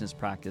Awesome's business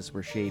practice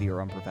were shady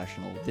or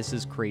unprofessional. This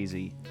is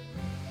crazy.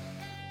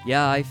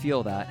 Yeah, I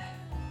feel that.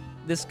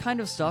 This kind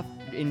of stuff,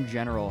 in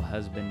general,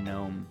 has been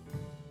known.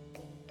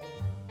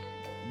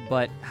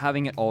 But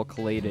having it all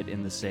collated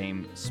in the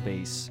same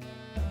space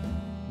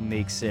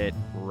makes it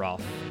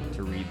rough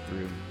to read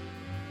through.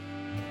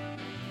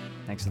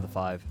 Thanks to the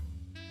 5.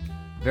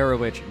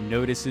 Verawich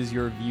notices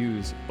your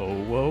views.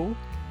 Oh, whoa.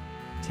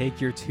 Take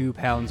your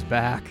 £2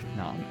 back.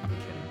 No, I'm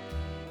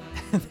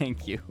kidding.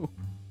 Thank you.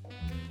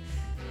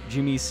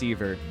 Jimmy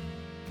Seaver.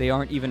 They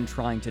aren't even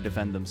trying to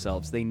defend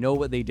themselves. They know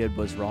what they did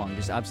was wrong.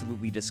 Just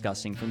absolutely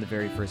disgusting from the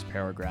very first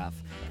paragraph.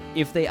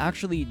 If they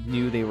actually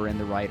knew they were in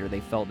the right or they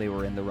felt they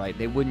were in the right,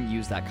 they wouldn't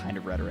use that kind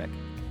of rhetoric.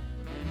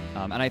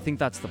 And I think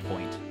that's the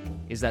point.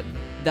 Is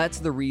that's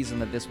the reason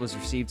that this was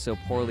received so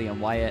poorly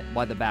and why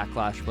the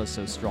backlash was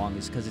so strong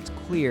is because it's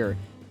clear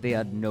they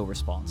had no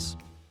response.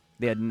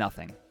 They had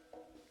nothing.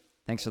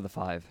 Thanks for the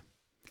 5.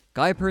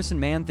 Guy Person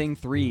Man Thing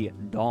 3.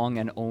 Dong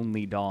and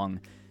only dong.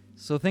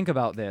 So think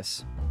about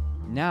this.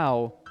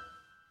 Now,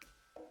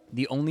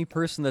 the only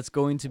person that's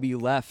going to be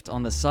left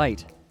on the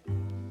site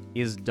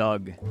is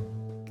Doug.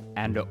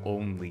 And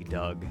only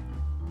Doug.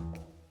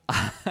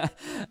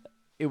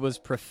 It was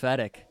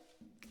prophetic.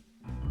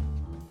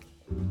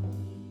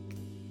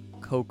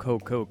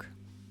 Coke.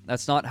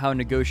 That's not how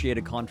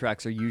negotiated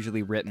contracts are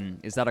usually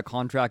written. Is that a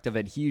contract of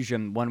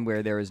adhesion, one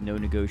where there is no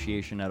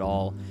negotiation at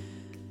all?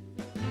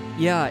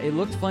 Yeah, it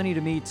looked funny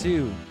to me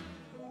too.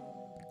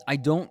 I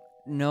don't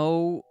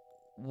know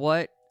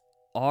what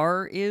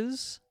R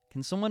is.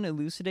 Can someone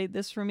elucidate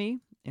this for me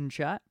in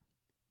chat?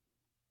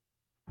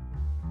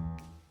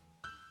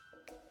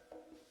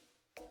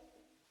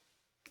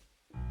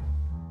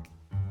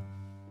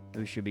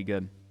 It should be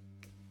good.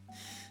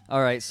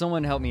 Alright,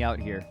 someone help me out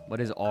here. What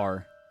is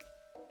R?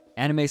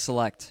 Anime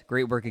Select.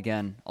 Great work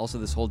again. Also,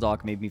 this whole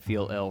doc made me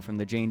feel ill. From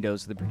the Jane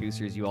Does to the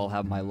producers, you all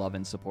have my love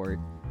and support.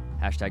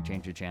 Hashtag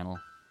change the channel.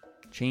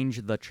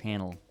 Change the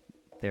channel.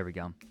 There we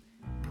go.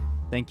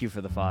 Thank you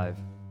for the 5.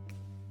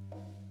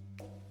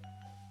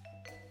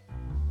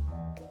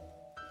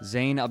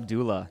 Zain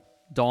Abdullah.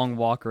 Dong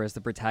Walker as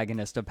the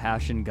protagonist of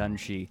Passion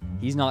Gunshi.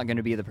 He's not going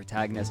to be the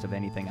protagonist of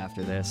anything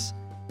after this.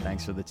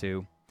 Thanks for the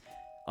 2.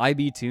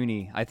 IB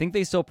Tooney. I think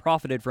they still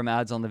profited from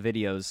ads on the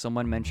videos.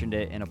 Someone mentioned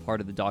it in a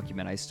part of the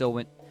document.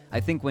 I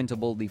think When to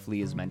Boldly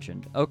Flee is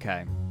mentioned.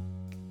 Okay.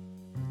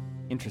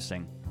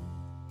 Interesting.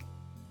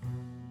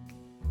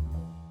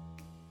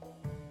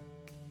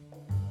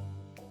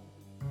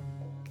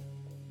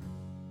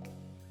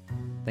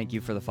 Thank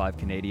you for the 5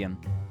 Canadian.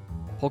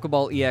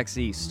 Pokeball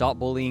EXE, stop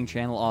bullying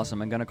Channel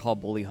Awesome. I'm gonna call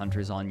bully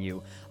hunters on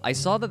you. I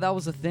saw that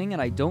was a thing,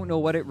 and I don't know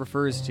what it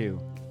refers to.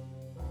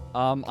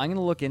 I'm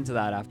gonna look into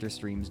that after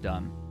stream's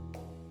done.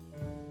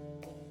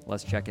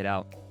 Let's check it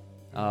out.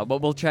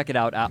 But we'll check it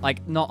out at,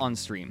 not on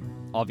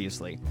stream,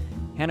 obviously.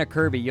 Hannah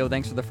Kirby, yo,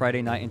 thanks for the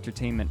Friday night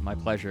entertainment. My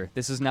pleasure.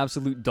 This is an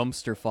absolute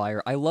dumpster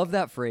fire. I love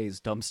that phrase,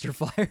 dumpster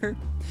fire.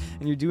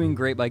 And you're doing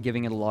great by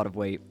giving it a lot of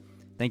weight.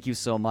 Thank you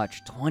so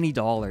much.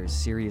 $20,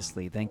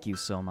 seriously, thank you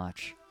so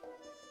much.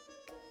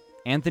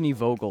 Anthony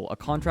Vogel, a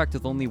contract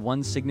with only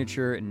one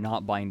signature,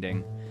 not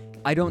binding.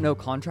 I don't know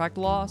contract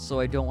law,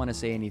 so I don't want to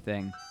say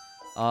anything.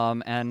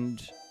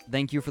 And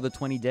thank you for the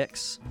 20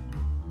 dicks.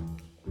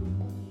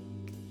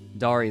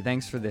 Dari,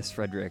 thanks for this,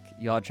 Frederick.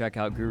 Y'all check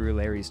out Guru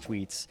Larry's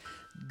tweets.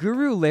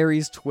 Guru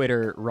Larry's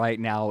Twitter right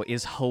now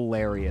is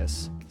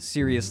hilarious.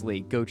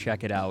 Seriously, go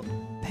check it out.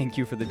 Thank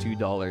you for the $2.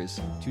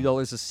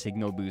 $2 a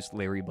signal boost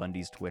Larry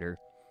Bundy's Twitter.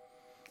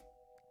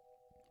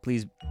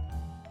 Please,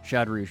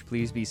 Shadrouche,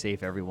 please be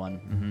safe,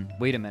 everyone.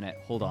 Wait a minute,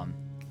 hold on.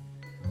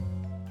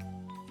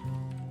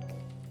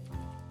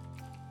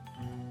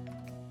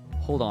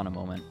 Hold on a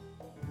moment.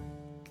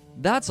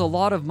 That's a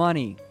lot of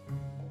money.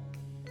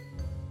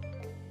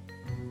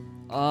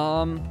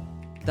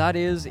 That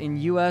is in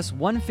US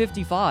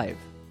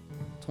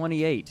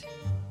 155.28.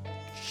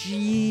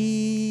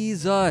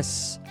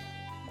 Jesus.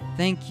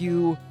 Thank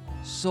you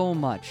so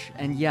much.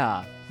 And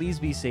yeah, please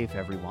be safe,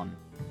 everyone.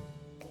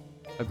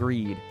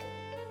 Agreed.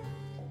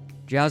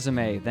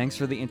 Jazame, thanks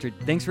for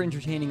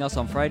entertaining us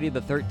on Friday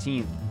the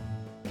 13th.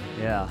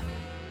 Yeah.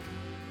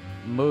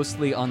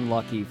 Mostly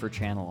unlucky for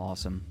Channel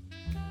Awesome.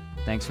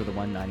 Thanks for the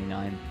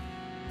 $1.99.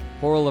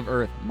 Horror of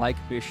Earth, Mike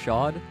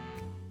Bishad.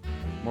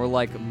 More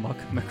like Muck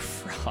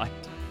McFried.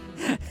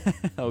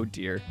 Oh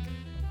dear.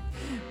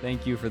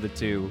 Thank you for the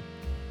 2.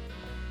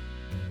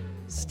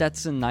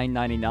 Stetson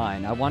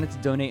 9.99. I wanted to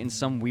donate in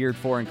some weird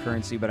foreign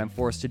currency, but I'm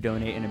forced to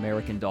donate in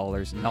American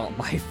dollars. Not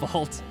my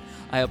fault.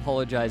 I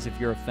apologize if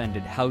you're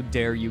offended. How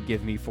dare you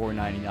give me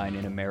 $4.99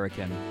 in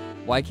American?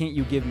 Why can't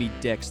you give me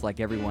dicks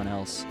like everyone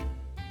else?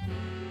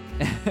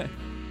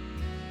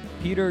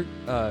 Peter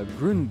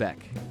Grunbeck.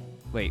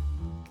 Wait.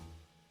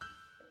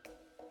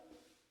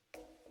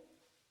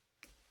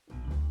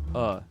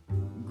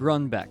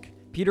 Grunbeck.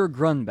 Peter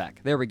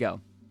Grunbeck. There we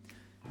go.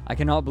 I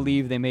cannot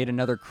believe they made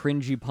another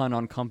cringy pun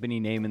on company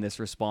name in this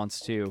response,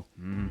 too.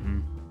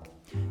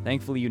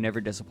 Thankfully, you never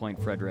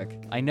disappoint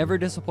Frederick. I never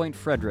disappoint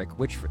Frederick.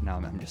 No,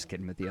 I'm just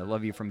kidding with you. I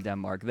love you from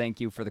Denmark.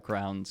 Thank you for the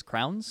crowns.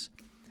 Crowns?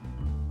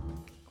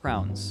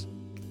 Crowns.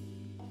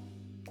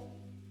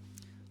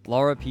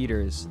 Laura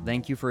Peters,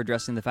 thank you for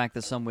addressing the fact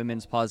that some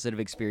women's positive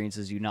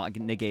experiences do not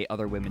negate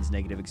other women's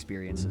negative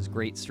experiences.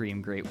 Great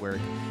stream, great work.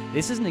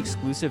 This isn't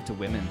exclusive to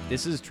women.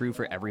 This is true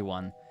for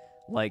everyone.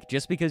 Like,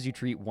 just because you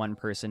treat one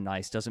person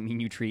nice doesn't mean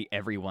you treat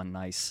everyone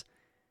nice.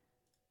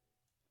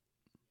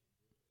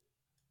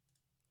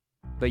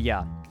 But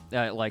yeah,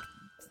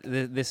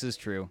 this is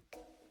true.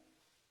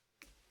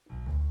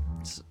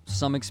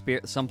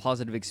 Some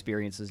positive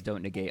experiences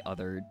don't negate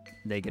other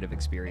negative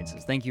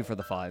experiences. Thank you for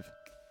the 5.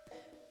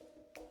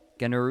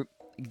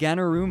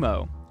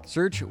 Ganarumo.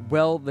 Search,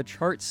 well, the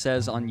chart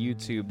says on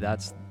YouTube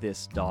that's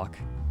this doc.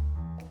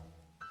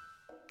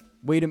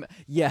 Wait a minute.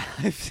 Yeah,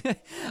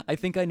 I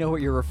think I know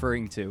what you're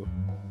referring to.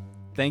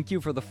 Thank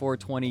you for the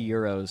 420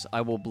 euros.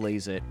 I will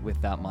blaze it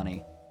with that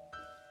money.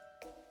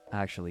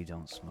 Actually,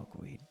 don't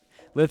smoke weed.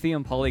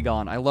 Lithium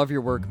Polygon. I love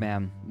your work,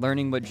 man.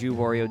 Learning what Jew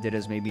Wario did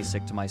has made me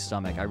sick to my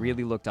stomach. I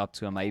really looked up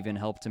to him. I even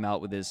helped him out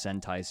with his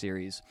Sentai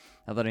series.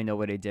 Now that I know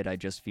what I did, I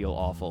just feel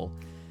awful.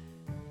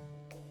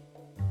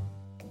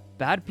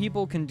 Bad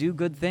people can do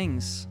good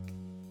things.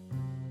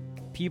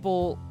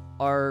 People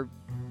are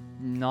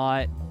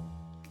not...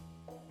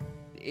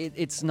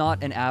 It's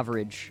not an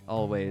average,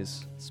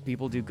 always.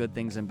 People do good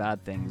things and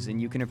bad things,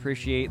 and you can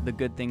appreciate the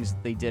good things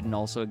they did and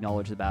also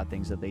acknowledge the bad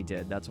things that they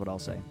did. That's what I'll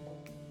say.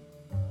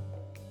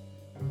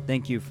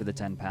 Thank you for the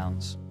 10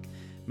 pounds.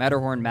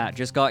 Matterhorn Matt,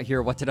 just got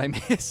here. What did I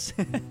miss?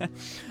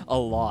 A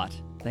lot.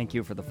 Thank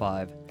you for the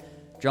 5.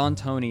 John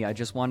Tony, I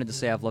just wanted to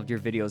say I've loved your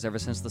videos ever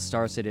since the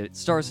Star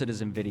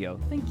Citizen video.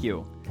 Thank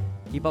you.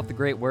 Keep up the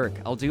great work.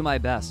 I'll do my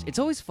best. It's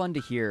always fun to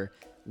hear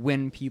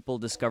when people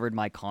discovered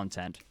my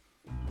content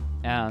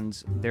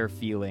and their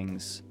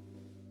feelings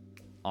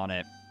on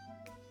it.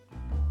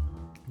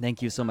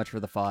 Thank you so much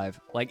for the 5.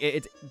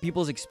 Like,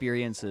 people's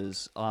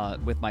experiences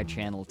with my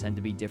channel tend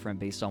to be different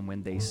based on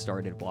when they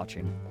started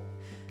watching.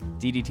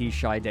 DDT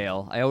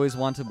Shydale, I always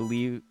want to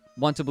believe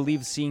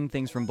seeing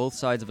things from both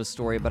sides of a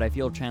story, but I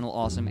feel Channel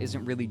Awesome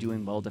isn't really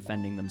doing well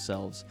defending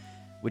themselves.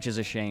 which is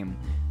a shame.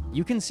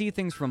 You can see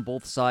things from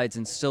both sides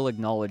and still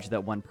acknowledge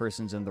that one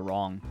person's in the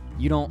wrong.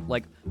 You don't,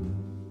 like,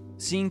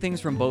 seeing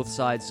things from both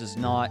sides does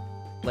not,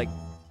 like,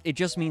 it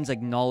just means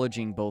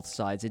acknowledging both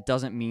sides. It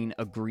doesn't mean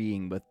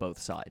agreeing with both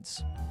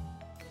sides.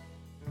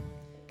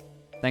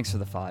 Thanks for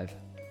the 5.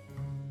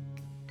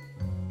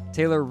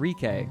 Taylor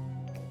Rike.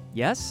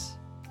 Yes?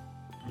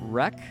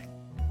 Wreck?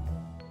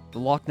 The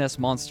Loch Ness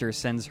Monster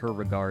sends her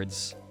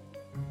regards.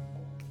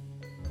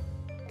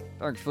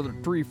 Thanks for the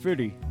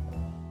 350.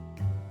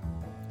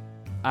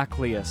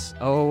 Acleus.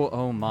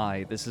 Oh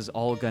my. This is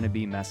all gonna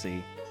be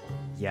messy.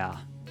 Yeah,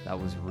 that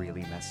was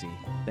really messy.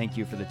 Thank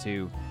you for the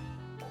 2.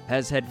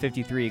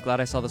 Pezhead53.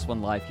 Glad I saw this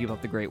one live. Keep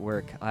up the great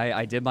work.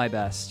 I did my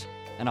best,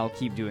 and I'll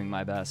keep doing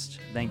my best.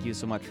 Thank you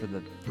so much for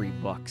the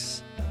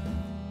 $3.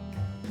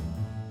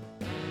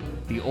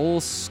 The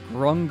old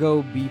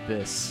Scrungo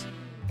Beepus.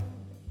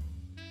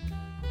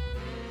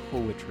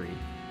 Poetry.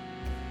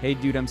 Hey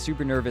dude, I'm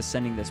super nervous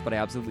sending this, but I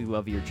absolutely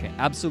love your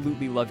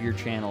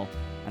channel,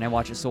 and I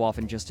watch it so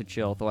often just to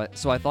chill.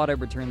 So I thought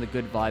I'd return the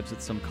good vibes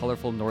with some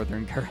colorful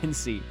northern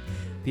currency.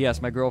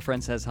 P.S. My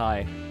girlfriend says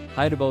hi.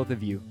 Hi to both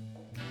of you.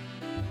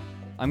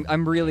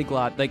 I'm really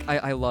glad. Like,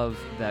 I love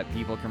that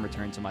people can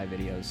return to my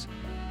videos.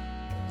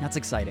 That's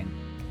exciting.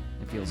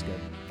 It feels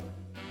good.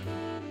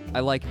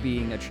 I like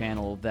being a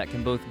channel that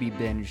can both be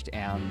binged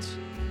and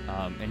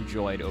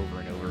enjoyed over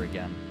and over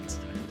again.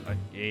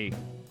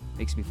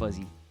 Makes me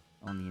fuzzy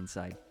on the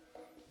inside.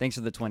 Thanks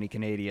for the 20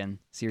 Canadian.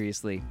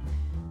 Seriously.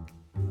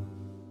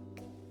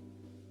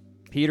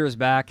 Peter's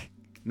back.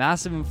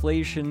 Massive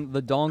inflation,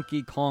 the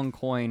Donkey Kong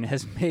coin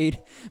has made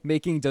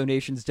making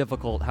donations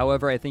difficult.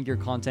 However, I think your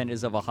content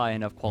is of a high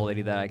enough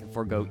quality that I can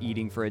forego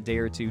eating for a day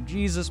or two.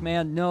 Jesus,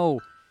 man,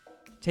 no.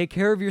 Take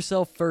care of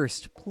yourself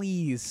first,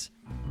 please.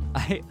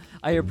 I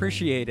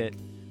appreciate it,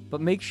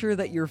 but make sure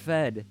that you're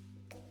fed.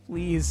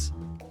 Please.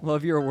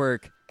 Love your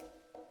work.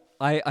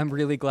 I'm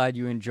really glad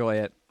you enjoy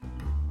it.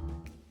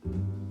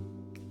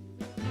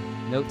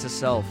 Note to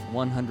self,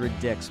 100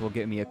 dicks will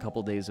get me a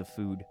couple days of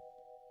food.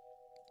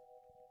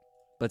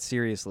 But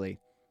seriously,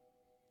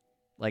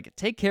 like,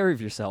 take care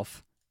of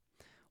yourself.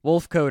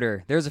 Wolf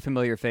Coder, there's a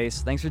familiar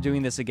face. Thanks for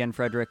doing this again,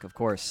 Fredrik, of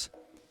course.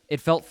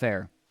 It felt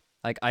fair.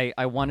 Like,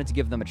 I wanted to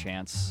give them a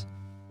chance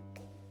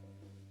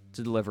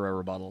to deliver a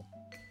rebuttal.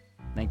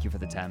 Thank you for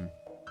the 10.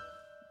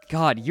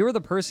 God, you're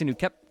the person who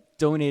kept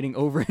donating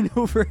over and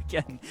over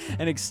again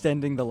and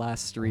extending the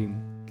last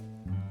stream.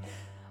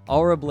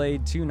 Aura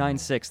Blade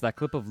 296, that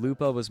clip of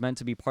Lupa was meant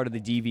to be part of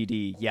the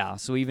DVD. Yeah,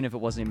 so even if it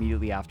wasn't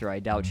immediately after, I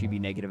doubt she'd be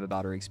negative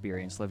about her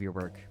experience. Love your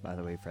work, by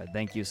the way, Fred.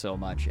 Thank you so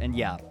much. And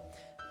yeah,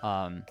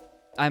 I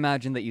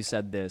imagine that you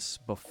said this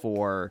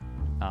before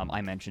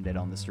I mentioned it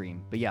on the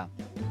stream. But yeah.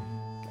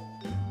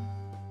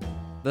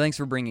 But thanks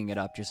for bringing it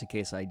up, just in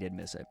case I did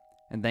miss it.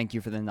 And thank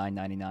you for the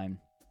 $9.99.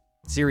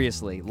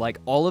 Seriously, like,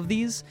 all of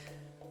these,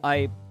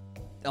 I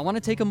want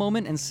to take a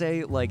moment and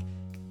say, like,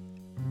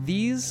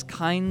 these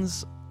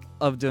kinds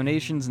of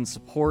donations and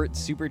support,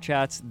 super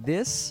chats,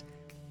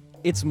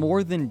 it's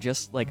more than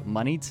just, like,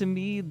 money to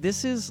me.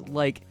 This is,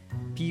 like,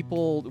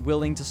 people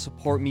willing to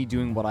support me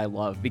doing what I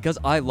love, because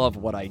I love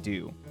what I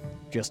do.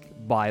 Just,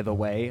 by the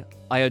way,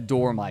 I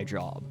adore my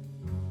job.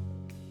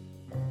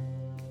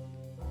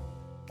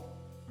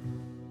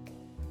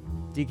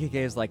 DKK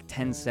is like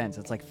 10 cents.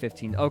 It's like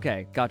 15.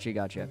 Okay,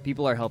 gotcha.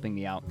 People are helping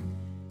me out.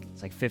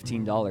 It's like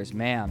 $15.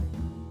 Man,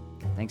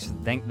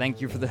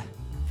 thank you for the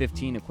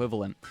 15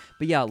 equivalent.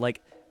 But yeah,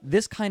 like,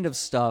 this kind of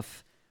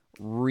stuff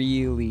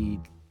really,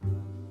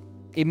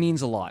 it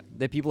means a lot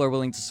that people are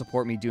willing to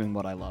support me doing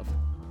what I love.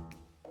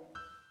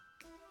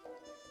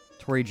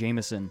 Tori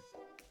Jameson.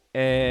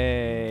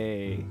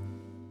 Hey.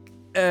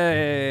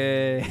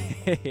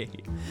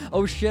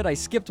 Oh shit, I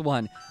skipped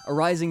one. A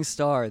rising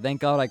star. Thank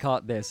God I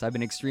caught this. I've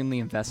been extremely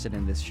invested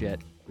in this shit.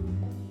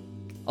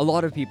 A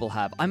lot of people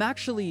have. I'm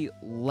actually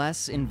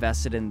less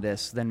invested in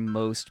this than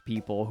most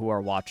people who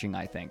are watching,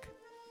 I think.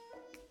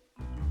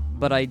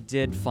 But I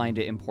did find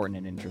it important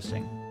and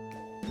interesting.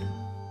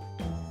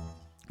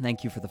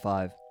 Thank you for the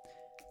 5.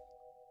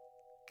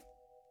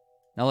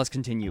 Now let's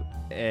continue.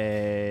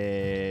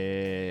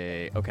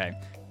 Okay.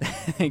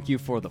 Thank you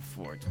for the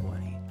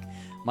 420.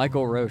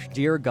 Michael Roche.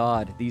 Dear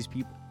God, these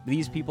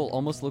people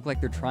almost look like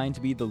they're trying to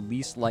be the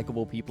least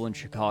likable people in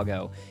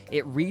Chicago.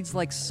 It reads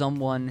like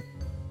an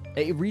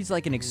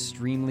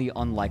extremely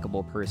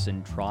unlikable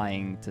person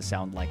trying to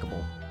sound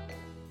likable.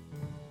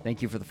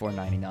 Thank you for the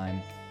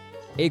 $4.99.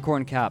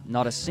 Acorn Cap.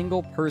 Not a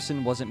single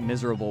person wasn't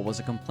miserable was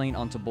a complaint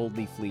on To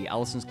Boldly Flee.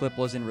 Allison's clip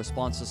was in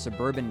response to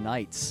Suburban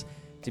Nights.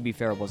 To be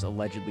fair, was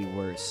allegedly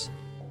worse.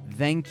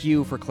 Thank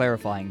you for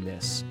clarifying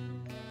this.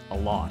 A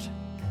lot.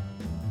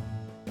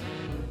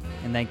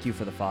 And thank you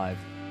for the 5.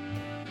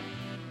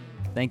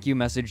 Thank you,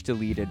 message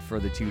deleted, for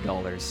the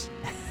 $2.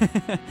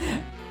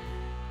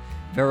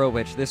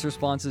 Verawitch, this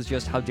response is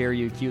just, how dare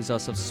you accuse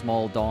us of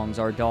small dongs.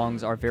 Our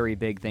dongs are very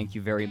big, thank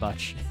you very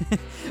much.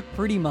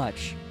 Pretty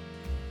much.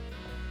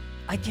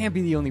 I can't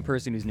be the only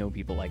person who's known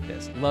people like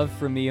this. Love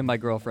from me and my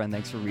girlfriend,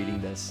 thanks for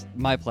reading this.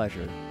 My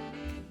pleasure.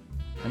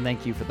 And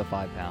thank you for the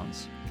 £5.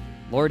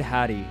 Lord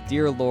Hattie,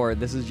 dear Lord,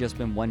 this has just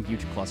been one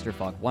huge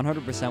clusterfuck.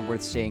 100%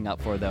 worth staying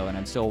up for, though, and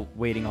I'm still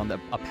waiting on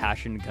a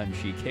Passion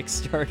Gunshi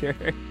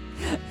Kickstarter.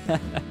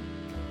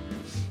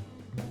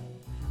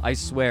 I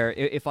swear,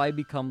 if I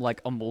become like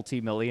a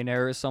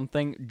multi-millionaire or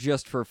something,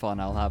 just for fun,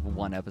 I'll have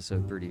one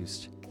episode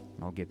produced.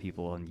 And I'll get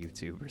people on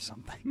YouTube or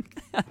something.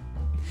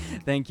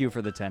 Thank you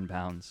for the 10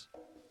 pounds.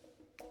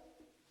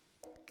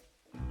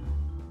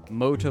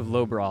 Moat of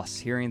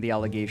Lobros, hearing the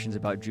allegations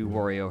about Jew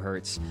Wario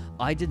hurts.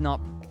 I did not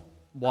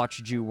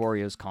watch Jew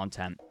Wario's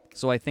content,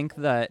 so I think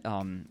that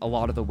a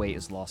lot of the weight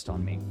is lost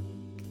on me.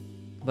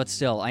 But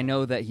still, I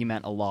know that he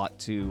meant a lot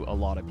to a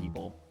lot of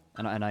people,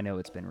 and I know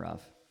it's been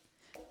rough.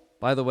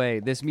 By the way,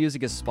 this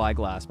music is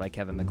Spyglass by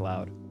Kevin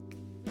MacLeod.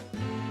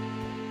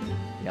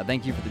 Yeah,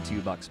 thank you for the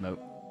 $2,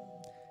 Moat.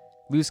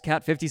 Loose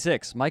Cat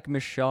 56. Mike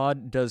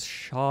Michaud does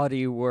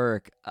shoddy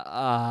work. Thanks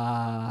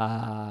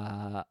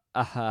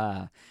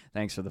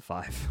for the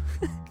 5.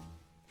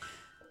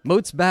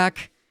 Moat's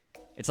back.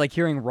 It's like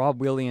hearing Robin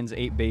Williams'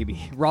 8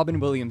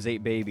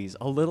 Babies.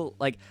 A little,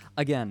 like,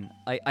 again,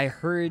 I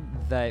heard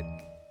that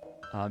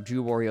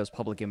Jew Wario's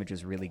public image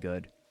is really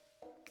good.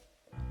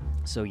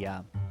 So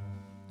yeah,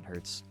 it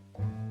hurts.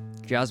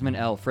 Jasmine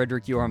L.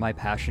 Fredrik, you are my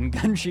passion.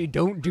 Gunshi,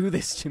 don't do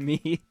this to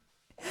me.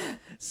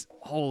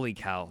 Holy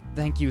cow.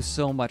 Thank you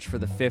so much for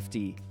the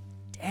 50.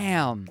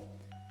 Damn.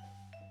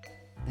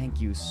 Thank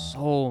you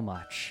so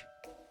much.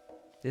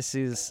 This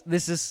is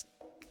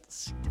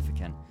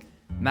significant.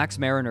 Max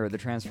Mariner, the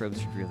transfer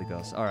should really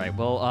go. All right,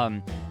 well,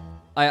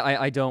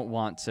 I don't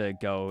want to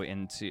go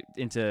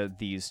into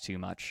these too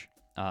much.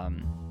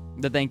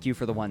 But thank you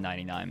for the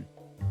 199.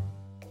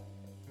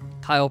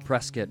 Kyle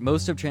Prescott,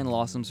 most of Channel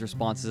Awesome's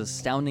response is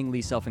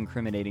astoundingly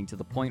self-incriminating to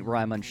the point where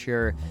I'm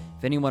unsure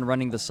if anyone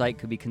running the site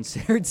could be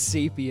considered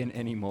sapient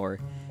anymore.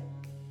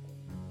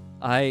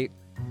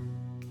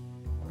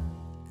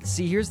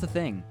 See, here's the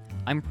thing.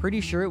 I'm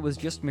pretty sure it was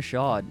just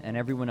Michaud, and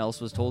everyone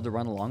else was told to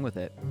run along with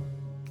it.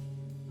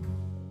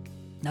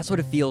 That's what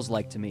it feels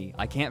like to me.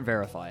 I can't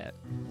verify it.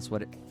 That's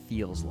what it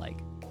feels like.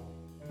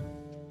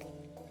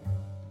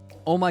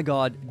 Oh my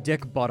god,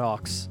 Dick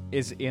Buttocks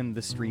is in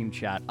the stream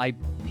chat. I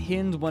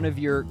pinned one of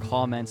your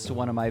comments to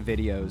one of my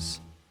videos.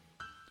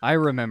 I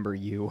remember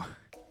you.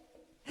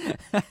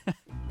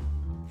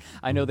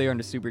 I know they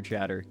earned a super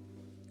chatter.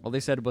 All they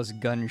said was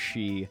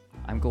Gunshi.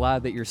 I'm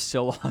glad that you're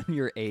still on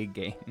your A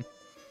game.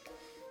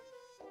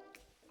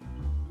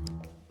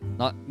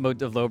 Not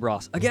Mode of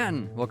Lobros.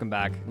 Again! Welcome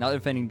back. Not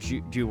defending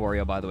Jew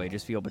Wario, by the way.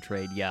 Just feel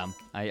betrayed. Yeah,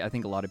 I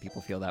think a lot of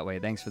people feel that way.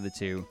 Thanks for the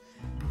 2.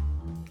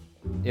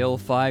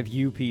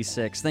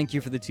 Il5UP6. Thank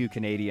you for the 2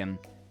 Canadian.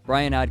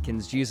 Brian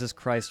Adkins. Jesus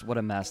Christ, what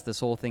a mess. This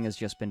whole thing has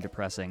just been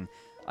depressing.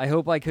 I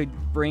hope I could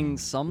bring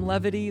some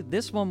levity.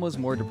 This one was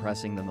more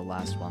depressing than the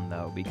last one,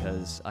 though,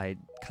 because I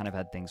kind of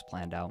had things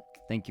planned out.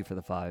 Thank you for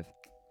the 5.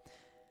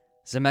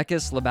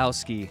 Zemeckis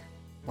Lebowski.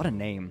 What a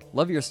name.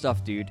 Love your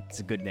stuff, dude. It's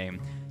a good name.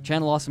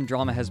 Channel Awesome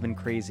Drama has been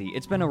crazy.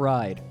 It's been a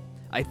ride.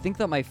 I think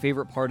that my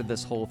favorite part of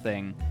this whole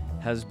thing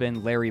has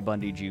been Larry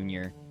Bundy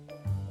Jr.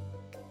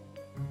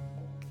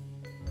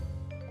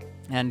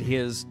 and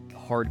his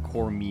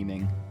hardcore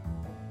memeing.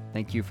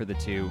 Thank you for the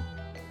 2.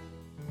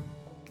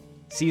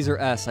 Caesar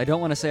S. I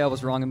don't want to say I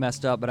was wrong and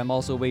messed up, but I'm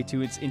also way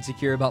too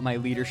insecure about my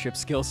leadership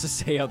skills to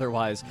say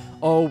otherwise.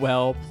 Oh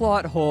well,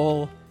 plot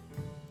hole.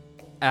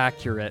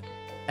 Accurate.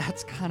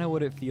 That's kind of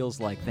what it feels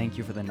like. Thank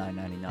you for the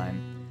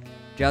 $9.99.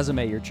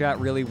 Jazame, your chat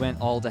really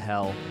went all to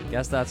hell.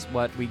 Guess that's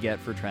what we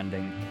get for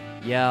trending.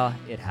 Yeah,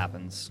 it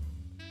happens.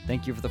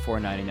 Thank you for the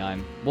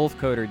 $4.99. Wolf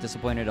Coder,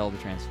 disappointed all the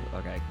transfer.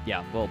 Okay,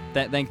 yeah, well,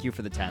 thank you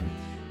for the 10.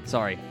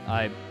 Sorry,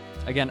 I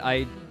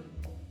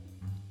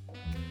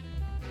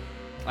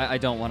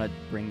don't want to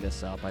bring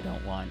this up. I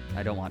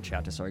don't want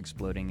chat to start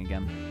exploding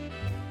again.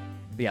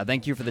 But yeah,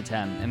 thank you for the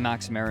 10. And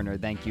Max Mariner,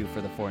 thank you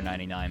for the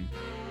 $4.99.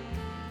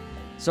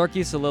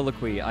 Sarky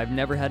Soliloquy. I've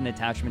never had an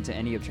attachment to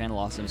any of Channel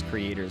Awesome's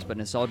creators, but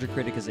Nostalgia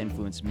Critic has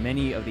influenced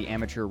many of the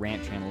amateur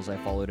rant channels I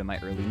followed in my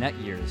early net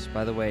years.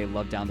 By the way,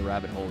 love Down the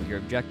Rabbit Hole. Your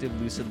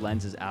objective, lucid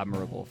lens is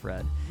admirable,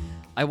 Fred.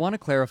 I want to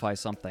clarify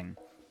something.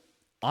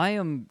 I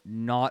am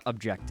not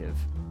objective.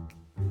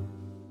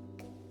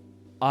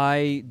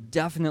 I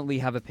definitely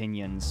have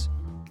opinions.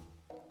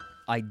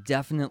 I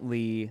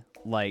definitely,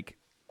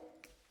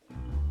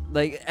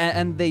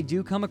 and they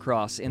do come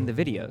across in the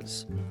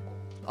videos.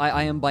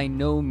 I am by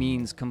no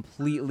means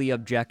completely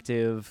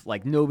objective.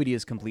 Like, nobody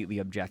is completely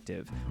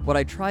objective. What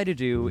I try to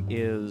do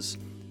is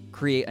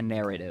create a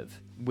narrative.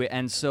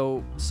 And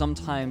so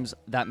sometimes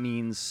that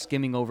means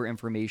skimming over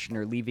information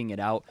or leaving it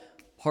out,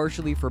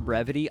 partially for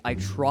brevity. I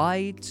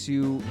try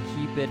to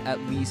keep it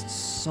at least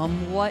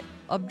somewhat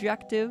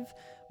objective,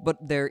 but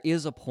there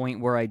is a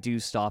point where I do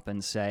stop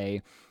and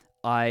say,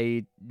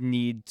 I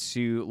need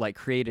to,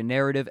 create a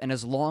narrative, and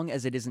as long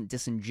as it isn't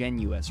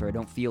disingenuous, or I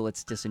don't feel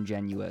it's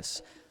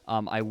disingenuous,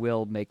 I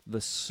will make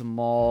the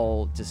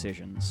small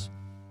decisions.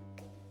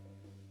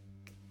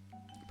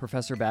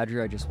 Professor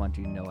Badger, I just want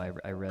you to know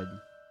I read...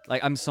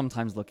 I'm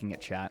sometimes looking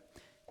at chat.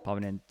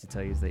 Popping in to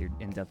tell you that your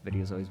in-depth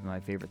videos always been my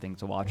favorite thing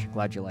to watch.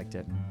 Glad you liked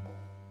it.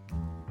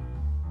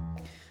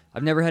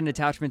 I've never had an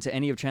attachment to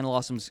any of Channel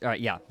Awesome's...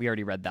 yeah, we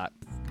already read that.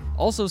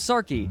 Also,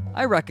 Sarky,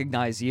 I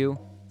recognize you.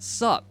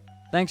 Sup?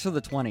 Thanks for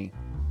the 20.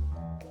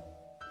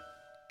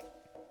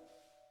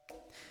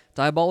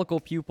 Diabolical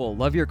Pupil,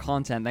 love your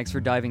content. Thanks for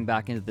diving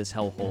back into this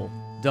hellhole.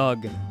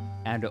 Doug,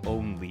 and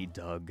only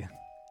Doug.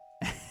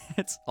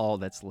 It's all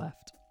that's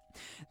left.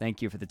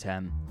 Thank you for the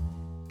 10.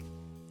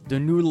 The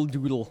noodle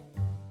doodle.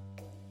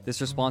 This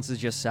response is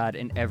just sad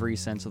in every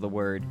sense of the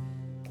word.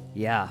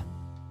 Yeah.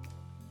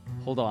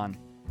 Hold on.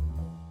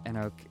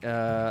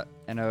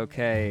 An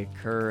okay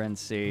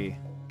currency.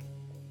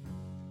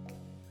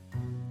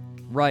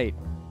 Right.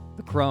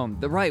 The krone.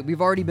 Right,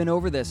 we've already been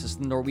over this. It's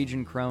the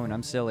Norwegian krone.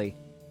 I'm silly.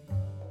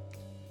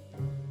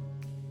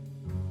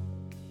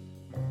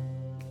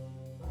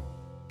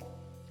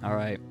 All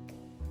right.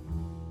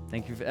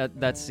 Thank you for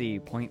that's the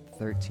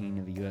 0.13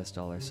 of the US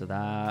dollar. So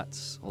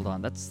that's, hold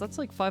on, that's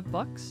like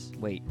 $5.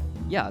 Wait,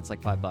 yeah, it's like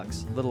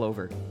 $5, a little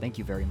over. Thank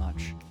you very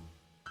much.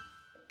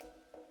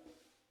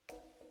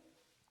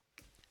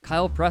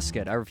 Kyle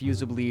Prescott, I refuse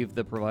to believe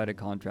the provided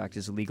contract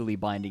is legally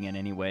binding in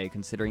any way,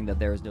 considering that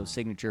there is no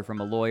signature from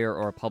a lawyer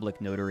or a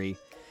public notary.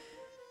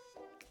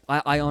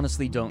 I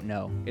honestly don't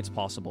know. It's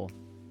possible.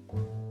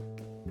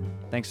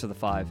 Thanks for the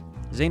 5.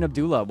 Zain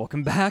Abdullah,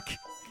 welcome back.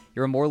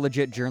 You're a more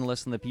legit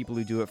journalist than the people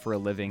who do it for a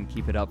living.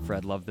 Keep it up,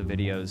 Fred. Love the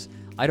videos.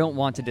 I don't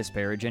want to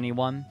disparage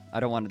anyone. I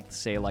don't want to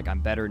say, like,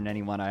 I'm better than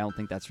anyone. I don't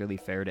think that's really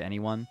fair to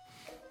anyone.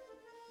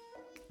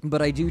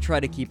 But I do try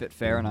to keep it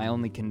fair, and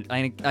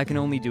I can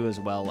only do as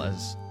well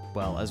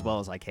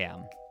as I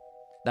can.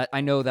 That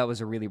I know that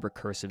was a really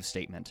recursive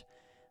statement,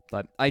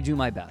 but I do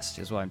my best,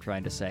 is what I'm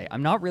trying to say.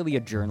 I'm not really a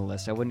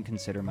journalist. I wouldn't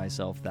consider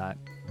myself that.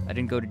 I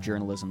didn't go to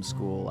journalism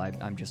school.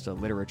 I'm just a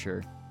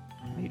literature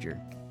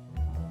major.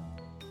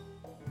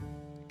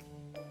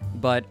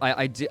 But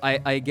I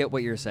get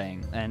what you're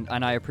saying, and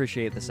I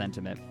appreciate the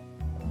sentiment.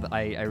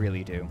 I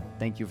really do.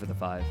 Thank you for the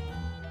 5.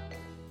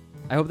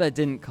 I hope that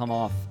didn't come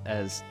off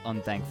as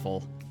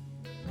unthankful.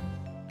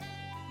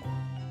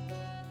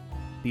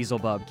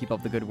 Beelzebub, keep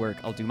up the good work.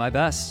 I'll do my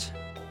best.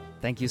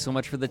 Thank you so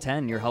much for the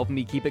 10. You're helping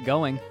me keep it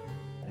going.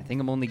 I think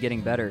I'm only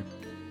getting better.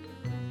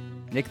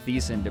 Nick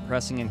Thiessen,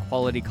 depressing and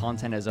quality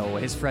content as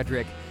always.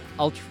 Fredrik,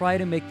 I'll try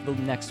to make the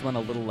next one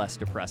a little less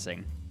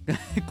depressing.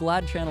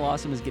 Glad Channel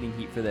Awesome is getting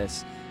heat for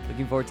this.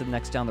 Looking forward to the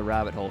next Down the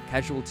Rabbit Hole.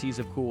 Casualties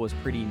of Cool was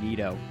pretty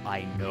neato.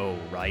 I know,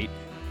 right?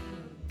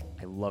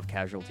 I love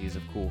Casualties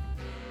of Cool.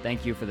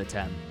 Thank you for the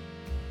 10.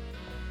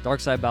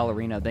 Darkside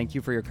Ballerina, thank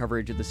you for your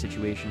coverage of the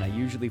situation. I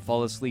usually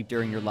fall asleep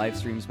during your live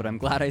streams, but I'm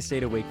glad I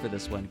stayed awake for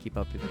this one. Keep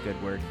up the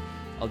good work.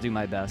 I'll do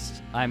my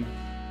best. I'm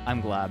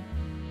glad.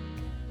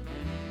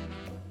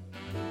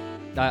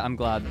 I'm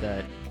glad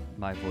that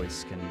my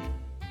voice can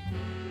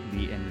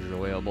be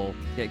enjoyable.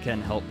 It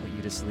can help put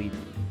you to sleep.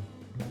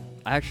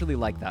 I actually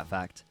like that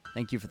fact.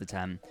 Thank you for the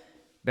 10.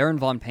 Baron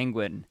Von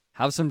Penguin,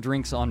 have some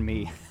drinks on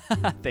me.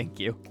 Thank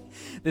you.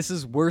 This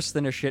is worse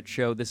than a shit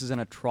show. This is an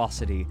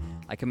atrocity.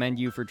 I commend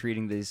you for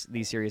treating these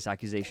serious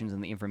accusations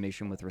and the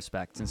information with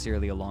respect.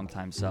 Sincerely, a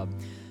long-time sub.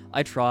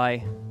 I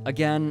try.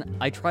 Again,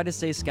 I try to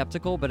stay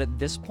skeptical, but at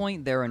this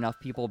point, there are enough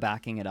people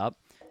backing it up,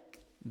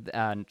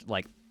 and,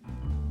 like,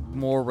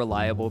 more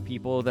reliable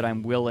people, that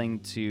I'm willing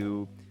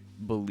to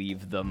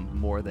believe them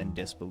more than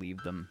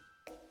disbelieve them.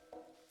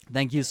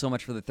 Thank you so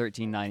much for the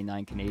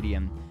 $13.99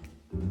 Canadian.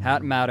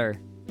 Hat matter.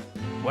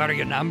 Where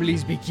your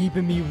namblies be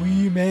keeping me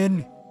wee,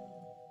 man?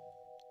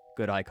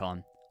 Good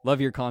icon.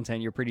 Love your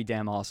content. You're pretty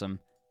damn awesome.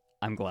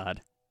 I'm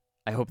glad.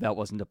 I hope that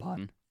wasn't a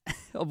pun.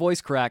 A voice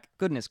crack.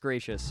 Goodness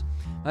gracious.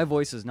 My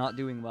voice is not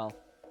doing well.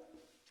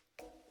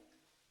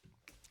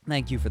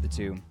 Thank you for the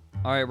 2.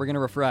 Alright, we're gonna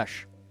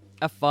refresh.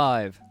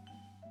 F5.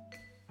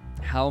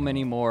 How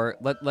many more?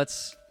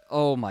 Let's...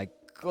 Oh my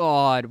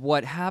god,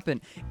 what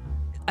happened?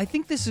 I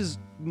think this is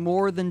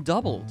more than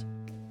doubled.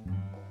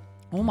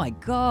 Oh my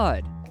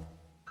god.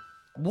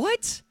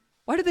 What?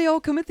 Why did they all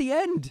come at the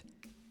end?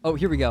 Oh,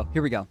 here we go.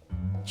 Here we go.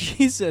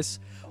 Jesus.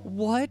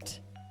 What?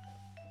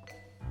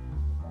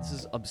 This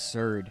is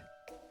absurd.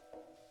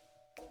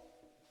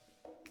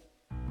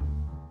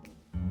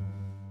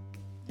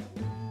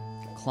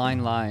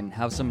 Klein line.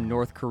 Have some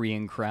North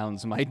Korean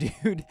crowns, my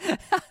dude.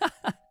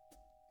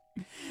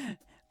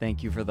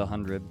 Thank you for the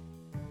 100.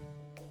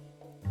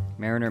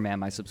 Mariner Man,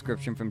 my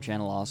subscription from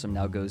Channel Awesome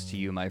now goes to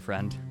you, my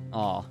friend.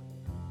 Aw.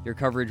 Your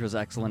coverage was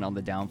excellent on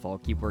the downfall.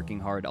 Keep working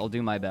hard. I'll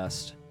do my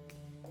best.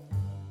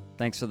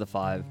 Thanks for the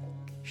 5.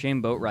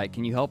 Shane Boatwright,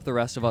 can you help the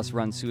rest of us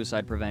run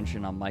suicide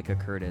prevention on Micah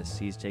Curtis?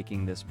 He's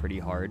taking this pretty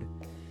hard.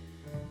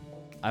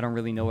 I don't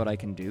really know what I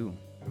can do.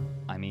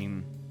 I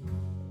mean...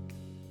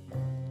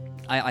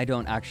 I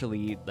don't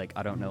actually... Like,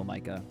 I don't know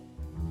Micah.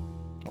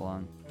 Hold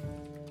on.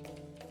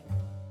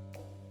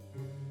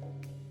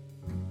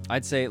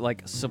 I'd say,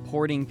 like,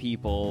 supporting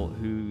people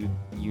who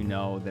you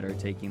know that are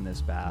taking this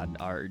bad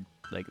are...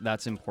 Like,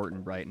 that's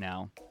important right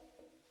now.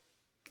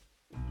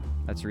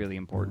 That's really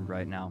important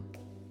right now.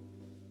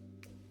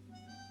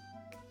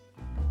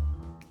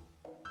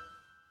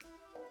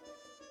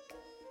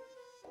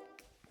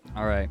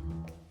 Alright.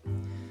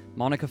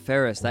 Monica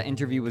Ferris, that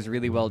interview was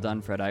really well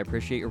done, Fred. I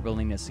appreciate your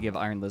willingness to give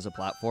Iron Liz a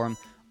platform.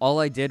 All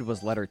I did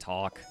was let her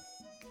talk.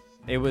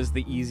 It was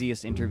the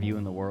easiest interview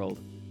in the world.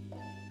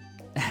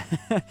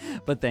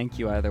 But thank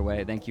you either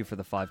way. Thank you for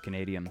the 5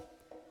 Canadian.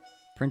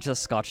 Princess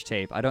Scotch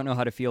Tape. I don't know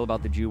how to feel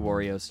about the Jew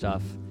Wario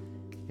stuff.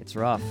 It's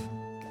rough.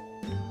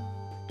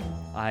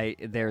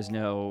 There's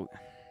no...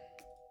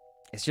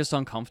 It's just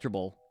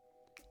uncomfortable.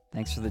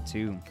 Thanks for the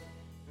 2.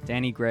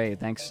 Danny Gray,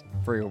 thanks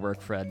for your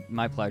work, Fred.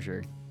 My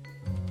pleasure.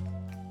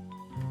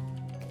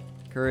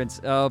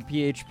 Currents, oh,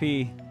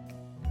 PHP.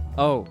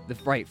 Oh,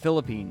 right,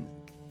 Philippine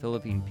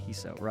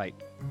peso, right.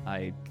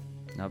 I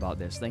know about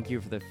this. Thank you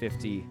for the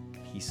 50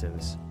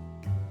 pesos.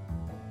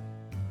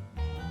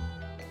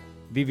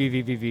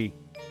 VVVVV.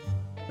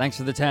 Thanks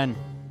for the 10.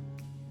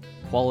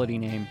 Quality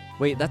name.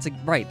 Wait, that's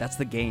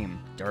the game.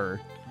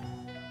 Durr.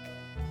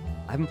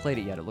 I haven't played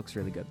it yet. It looks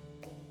really good.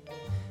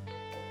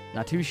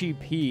 Natushi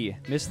P.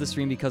 Missed the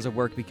stream because of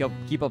work.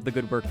 Keep up the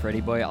good work,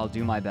 Freddy boy. I'll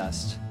do my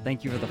best.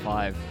 Thank you for the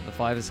 5. The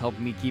 5 is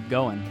helping me keep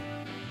going.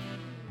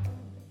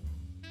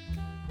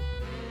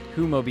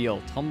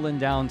 Who-mobile. Tumbling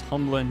down,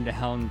 tumbling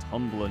down,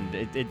 tumbling.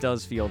 It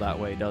does feel that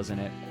way, doesn't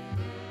it?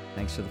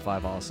 Thanks for the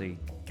 5, Aussie.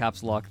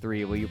 Caps Lock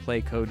 3. Will you play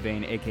Code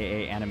Vein,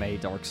 aka Anime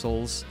Dark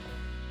Souls?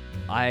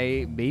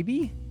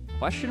 Maybe?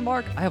 Question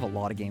mark? I have a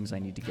lot of games I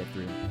need to get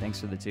through. Thanks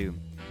for the 2.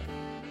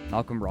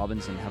 Malcolm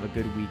Robinson, have a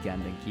good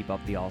weekend and keep up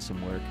the awesome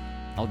work.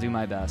 I'll do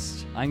my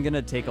best. I'm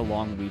gonna take a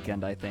long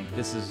weekend, I think.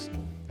 This has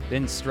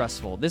been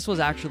stressful. This was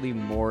actually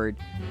more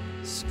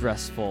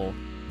stressful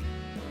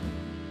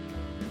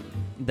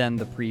than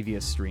the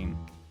previous stream.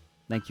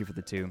 Thank you for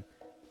the 2.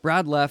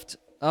 Brad left.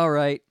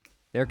 Alright.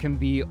 There can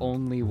be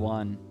only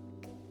one.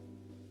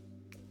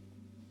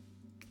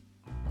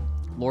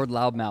 Lord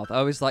Loudmouth. I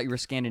always thought you were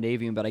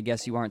Scandinavian, but I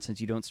guess you aren't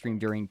since you don't stream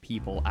during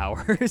people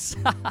hours.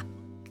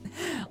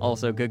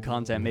 Also, good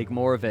content. Make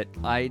more of it.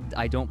 I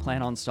don't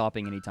plan on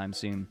stopping anytime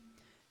soon.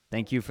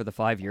 Thank you for the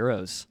 5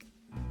 euros.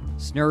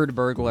 Snurd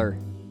Burglar.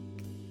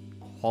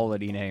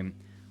 Quality name.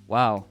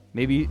 Wow.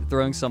 Maybe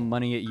throwing some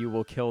money at you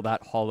will kill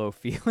that hollow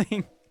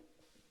feeling.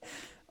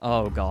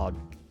 Oh, God.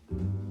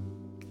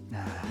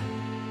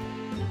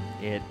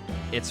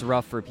 It's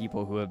rough for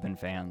people who have been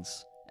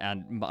fans.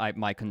 And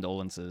my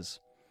condolences.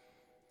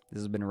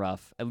 This has been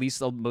rough. At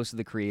least most of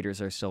the creators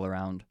are still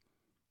around.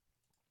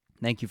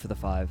 Thank you for the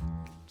 5.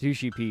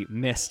 Sushi P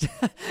missed.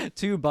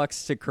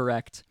 $2 to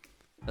correct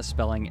a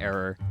spelling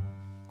error.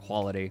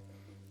 Quality.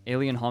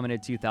 Alien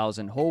Hominid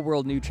 2000. Whole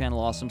world new channel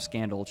awesome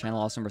scandal. Channel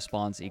awesome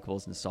response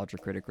equals nostalgia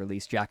critic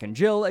release. Jack and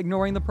Jill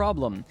ignoring the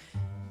problem.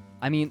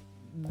 I mean,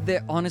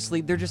 honestly,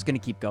 they're just going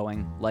to keep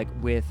going. Like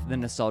with the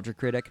nostalgia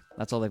critic,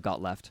 that's all they've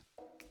got left.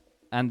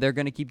 And they're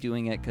going to keep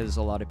doing it because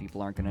a lot of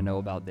people aren't going to know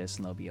about this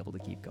and they'll be able to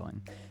keep going.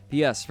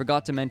 P.S.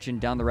 Forgot to mention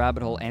Down the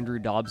Rabbit Hole, Andrew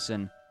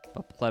Dobson,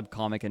 a pleb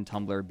comic and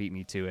Tumblr, beat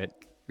me to it.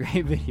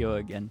 Great video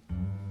again.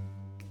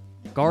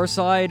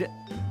 Garside,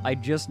 I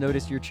just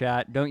noticed your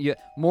chat. Don't you?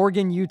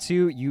 Morgan, you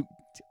too. You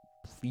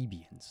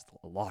plebeians.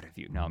 A lot of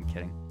you. No, I'm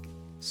kidding.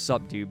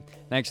 Sup, dude.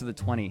 Thanks for the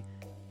 20.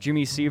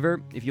 Jimmy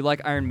Seaver, if you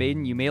like Iron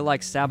Maiden, you may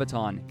like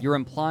Sabaton. You're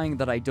implying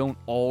that I don't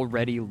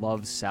already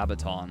love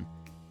Sabaton.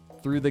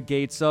 Through the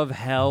gates of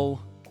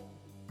hell.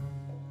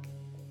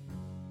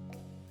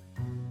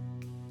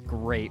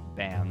 Great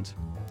band.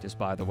 Just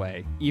by the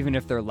way, even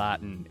if their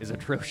Latin is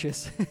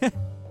atrocious.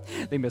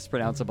 They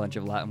mispronounce a bunch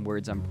of Latin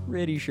words, I'm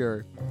pretty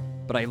sure.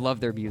 But I love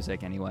their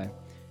music anyway.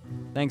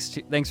 Thanks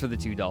for the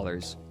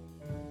 $2.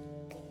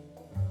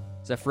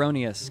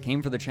 Zephronius,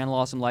 came for the Channel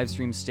Awesome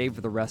livestream, stay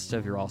for the rest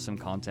of your awesome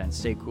content.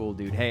 Stay cool,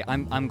 dude. Hey,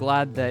 I'm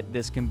glad that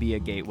this can be a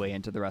gateway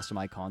into the rest of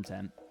my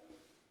content.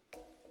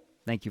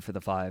 Thank you for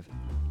the 5.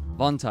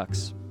 Von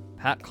Tux.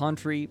 Pat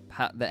Contry,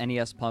 Pat the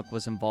NES Punk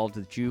was involved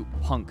with Jew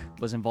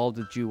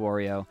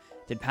Wario.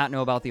 Did Pat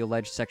know about the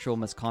alleged sexual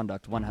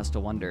misconduct? One has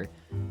to wonder.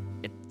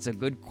 It's a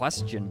good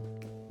question.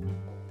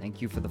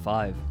 Thank you for the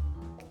 5.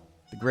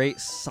 The Great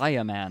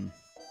Saya Man.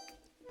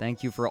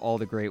 Thank you for all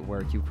the great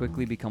work. You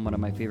quickly become one of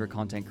my favorite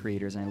content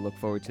creators, and I look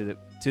forward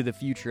to the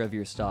future of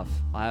your stuff.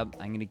 I'm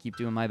going to keep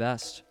doing my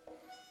best.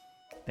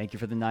 Thank you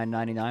for the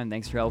 $9.99.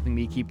 Thanks for helping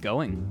me keep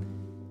going.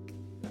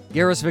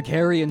 Garrus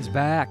Vicarian's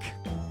back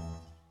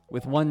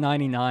with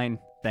 $1.99.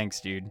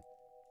 Thanks, dude.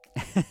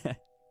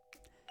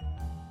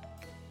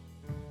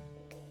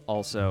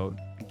 Also,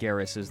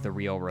 Garrus is the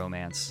real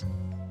romance.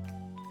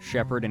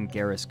 Shepard and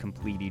Garrus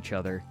complete each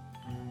other,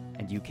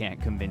 and you can't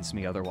convince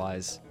me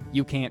otherwise.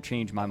 You can't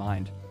change my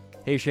mind.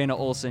 Hey, Shayna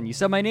Olsen, you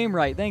said my name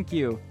right, thank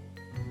you.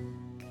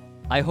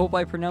 I hope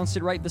I pronounced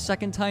it right the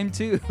second time,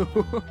 too.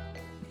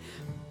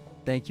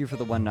 Thank you for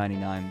the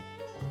 $1.99.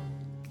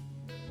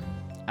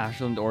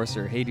 Ashland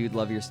Orser, hey dude,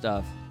 love your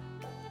stuff.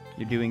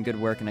 You're doing good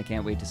work, and I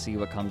can't wait to see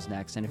what comes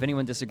next. And if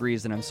anyone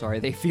disagrees, then I'm sorry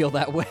they feel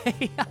that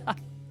way.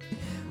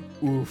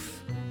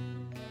 Oof.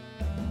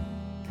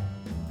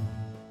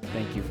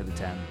 Thank you for the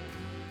 10.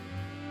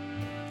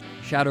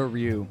 Shadow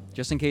Ryu,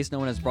 just in case no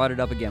one has brought it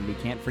up again, we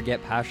can't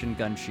forget Passion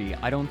Gunshi.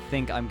 I don't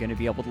think I'm going to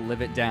be able to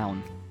live it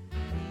down.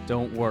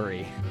 Don't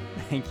worry.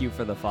 Thank you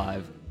for the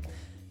 5.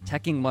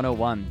 Teching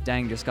 101.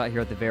 Dang, just got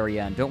here at the very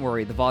end. Don't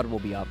worry, the VOD will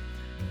be up.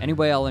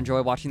 Anyway, I'll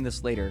enjoy watching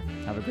this later.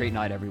 Have a great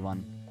night,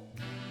 everyone.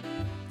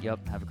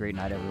 Yep, have a great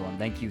night, everyone.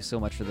 Thank you so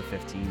much for the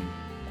 15.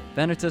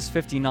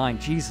 Venitus59.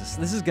 Jesus,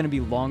 this is going to be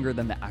longer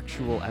than the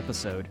actual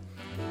episode.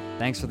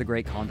 Thanks for the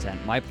great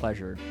content. My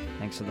pleasure.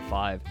 Thanks for the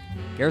 5.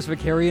 Garrus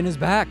Vicarian is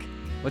back.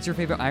 What's your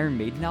favorite Iron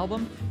Maiden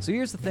album? So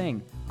here's the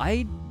thing.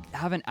 I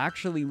haven't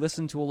actually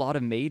listened to a lot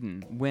of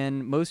Maiden.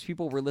 When most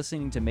people were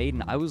listening to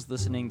Maiden, I was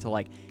listening to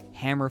like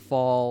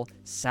Hammerfall,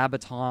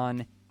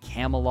 Sabaton,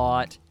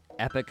 Camelot,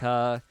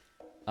 Epica,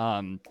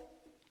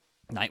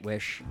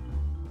 Nightwish,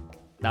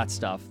 that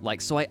stuff. Like,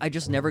 so I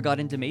just never got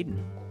into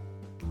Maiden.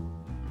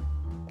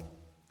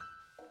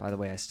 By the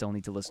way, I still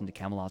need to listen to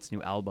Camelot's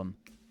new album.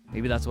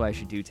 Maybe that's what I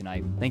should do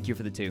tonight. Thank you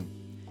for the 2.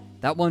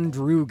 That one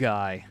Drew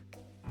guy.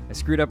 I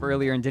screwed up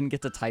earlier and didn't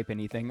get to type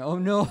anything. Oh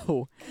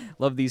no!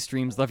 Love these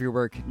streams, love your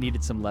work,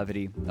 needed some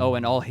levity. Oh,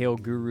 and all hail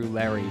Guru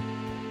Larry.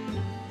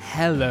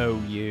 Hello,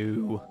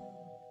 you.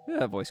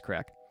 Voice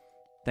crack.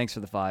 Thanks for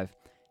the 5.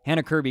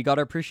 Hannah Kirby,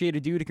 gotta appreciate a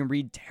dude who can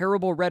read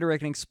terrible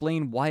rhetoric and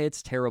explain why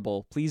it's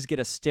terrible. Please get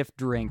a stiff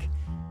drink.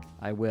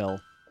 I will.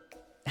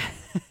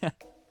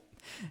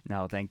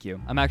 No, thank you.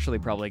 I'm actually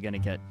probably gonna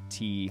get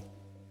tea.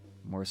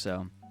 More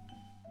so.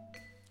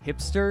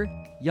 Hipster?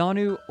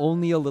 Yanu,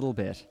 only a little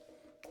bit.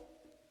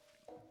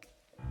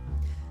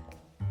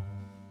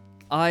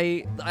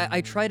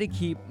 I try to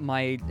keep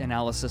my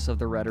analysis of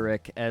the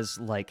rhetoric as,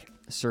 like,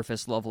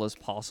 surface level as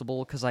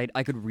possible, because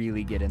I could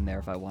really get in there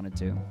if I wanted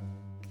to.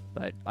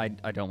 But I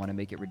don't want to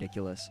make it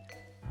ridiculous.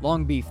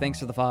 Long Beef, thanks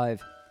for the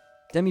 5.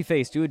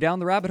 Demiface, do a Down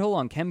the Rabbit Hole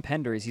on Kem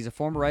Penders. He's a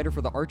former writer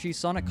for the Archie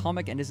Sonic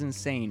comic and is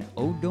insane.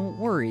 Oh, don't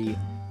worry.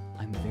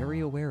 I'm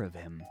very aware of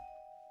him.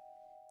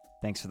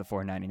 Thanks for the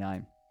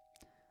 $4.99.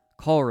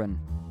 Colrin.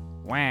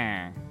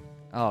 Wah.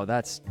 Oh,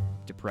 that's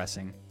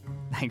depressing.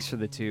 Thanks for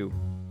the 2.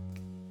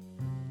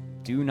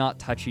 Do not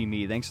touchy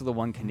me. Thanks for the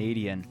 1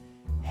 Canadian.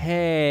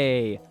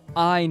 Hey,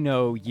 I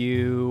know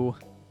you.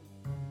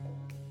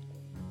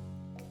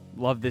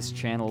 Love this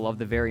channel. Love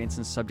the variants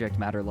and subject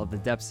matter. Love the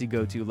depths you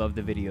go to. Love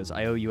the videos.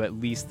 I owe you at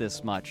least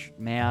this much.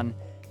 Man,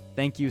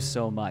 thank you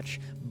so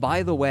much.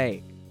 By the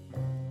way,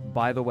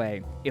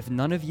 if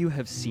none of you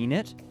have seen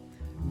it,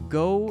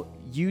 go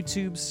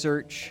YouTube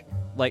search,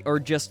 like, or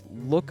just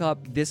look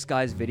up this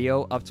guy's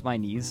video, Up to My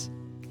Knees.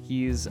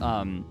 He's,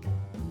 oh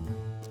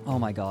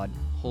my god,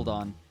 hold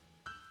on.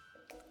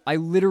 I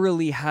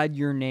literally had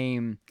your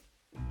name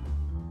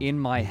in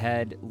my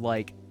head,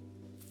 like,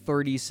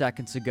 30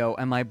 seconds ago,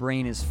 and my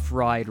brain is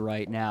fried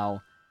right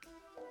now.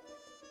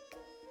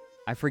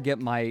 I forget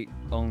my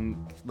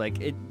own, like,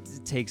 it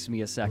takes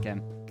me a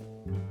second.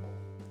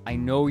 I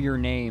know your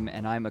name,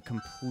 and I'm a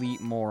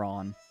complete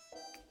moron.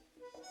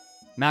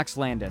 Max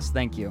Landis,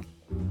 thank you.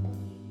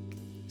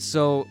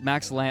 So,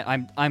 Max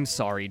I'm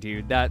sorry,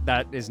 dude.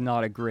 That is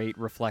not a great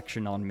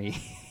reflection on me.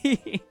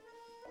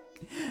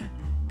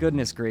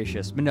 Goodness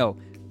gracious. But no,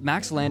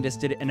 Max Landis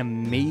did an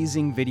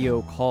amazing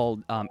video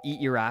called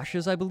Eat Your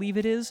Ashes, I believe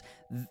it is.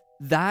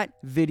 That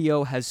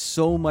video has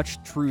so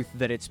much truth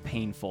that it's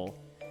painful.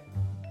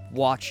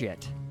 Watch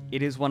it.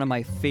 It is one of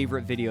my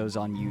favorite videos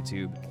on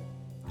YouTube.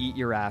 Eat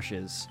Your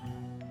Ashes.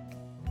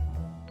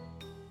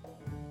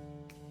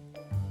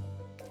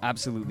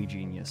 Absolutely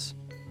genius.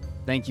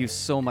 Thank you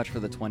so much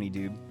for the 20,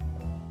 dude.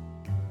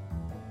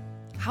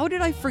 How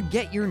did I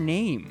forget your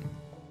name?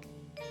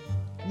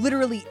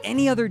 Literally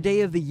any other day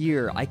of the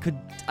year, I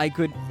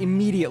could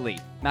immediately,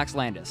 Max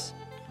Landis,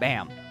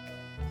 bam.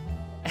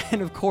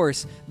 And of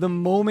course, the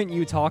moment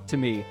you talk to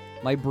me,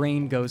 my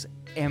brain goes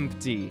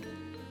empty.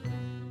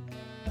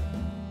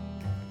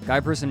 Guy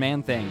Person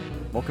Man Thing,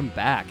 welcome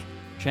back.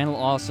 Channel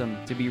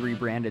awesome to be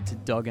rebranded to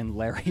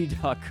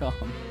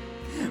DougandLarry.com.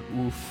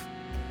 Oof.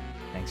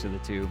 Thanks for the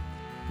 2.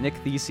 Nick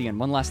Thesian,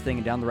 one last thing,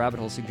 and down the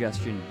rabbit hole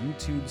suggestion,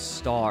 YouTube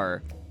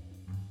star.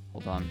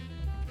 Hold on.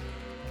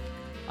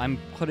 I'm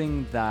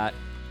putting that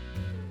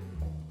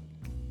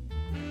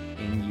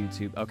in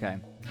YouTube. Okay.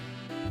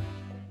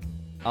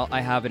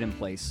 I have it in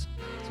place,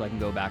 so I can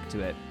go back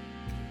to it.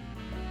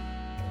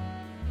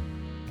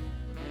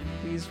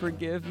 Please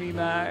forgive me,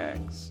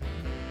 Max.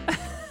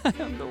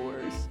 I'm the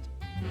worst.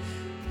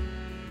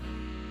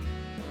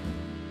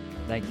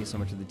 Thank you so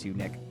much for the 2,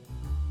 Nick.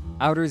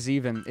 Outer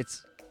Zevin.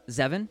 It's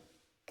Zevin?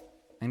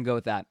 And go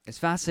with that. It's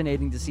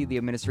fascinating to see the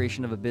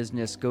administration of a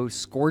business go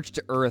scorched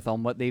earth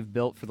on what they've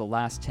built for the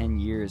last 10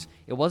 years.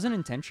 It wasn't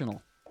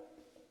intentional.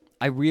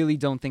 I really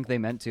don't think they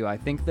meant to. I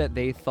think that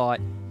they thought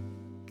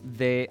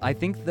I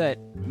think that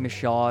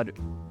Michaud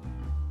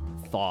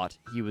thought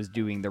he was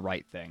doing the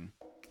right thing.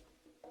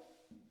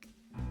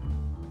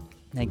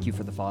 Thank you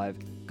for the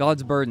 5.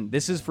 God's Burden.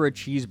 This is for a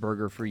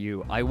cheeseburger for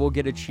you. I will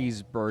get a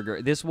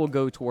cheeseburger. This will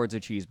go towards a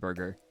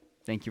cheeseburger.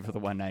 Thank you for the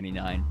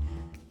 $1.99.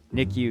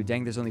 Nick Yu,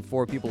 dang, there's only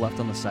 4 people left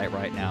on the site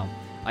right now.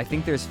 I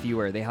think there's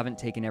fewer. They haven't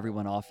taken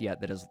everyone off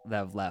yet that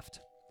have left.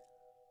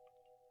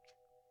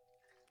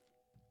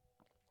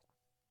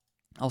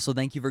 Also,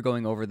 thank you for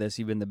going over this.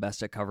 You've been the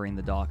best at covering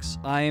the docs.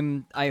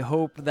 I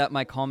hope that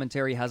my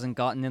commentary hasn't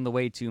gotten in the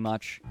way too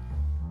much.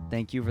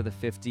 Thank you for the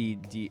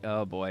 50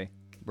 Oh boy.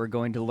 We're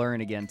going to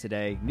learn again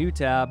today. New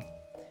tab.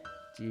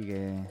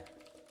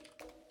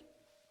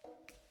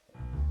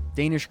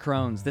 Danish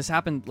krones. This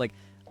happened, like,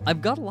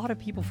 I've got a lot of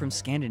people from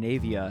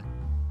Scandinavia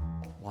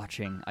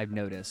watching, I've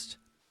noticed.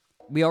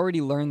 We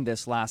already learned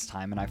this last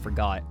time, and I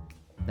forgot.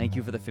 Thank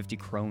you for the 50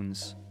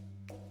 krones.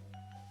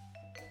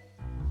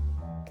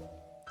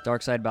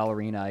 Darkside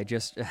Ballerina, I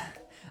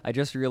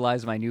just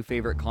realized my new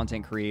favorite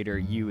content creator,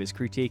 you, is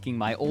critiquing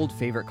my old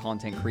favorite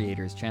content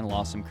creators, Channel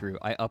Awesome Crew.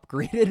 I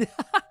upgraded.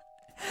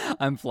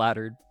 I'm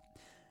flattered.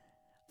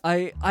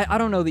 I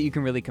don't know that you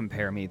can really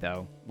compare me,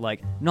 though.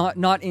 Like,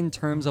 not in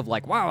terms of,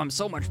 like, wow, I'm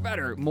so much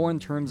better. More in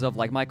terms of,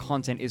 like, my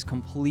content is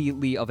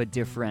completely of a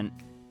different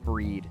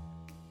breed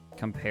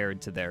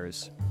compared to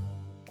theirs.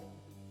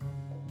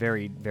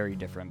 Very, very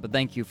different. But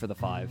thank you for the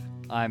 5.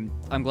 I'm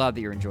glad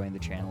that you're enjoying the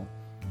channel.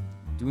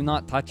 Do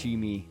not touch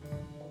me.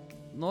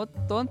 No,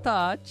 don't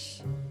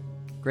touch.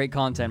 Great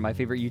content, my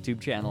favorite YouTube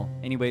channel.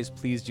 Anyways,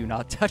 please do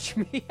not touch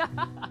me.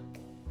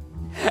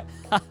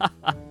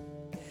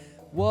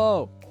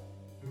 Whoa.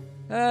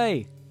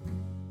 Hey.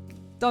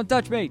 Don't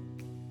touch me.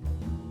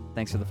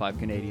 Thanks for the 5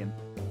 Canadian.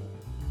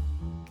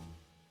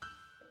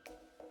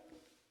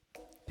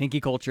 Pinky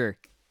Culture.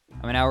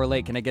 I'm an hour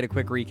late. Can I get a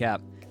quick recap?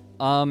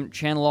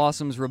 Channel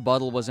Awesome's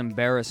rebuttal was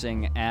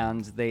embarrassing,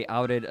 and they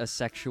outed a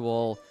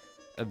sexual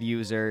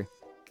abuser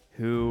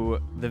who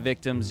the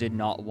victims did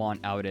not want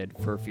outed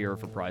for fear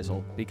of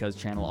reprisal because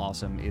Channel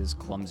Awesome is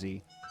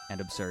clumsy and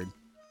absurd.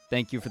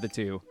 Thank you for the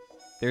 2.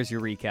 There's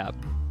your recap.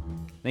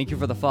 Thank you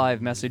for the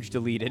 5. Message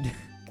deleted.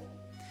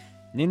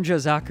 Ninja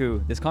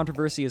Zaku. This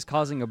controversy is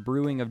causing a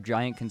brewing of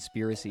giant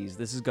conspiracies.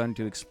 This is going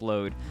to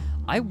explode.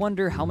 I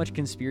wonder how much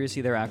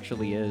conspiracy there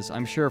actually is.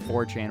 I'm sure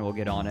 4chan will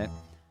get on it.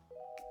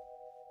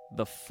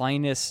 The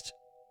finest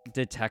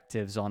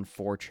detectives on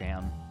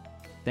 4chan.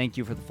 Thank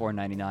you for the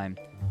 $4.99.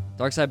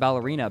 Darkside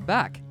Ballerina,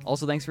 back.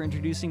 Also, thanks for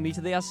introducing me to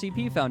the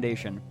SCP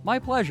Foundation. My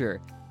pleasure.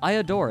 I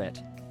adore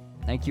it.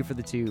 Thank you for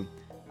the 2.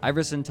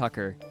 Iverson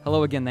Tucker.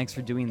 Hello again, thanks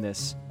for doing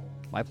this.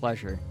 My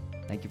pleasure.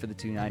 Thank you for the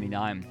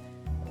 $2.99.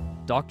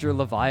 Dr.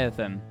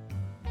 Leviathan.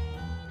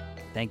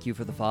 Thank you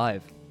for the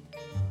 5.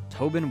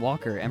 Tobin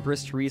Walker.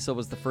 Empress Teresa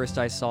was the first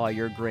I saw.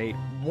 You're great.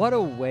 What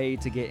a way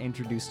to get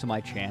introduced to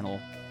my channel.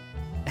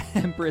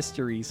 Empress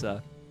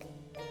Teresa.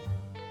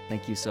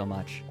 Thank you so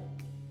much.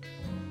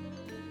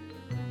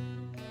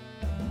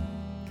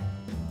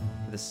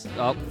 This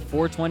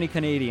 420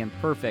 Canadian.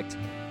 Perfect.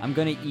 I'm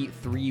gonna eat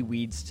 3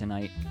 weeds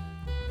tonight.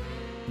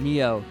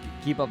 Neo,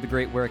 keep up the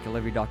great work. I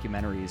love your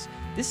documentaries.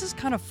 This is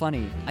kind of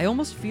funny. I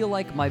almost feel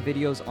like my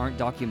videos aren't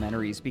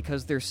documentaries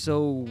because they're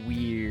so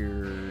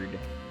weird.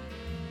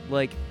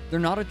 Like, they're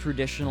not a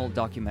traditional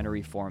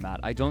documentary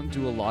format. I don't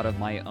do a lot of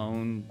my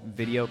own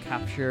video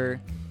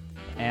capture,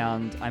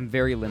 and I'm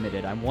very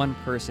limited. I'm one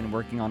person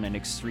working on an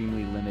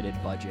extremely limited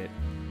budget.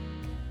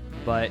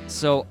 But,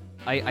 so,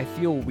 I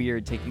feel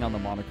weird taking on the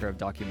moniker of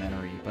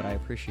documentary, but I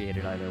appreciate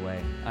it either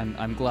way.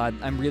 I'm glad.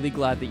 I'm really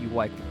glad that you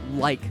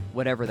like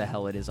whatever the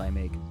hell it is I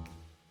make.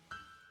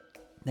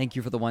 Thank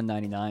you for the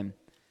 $1.99.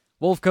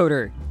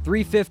 Wolfcoder,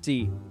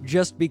 $3.50,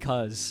 just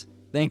because.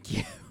 Thank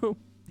you.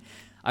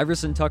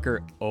 Iverson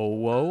Tucker, oh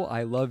whoa,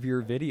 I love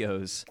your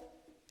videos.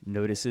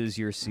 Notices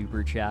your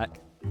super chat.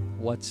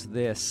 What's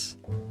this?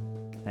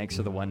 Thanks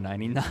for the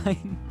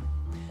 $1.99.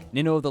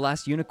 Nino of the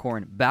Last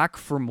Unicorn, back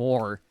for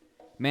more.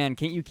 Man,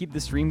 can't you keep the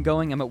stream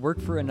going? I'm at work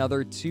for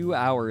another 2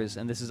 hours,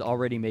 and this is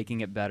already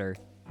making it better.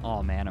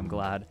 Oh man, I'm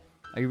glad.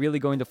 Are you really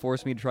going to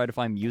force me to try to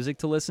find music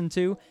to listen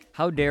to?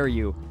 How dare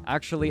you?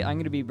 Actually, I'm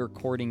going to be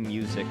recording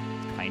music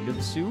kind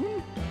of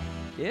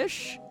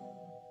soon-ish.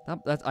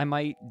 I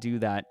might do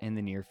that in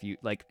the near future,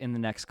 like in the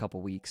next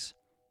couple weeks,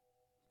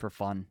 for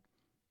fun.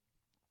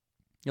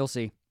 You'll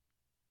see.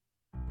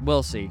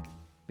 We'll see.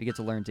 We get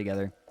to learn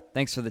together.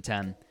 Thanks for the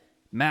 10.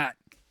 Matt,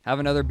 have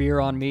another beer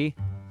on me.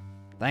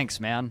 Thanks,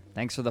 man.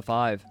 Thanks for the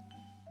 5.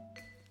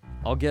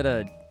 I'll get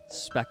a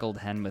speckled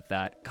hen with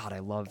that. God, I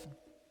love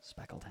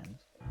speckled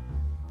hens.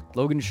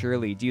 Logan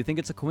Shirley, do you think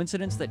it's a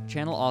coincidence that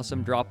Channel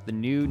Awesome dropped the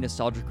new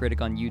Nostalgia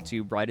Critic on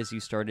YouTube right as you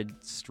started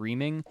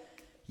streaming?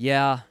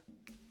 Yeah.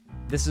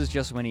 This is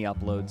just when he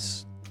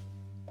uploads.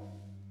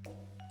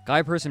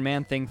 Guy Person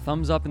Man Thing,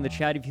 thumbs up in the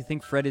chat if you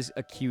think Fred is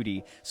a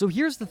cutie. So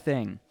here's the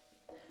thing.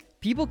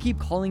 People keep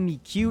calling me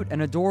cute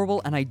and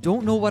adorable, and I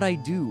don't know what I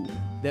do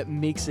that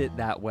makes it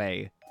that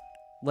way.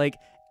 Like,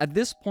 at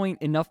this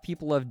point, enough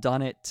people have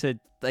done it to,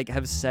 like,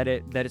 have said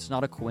it that it's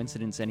not a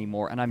coincidence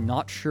anymore, and I'm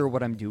not sure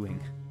what I'm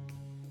doing.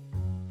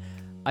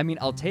 I mean,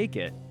 I'll take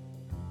it.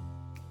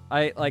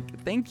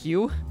 Thank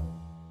you.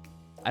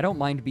 I don't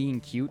mind being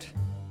cute.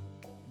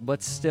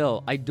 But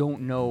still, I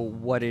don't know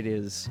what it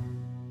is.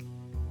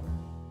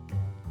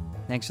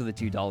 Thanks for the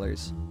 $2.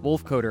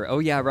 Wolfcoder, oh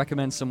yeah,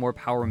 recommend some more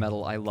power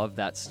metal. I love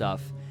that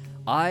stuff.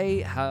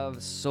 I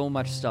have so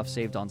much stuff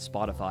saved on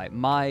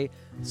Spotify.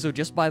 So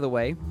just by the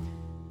way,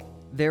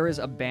 there is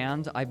a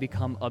band I've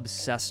become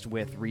obsessed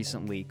with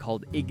recently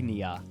called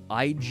Ignia.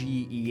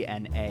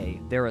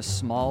 I-G-E-N-A. They're a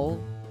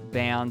small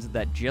band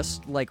that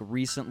just like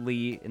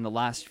recently in the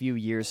last few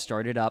years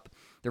started up.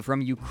 They're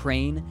from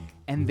Ukraine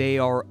and they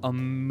are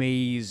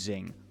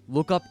amazing.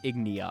 Look up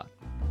Ignia.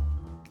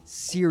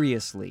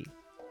 Seriously.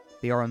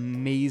 They are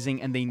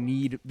amazing and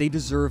they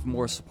deserve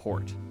more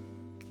support.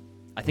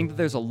 I think that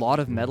there's a lot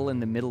of metal in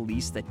the Middle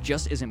East that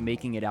just isn't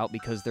making it out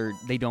because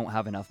they don't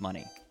have enough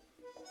money.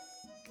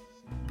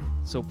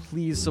 So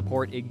please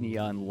support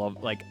Ignia and love,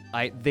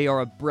 they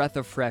are a breath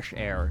of fresh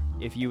air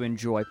if you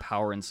enjoy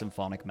power and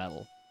symphonic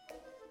metal.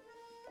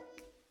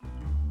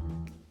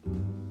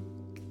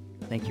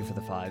 Thank you for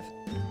the 5.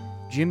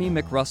 Jimmy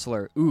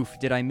McRustler. Oof,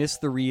 did I miss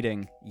the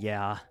reading?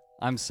 Yeah,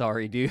 I'm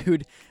sorry,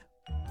 dude.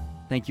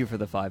 Thank you for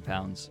the 5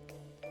 pounds.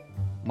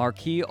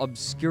 Marquis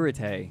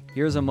Obscurite.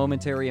 Here's a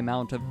monetary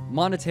amount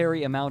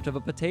of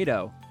a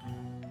potato.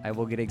 I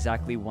will get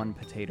exactly 1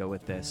 potato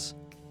with this.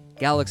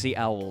 Galaxy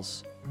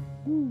Owls.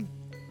 Woo.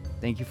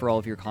 Thank you for all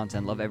of your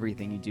content. Love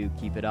everything you do.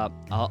 Keep it up.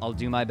 I'll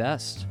do my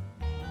best.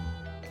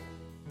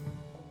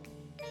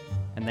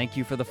 And thank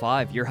you for the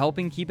 5. You're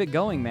helping keep it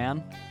going,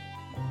 man.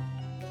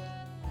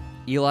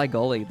 Eli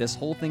Gully. This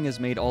whole thing has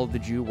made all of the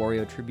Jew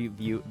Wario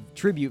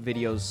tribute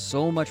videos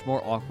so much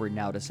more awkward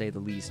now, to say the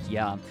least.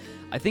 Yeah,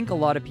 I think a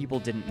lot of people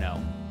didn't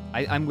know.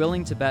 I'm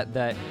willing to bet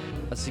that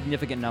a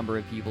significant number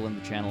of people in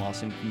the Channel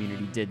Awesome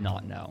community did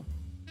not know.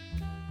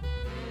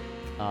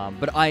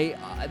 But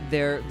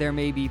there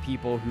may be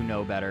people who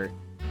know better.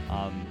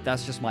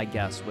 That's just my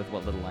guess with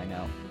what little I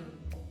know.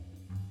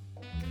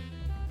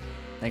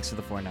 Thanks for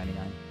the $4.99.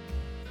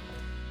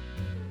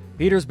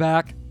 Peter's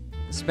back.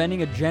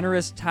 Spending a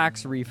generous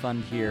tax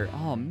refund here.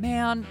 Oh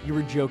man, you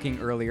were joking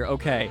earlier.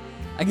 Okay,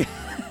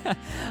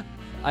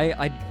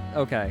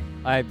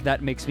 that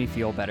makes me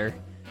feel better.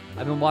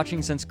 I've been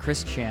watching since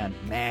Chris Chan.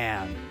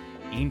 Man,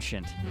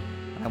 ancient.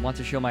 I want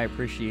to show my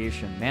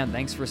appreciation. Man,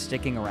 thanks for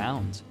sticking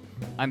around.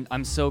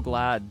 I'm so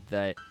glad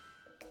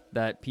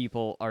that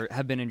people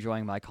have been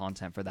enjoying my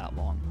content for that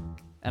long,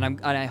 and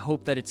I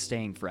hope that it's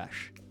staying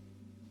fresh.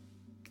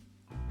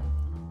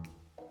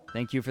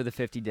 Thank you for the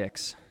 50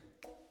 dicks.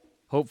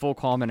 Hopeful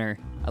Commoner.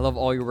 I love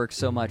all your work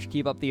so much.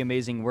 Keep up the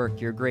amazing work.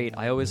 You're great.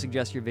 I always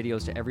suggest your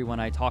videos to everyone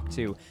I talk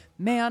to.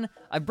 Man,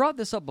 I've brought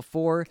this up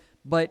before,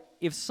 but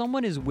if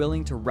someone is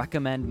willing to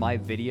recommend my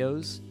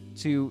videos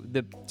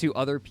to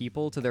other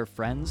people, to their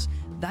friends,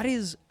 that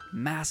is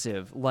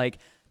massive. Like,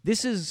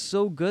 this is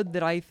so good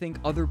that I think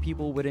other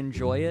people would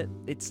enjoy it.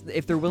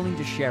 If they're willing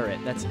to share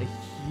it, that's a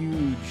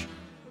huge,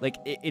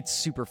 it's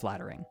super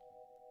flattering.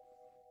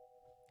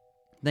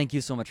 Thank you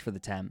so much for the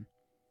 10.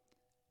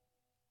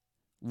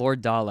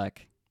 Lord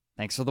Dalek,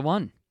 thanks for the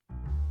 1.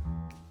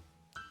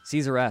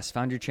 Caesar S,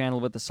 found your channel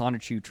with the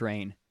Sonichu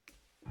train.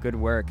 Good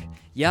work.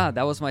 Yeah,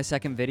 that was my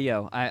second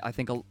video. I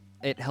think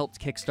it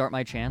helped kickstart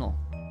my channel.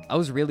 I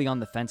was really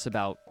on the fence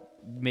about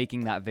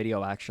making that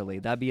video, actually.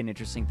 That'd be an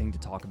interesting thing to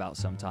talk about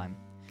sometime.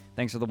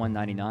 Thanks for the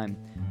 199.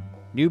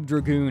 Noob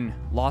Dragoon,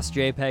 Lost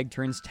JPEG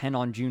turns 10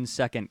 on June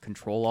 2nd.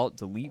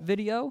 Control-Alt-Delete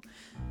video?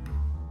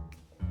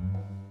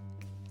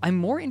 I'm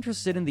more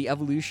interested in the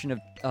evolution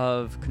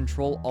of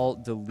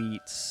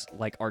Control-Alt-Delete's,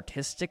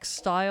 artistic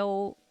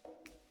style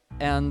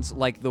and,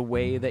 the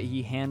way that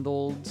he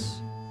handled...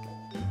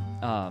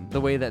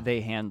 the way that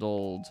they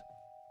handled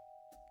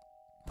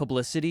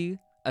publicity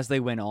as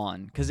they went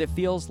on. Because it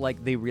feels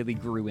like they really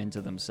grew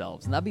into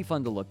themselves. And that'd be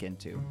fun to look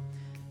into.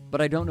 But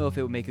I don't know if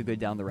it would make a good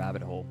down the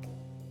rabbit hole.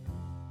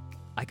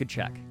 I could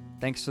check.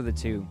 Thanks for the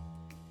 2.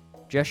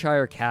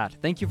 Jeshire Cat,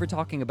 thank you for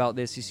talking about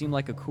this. You seem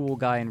like a cool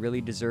guy and really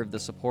deserve the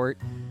support.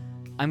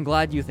 I'm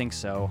glad you think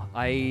so.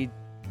 I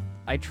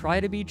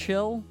try to be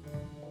chill.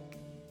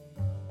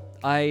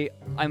 I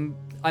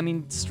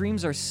mean,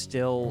 streams are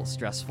still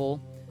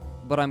stressful,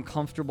 but I'm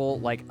comfortable,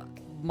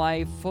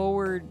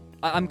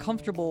 I'm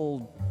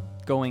comfortable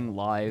going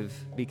live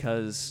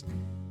because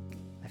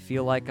I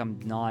feel like I'm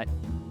not,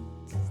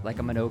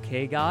 I'm an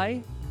okay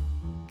guy,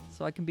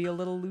 so I can be a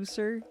little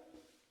looser.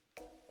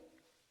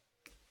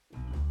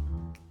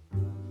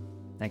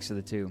 Thanks for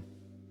the 2.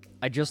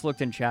 I just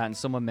looked in chat and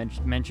someone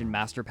mentioned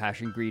Master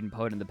Passion, Greed, and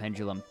Poet and the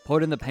Pendulum.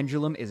 Poet and the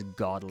Pendulum is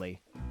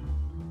godly.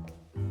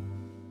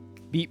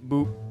 Beep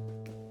boop.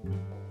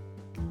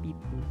 Beep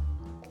boop.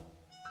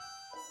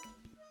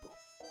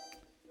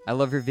 I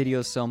love your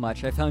videos so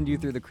much. I found you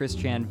through the Chris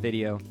Chan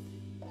video.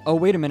 Oh,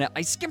 wait a minute.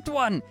 I skipped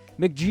one!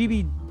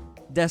 McGeeby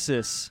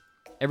Desis.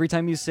 Every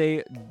time you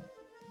say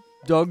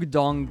Dug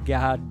Dong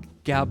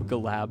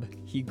Gabgalab,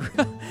 he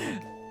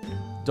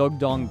Dug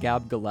Dong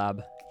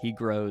Gabgalab, he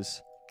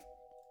grows.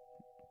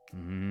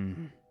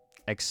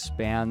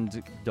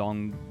 Expand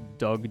Dug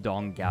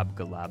Dong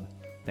Gabgalab.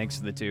 Thanks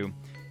for the 2.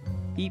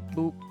 Beep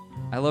boop.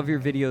 I love your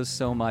videos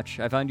so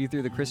much. I found you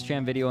through the Chris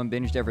Chan video and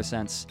binged ever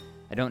since.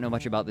 I don't know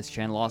much about this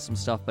channel awesome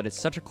stuff, but it's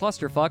such a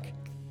clusterfuck.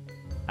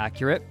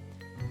 Accurate.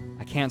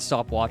 I can't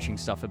stop watching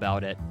stuff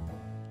about it.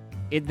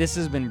 This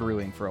has been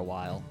brewing for a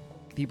while.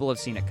 People have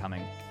seen it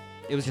coming.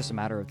 It was just a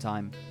matter of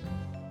time.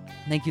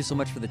 Thank you so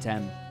much for the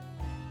 10.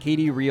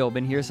 Katie Real,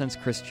 been here since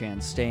Chris Chan,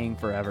 staying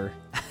forever.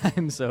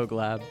 I'm so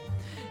glad.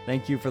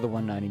 Thank you for the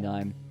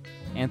 199.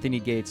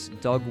 Anthony Gates,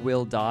 Doug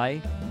will die.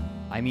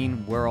 I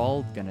mean, we're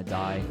all gonna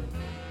die.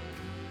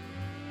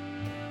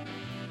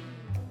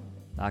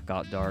 That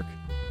got dark.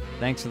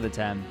 Thanks for the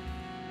 10.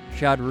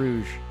 Shad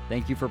Rouge,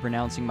 thank you for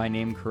pronouncing my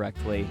name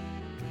correctly.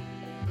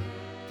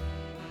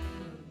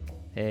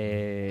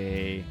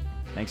 Hey,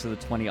 thanks for the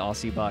 20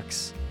 Aussie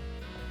bucks.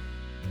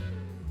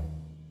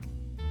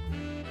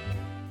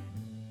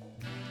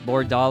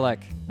 Lord Dalek,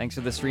 thanks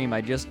for the stream. I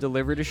just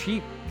delivered a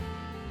sheep.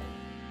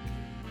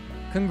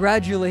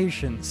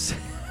 Congratulations.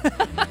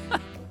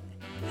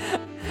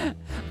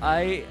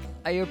 I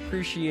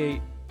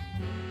appreciate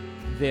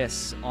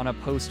this on a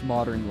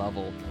postmodern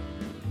level.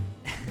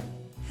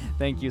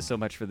 Thank you so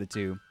much for the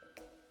 2.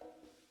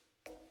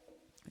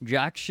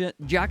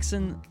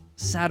 Jackson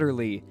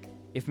Satterley,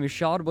 if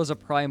Mishad was a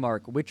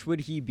Primarch, which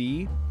would he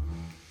be?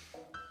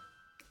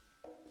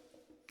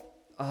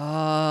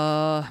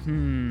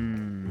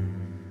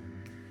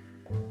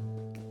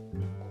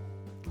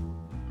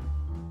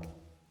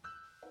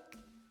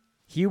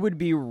 He would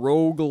be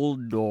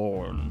Rogel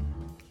Dorn.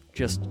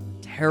 Just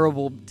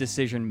terrible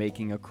decision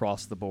making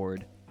across the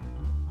board.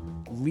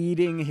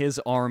 Leading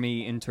his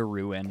army into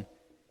ruin.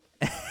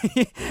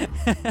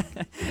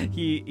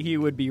 he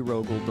would be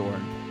Rogel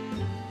Dorn.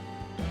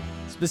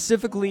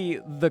 Specifically,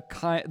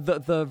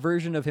 the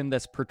version of him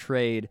that's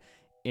portrayed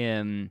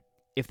in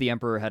If the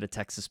Emperor Had a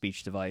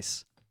Text-to-Speech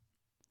Device.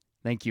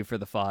 Thank you for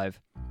the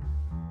 5.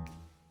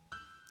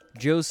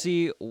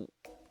 Josie,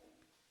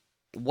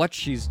 what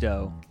she's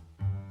do?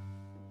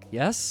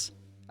 Yes?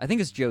 I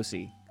think it's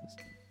Josie.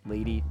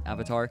 Lady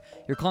avatar.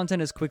 Your content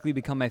has quickly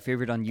become my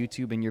favorite on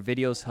YouTube, and your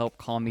videos help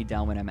calm me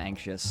down when I'm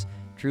anxious.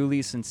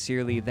 Truly,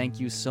 sincerely, thank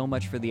you so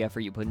much for the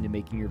effort you put into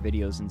making your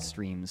videos and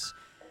streams.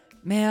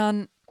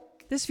 Man,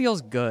 this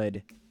feels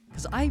good.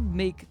 Because I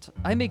make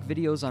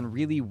videos on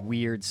really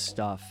weird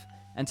stuff.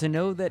 And to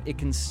know that it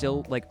can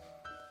still, like,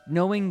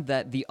 knowing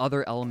that the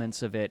other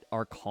elements of it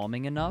are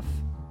calming enough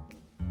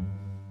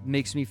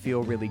makes me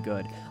feel really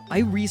good. I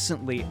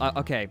recently,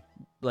 okay,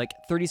 like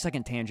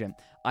 30-second tangent.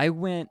 I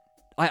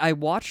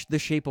watched The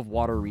Shape of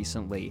Water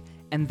recently,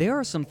 and there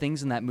are some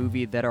things in that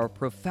movie that are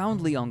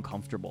profoundly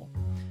uncomfortable.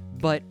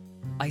 But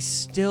I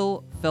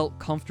still felt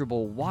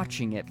comfortable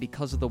watching it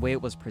because of the way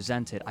it was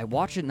presented. I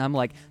watch it and I'm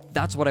like,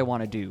 that's what I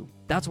want to do.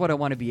 That's what I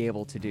want to be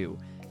able to do.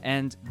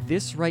 And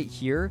this right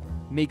here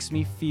makes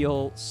me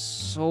feel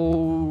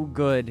so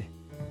good.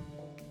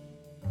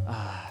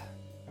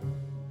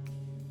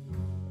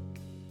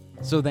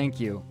 So thank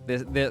you.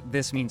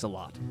 This means a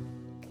lot.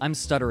 I'm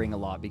stuttering a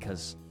lot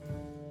because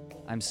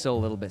I'm still a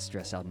little bit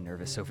stressed out and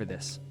nervous over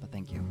this, but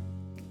thank you.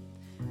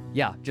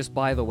 Yeah, just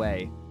by the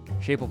way,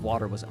 Shape of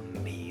Water was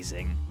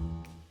amazing.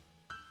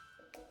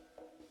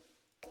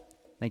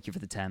 Thank you for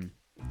the 10.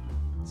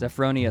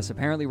 Zephronius,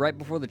 apparently right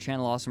before the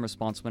Channel Awesome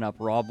response went up,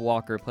 Rob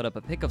Walker put up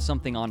a pic of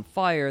something on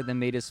fire, then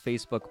made his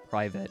Facebook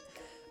private.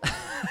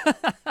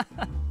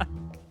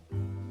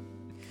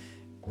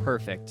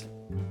 Perfect.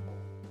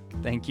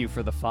 Thank you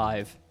for the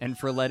 5, and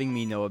for letting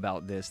me know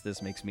about this.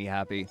 This makes me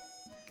happy.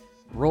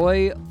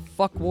 Roy,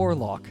 fuck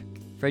Warlock.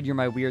 Fred, you're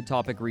my weird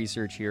topic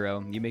research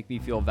hero. You make me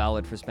feel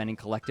valid for spending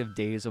collective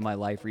days of my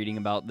life reading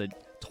about the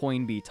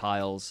Toynbee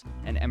tiles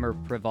and Emmer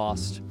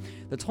Prevost.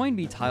 The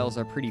Toynbee tiles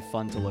are pretty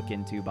fun to look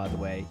into, by the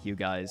way, you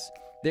guys.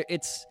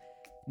 It's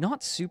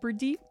not super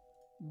deep,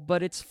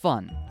 but it's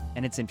fun,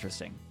 and it's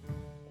interesting.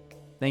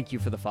 Thank you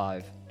for the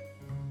 5.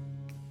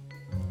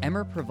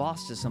 Emmer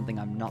Prevost is something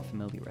I'm not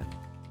familiar with.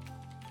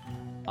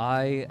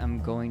 I am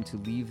going to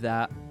leave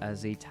that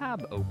as a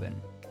tab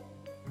open.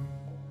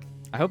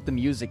 I hope the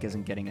music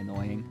isn't getting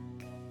annoying.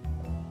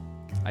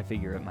 I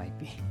figure it might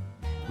be.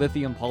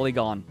 Lithium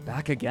Polygon,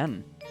 back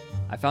again.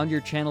 I found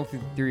your channel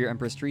through your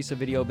Empress Teresa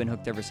video, been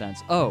hooked ever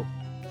since. Oh.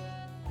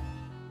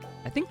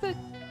 I think that...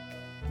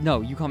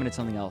 No, you commented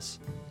something else.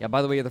 Yeah,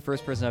 by the way, you're the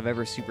first person I've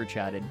ever super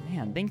chatted.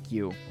 Man, thank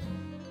you.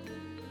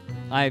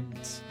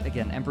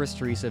 Again, Empress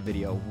Teresa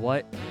video.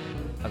 What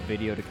a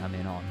video to come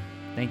in on.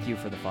 Thank you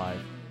for the 5.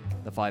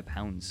 The 5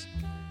 pounds.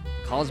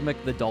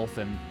 Cosmic the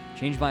Dolphin.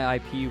 Changed my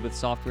IP with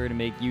software to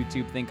make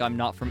YouTube think I'm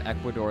not from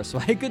Ecuador so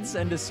I could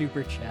send a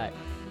super chat.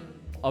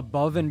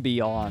 Above and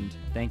beyond.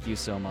 Thank you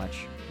so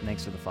much.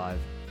 Thanks for the 5.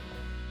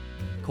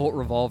 Colt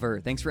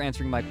Revolver. Thanks for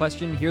answering my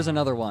question. Here's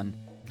another one.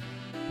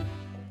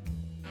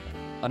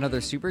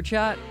 Another super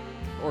chat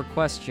or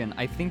question?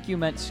 I think you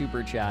meant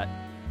super chat.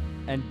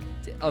 And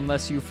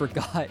unless you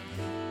forgot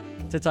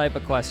to type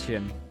a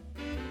question.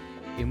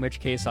 In which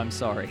case, I'm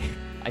sorry.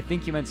 I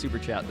think you meant super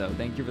chat, though.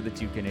 Thank you for the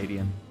 2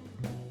 Canadian.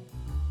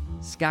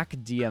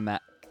 Skakdia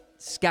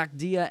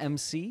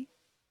MC,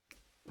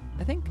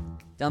 I think.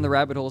 Down the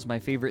Rabbit Hole is my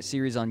favorite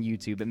series on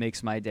YouTube. It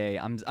makes my day.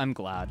 I'm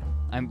glad.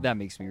 That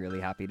makes me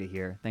really happy to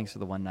hear. Thanks for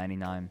the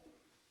 199.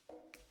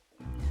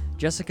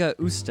 Jessica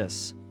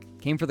Ustas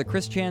came for the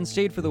Chris Chan,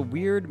 stayed for the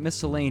weird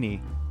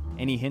miscellany.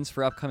 Any hints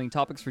for upcoming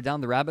topics for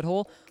Down the Rabbit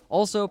Hole?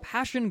 Also,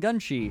 Passion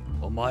Gunshi.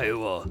 Omae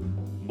wa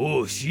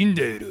mou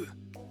shindeiru.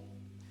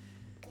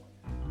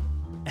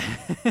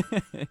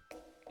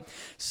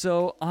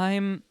 So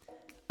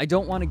I I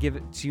don't want to give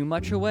it too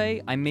much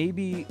away. I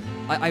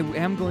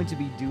am going to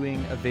be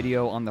doing a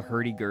video on the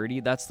hurdy-gurdy.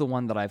 That's the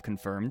one that I've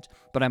confirmed,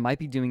 but I might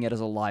be doing it as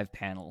a live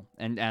panel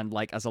and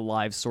like as a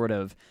live sort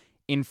of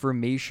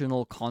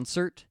informational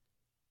concert,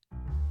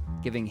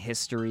 giving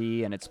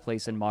history and its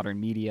place in modern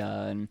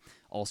media and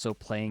also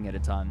playing it a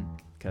ton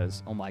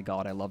because, oh my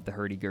god, I love the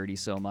hurdy-gurdy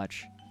so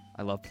much.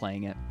 I love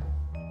playing it.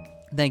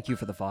 Thank you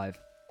for the 5.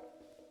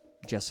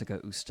 Jessica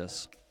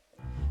Ustas.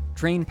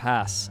 Train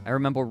Pass. I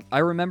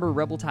remember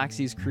Rebel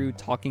Taxi's crew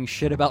talking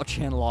shit about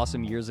Channel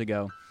Awesome years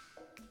ago.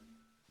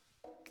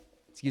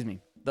 Excuse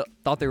me.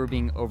 Thought they were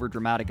being over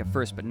dramatic at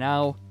first, but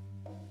now,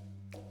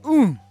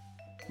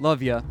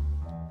 love ya.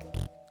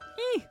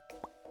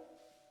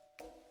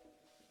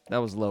 That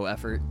was low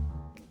effort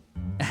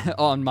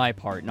on my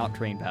part, not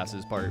Train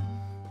Pass's part.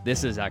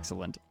 This is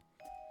excellent.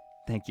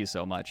 Thank you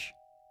so much,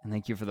 and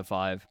thank you for the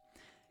 5.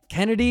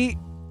 Kennedy,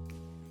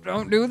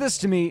 don't do this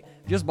to me.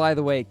 Just by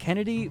the way,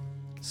 Kennedy.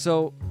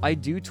 So, I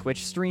do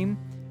Twitch stream,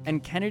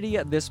 and Kennedy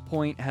at this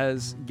point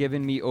has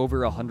given me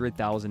over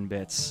 100,000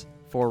 bits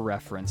for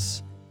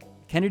reference.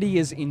 Kennedy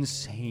is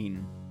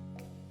insane.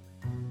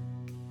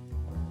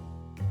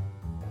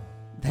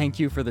 Thank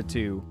you for the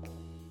 2.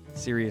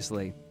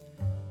 Seriously.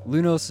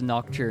 Lunos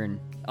Nocturne.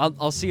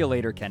 I'll see you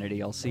later,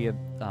 Kennedy. I'll see you.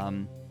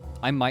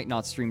 I might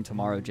not stream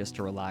tomorrow just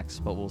to relax,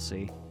 but we'll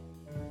see.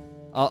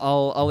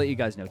 I'll let you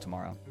guys know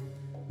tomorrow.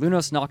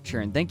 Lunos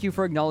Nocturne, thank you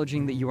for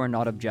acknowledging that you are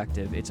not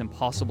objective. It's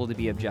impossible to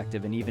be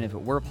objective, and even if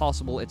it were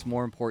possible, it's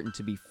more important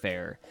to be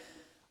fair.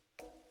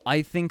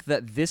 I think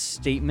that this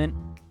statement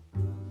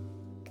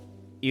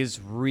is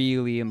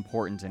really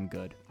important and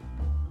good.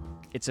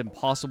 It's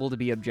impossible to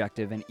be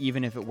objective, and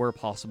even if it were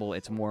possible,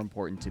 it's more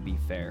important to be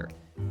fair.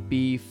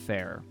 Be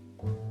fair.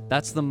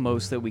 That's the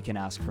most that we can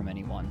ask from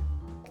anyone.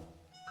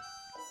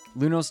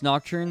 Lunos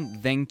Nocturne,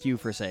 thank you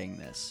for saying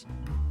this.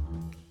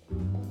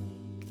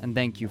 And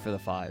thank you for the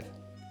 5.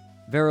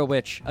 Vera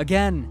Witch,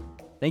 again!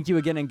 Thank you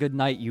again and good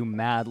night, you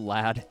mad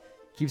lad.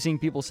 Keep seeing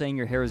people saying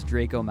your hair is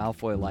Draco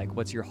Malfoy-like.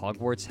 What's your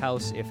Hogwarts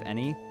house, if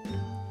any?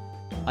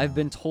 I've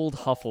been told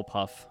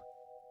Hufflepuff.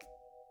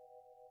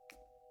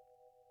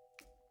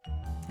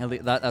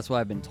 That's what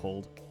I've been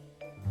told.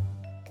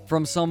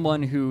 From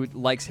someone who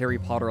likes Harry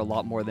Potter a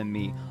lot more than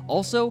me.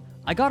 Also,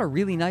 I got a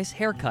really nice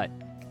haircut.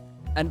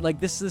 And, like,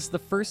 this is the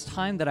first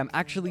time that I'm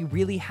actually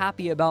really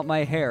happy about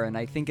my hair, and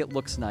I think it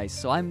looks nice.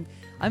 So I'm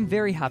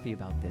very happy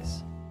about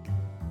this.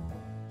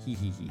 Hee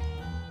hee hee.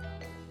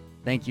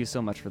 Thank you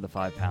so much for the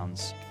 5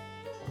 pounds.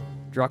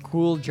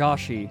 Dracul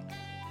Joshi.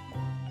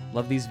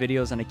 Love these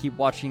videos, and I keep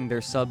watching their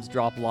subs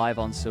drop live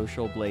on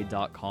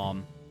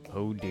socialblade.com.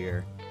 Oh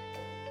dear.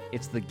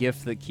 It's the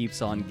gift that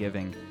keeps on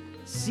giving.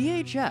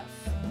 CHF.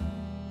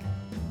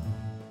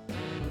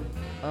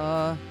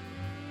 CHF.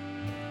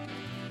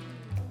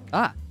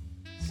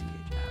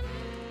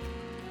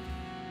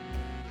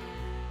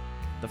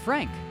 The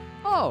Frank.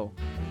 Oh.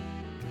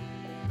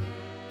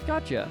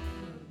 Gotcha.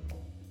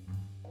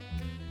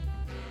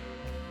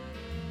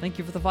 Thank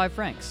you for the 5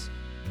 francs.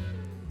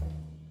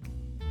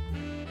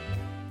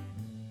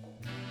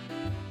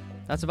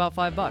 That's about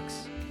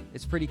 $5.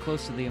 It's pretty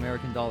close to the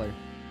American dollar.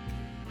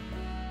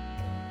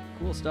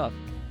 Cool stuff.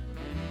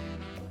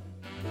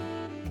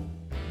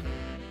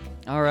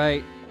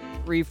 Alright.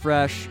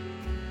 Refresh.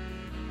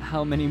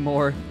 How many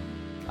more?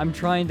 I'm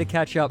trying to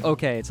catch up.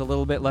 Okay, it's a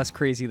little bit less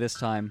crazy this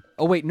time.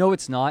 Oh wait, no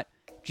it's not.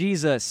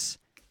 Jesus.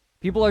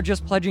 People are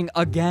just pledging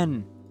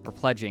again. Or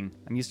pledging.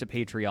 I'm used to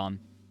Patreon.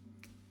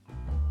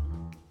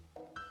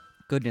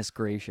 Goodness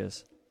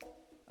gracious.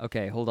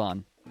 Okay, hold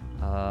on.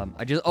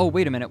 Oh,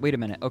 wait a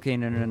minute. Okay,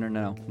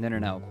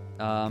 no.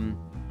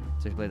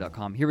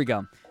 Socialblade.com. Here we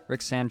go.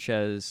 Rick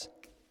Sanchez.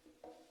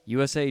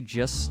 USA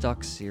just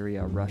stuck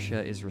Syria.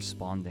 Russia is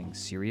responding.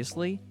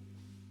 Seriously?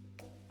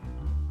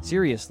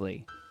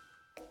 Seriously?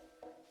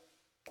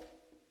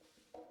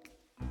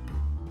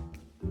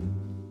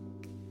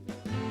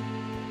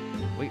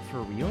 Wait,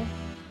 for real?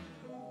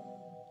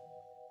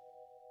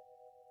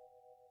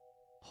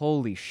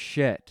 Holy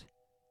shit.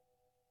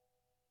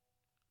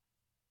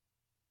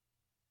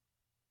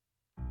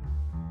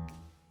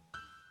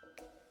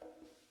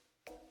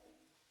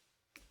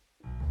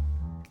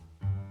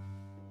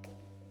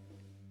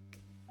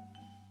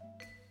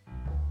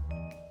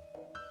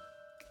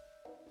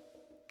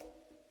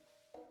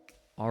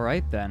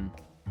 Alright then.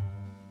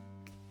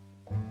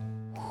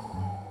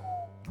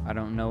 I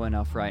don't know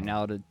enough right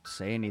now to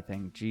say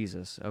anything.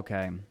 Jesus.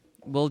 Okay.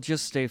 We'll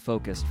just stay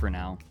focused for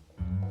now.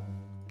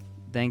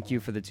 Thank you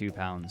for the 2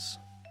 pounds.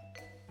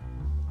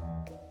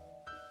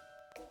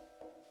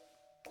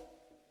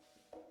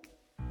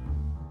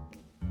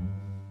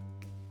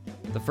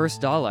 The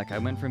first Dalek, I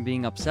went from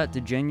being upset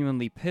to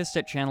genuinely pissed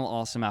at Channel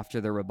Awesome after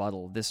their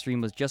rebuttal. This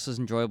stream was just as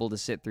enjoyable to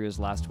sit through as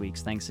last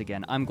week's. Thanks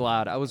again. I'm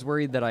glad. I was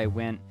worried that I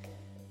went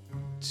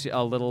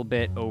a little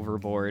bit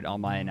overboard on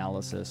my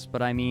analysis,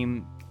 but I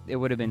mean, it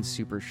would have been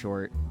super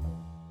short.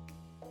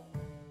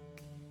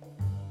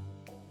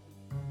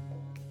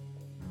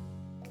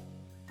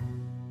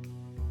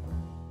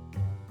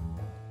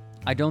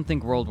 I don't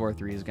think World War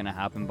III is going to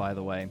happen, by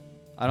the way.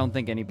 I don't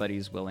think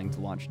anybody's willing to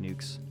launch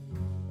nukes.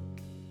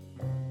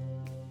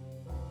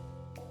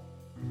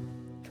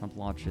 Trump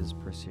launches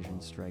precision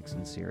strikes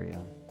in Syria.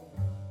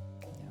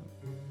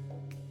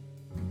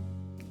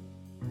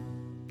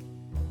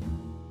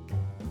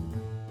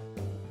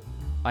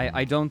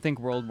 I don't think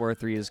World War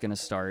III is going to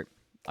start.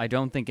 I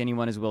don't think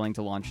anyone is willing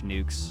to launch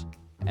nukes.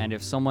 And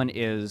if someone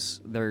is,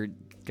 they're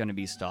going to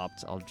be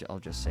stopped. I'll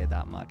just say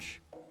that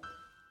much.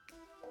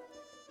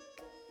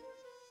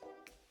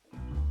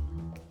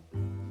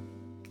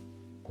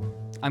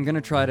 I'm going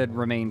to try to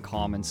remain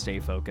calm and stay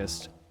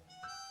focused.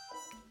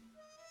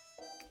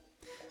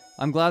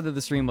 I'm glad that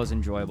the stream was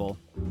enjoyable.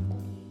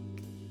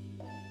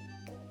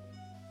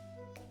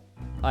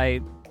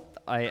 I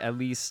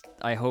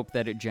hope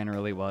that it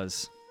generally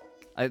was.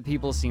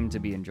 People seem to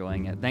be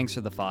enjoying it. Thanks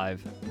for the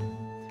 5.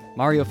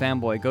 Mario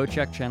Fanboy, go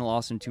check Channel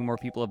Awesome. 2 more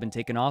people have been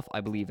taken off.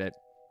 I believe it.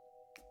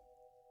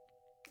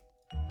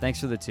 Thanks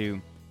for the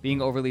 2.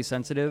 Being overly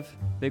sensitive?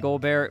 Big ol'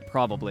 bear?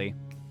 Probably.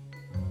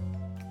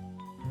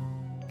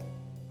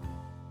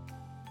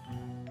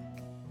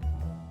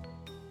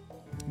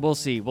 We'll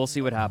see. We'll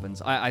see what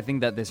happens. I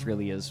think that this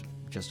really is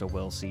just a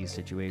we'll see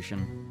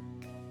situation.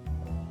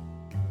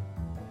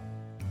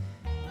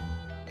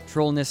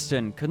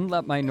 Trollniston, couldn't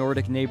let my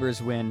Nordic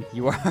neighbors win.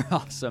 You are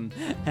awesome.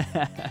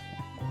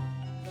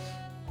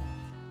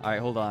 Alright,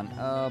 hold on.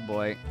 Oh,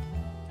 boy.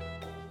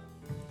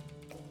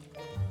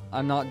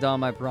 I'm not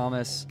dumb, I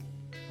promise.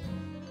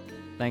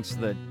 Thanks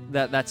for the...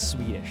 That's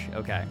Swedish.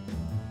 Okay.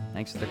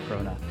 Thanks for the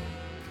krona.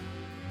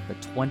 The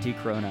 20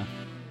 krona.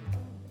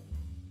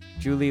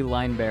 Julie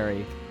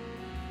Lineberry.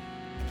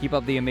 Keep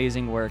up the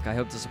amazing work. I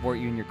hope to support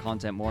you and your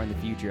content more in the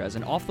future. As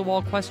an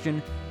off-the-wall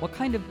question, what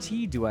kind of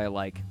tea do I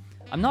like?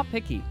 I'm not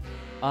picky.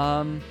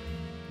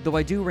 Though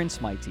I do rinse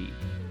my tea.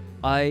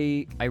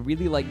 I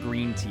really like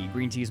green tea.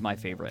 Green tea is my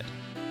favorite.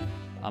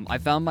 I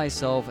found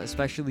myself,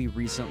 especially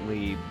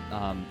recently,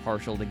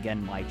 partial to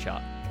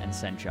Genmaicha and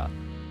Sencha.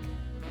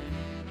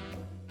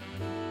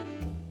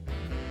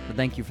 But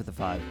thank you for the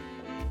 5.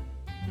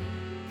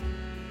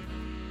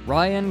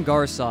 Ryan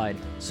Garside.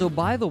 So,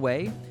 by the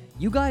way,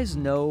 you guys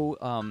know,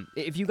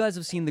 if you guys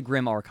have seen the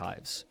Grimm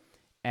Archives,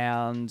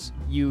 and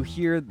you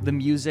hear the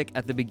music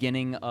at the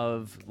beginning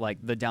of, like,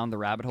 the Down the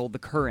Rabbit Hole, the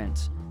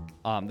current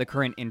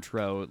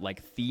intro,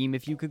 like, theme,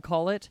 if you could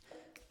call it,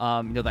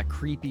 you know, that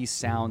creepy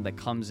sound that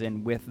comes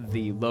in with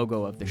the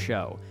logo of the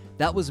show.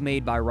 That was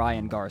made by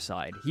Ryan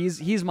Garside.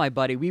 He's my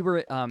buddy.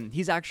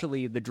 He's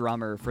actually the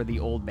drummer for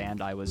the old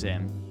band I was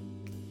in.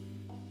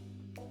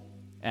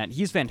 And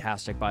he's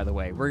fantastic, by the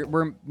way.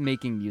 We're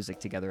making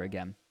music together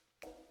again.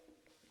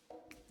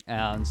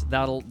 And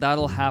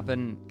that'll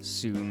happen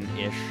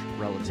soon-ish,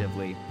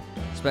 relatively.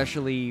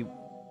 Especially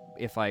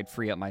if I'd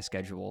free up my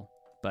schedule.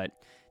 But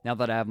now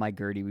that I have my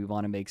Gertie, we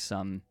want to make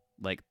some,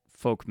 like,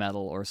 folk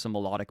metal or some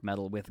melodic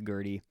metal with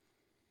Gertie.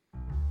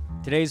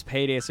 Today's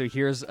payday, so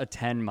here's a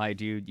 10, my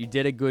dude. You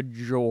did a good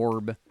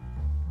job.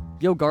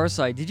 Yo,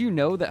 Garside, did you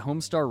know that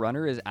Homestar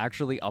Runner is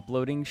actually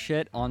uploading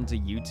shit onto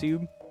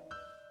YouTube?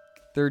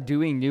 They're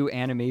doing new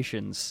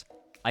animations.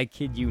 I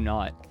kid you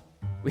not.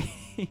 We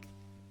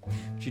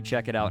should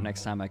check it out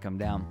next time I come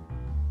down.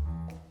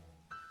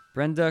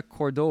 Brenda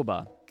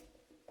Cordoba.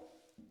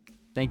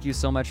 Thank you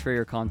so much for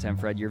your content,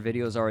 Fred. Your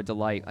videos are a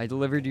delight. I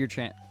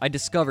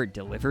discovered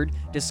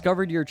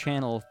your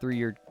channel through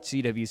your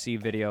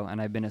CWC video, and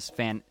I've been a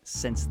fan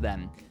since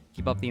then.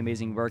 Keep up the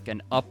amazing work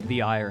and up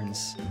the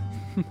irons.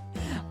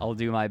 I'll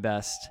do my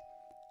best.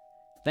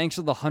 Thanks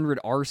for the 100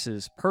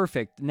 arses.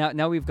 Perfect.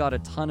 Now we've got a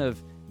ton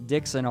of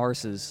dicks and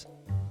arses.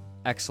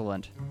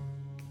 Excellent.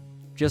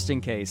 Just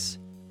in case.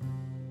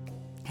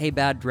 Hey,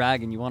 Bad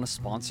Dragon, you want to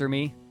sponsor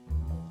me?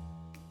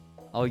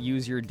 I'll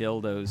use your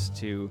dildos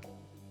to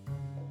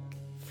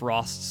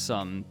frost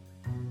some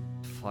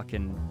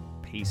fucking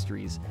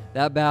pastries.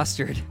 That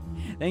bastard.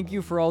 Thank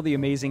you for all the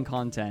amazing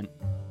content.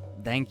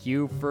 Thank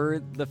you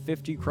for the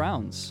 50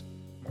 crowns.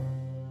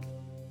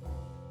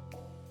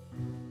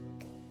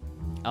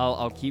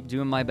 I'll keep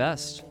doing my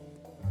best.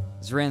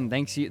 Zrin,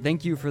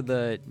 thank you for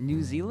the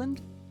New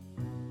Zealand?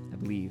 I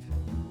believe.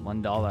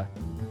 $1.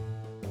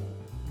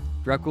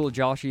 Dracul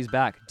Joshy's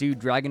back. Dude,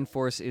 Dragon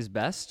Force is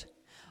best?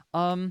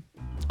 I'm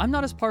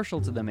not as partial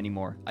to them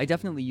anymore. I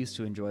definitely used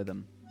to enjoy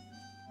them.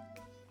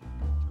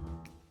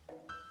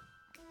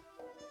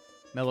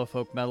 Mellow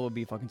folk metal would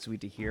be fucking sweet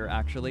to hear,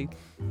 actually.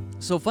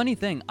 So, funny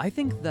thing, I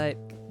think that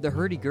the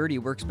hurdy-gurdy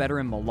works better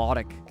in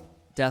melodic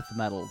death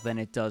metal than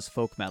it does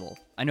folk metal.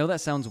 I know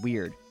that sounds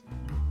weird,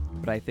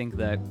 but I think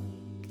that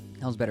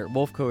sounds better.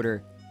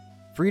 Wolfcoder,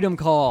 Freedom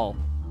Call.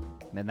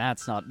 Man,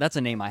 that's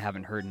a name I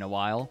haven't heard in a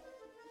while.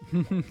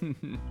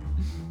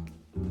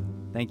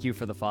 Thank you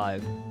for the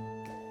 5.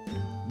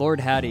 Lord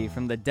Hattie,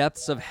 from the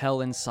depths of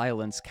hell and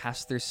silence,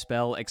 cast their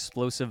spell,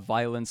 explosive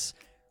violence,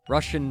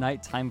 Russian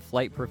nighttime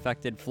flight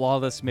perfected,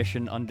 flawless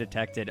mission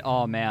undetected.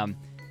 Aw, man.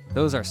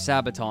 Those are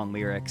Sabaton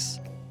lyrics.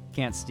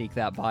 Can't sneak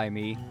that by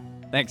me.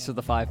 Thanks for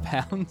the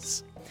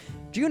 £5.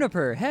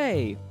 Juniper,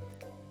 hey!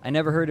 I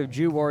never heard of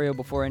Jew Wario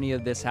before any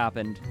of this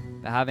happened,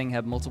 but having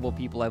had multiple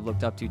people I've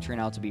looked up to turn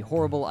out to be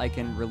horrible, I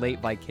can relate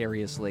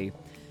vicariously.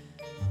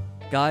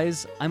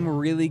 Guys, I'm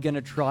really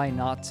gonna try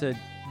not to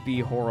be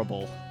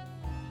horrible.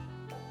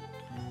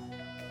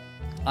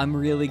 I'm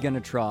really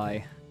gonna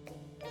try.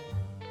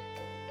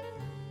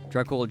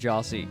 Drekul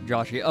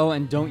Joshi. Oh,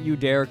 and don't you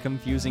dare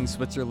confusing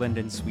Switzerland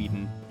and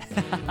Sweden.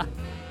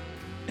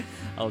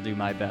 I'll do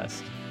my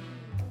best.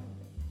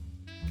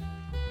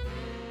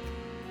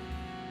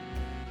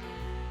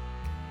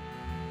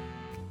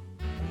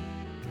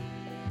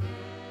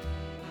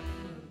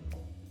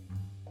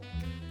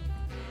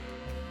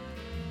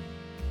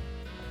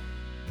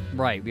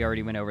 Right, we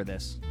already went over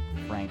this.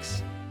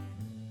 Franks.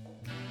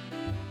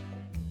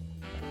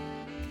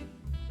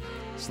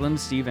 Slim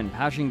Steven,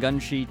 Passion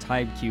Gunshi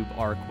Tide Cube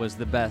arc was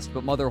the best,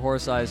 but Mother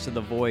Horse Eyes to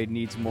the Void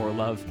needs more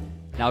love.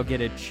 Now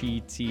get a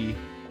Chi T.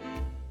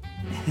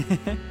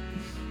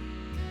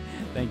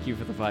 Thank you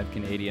for the 5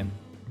 Canadian.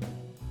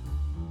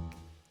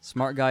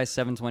 Smart Guy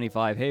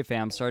 725. Hey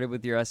fam, started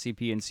with your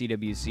SCP and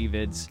CWC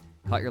vids.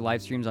 Caught your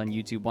live streams on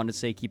YouTube. Wanted to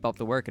say keep up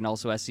the work, and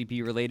also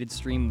SCP related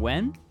stream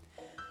when?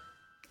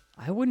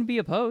 I wouldn't be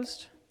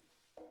opposed.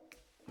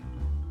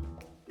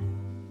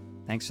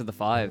 Thanks for the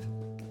 5.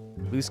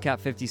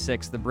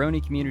 LooseCat56. The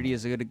Brony community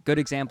is a good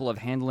example of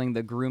handling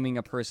the grooming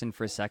a person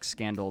for sex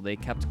scandal. They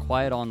kept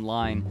quiet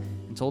online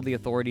and told the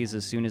authorities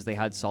as soon as they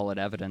had solid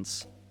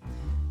evidence.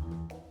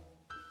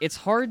 It's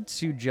hard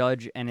to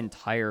judge an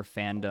entire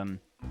fandom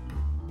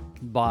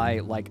by,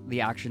 like,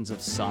 the actions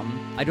of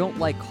some. I don't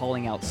like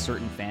calling out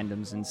certain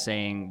fandoms and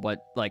saying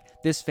what, like,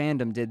 this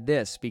fandom did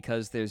this,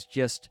 because there's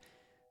just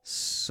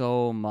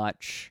so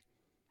much.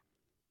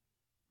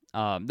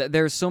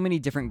 There's so many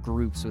different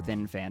groups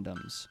within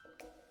fandoms.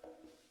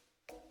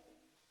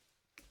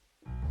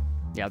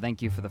 Yeah,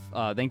 thank you for the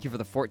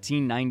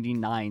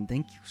 $14.99.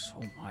 Thank you so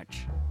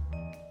much.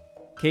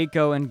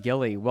 Keiko and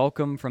Gilly,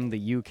 welcome from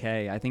the UK.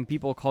 I think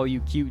people call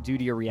you cute due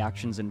to your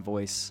reactions and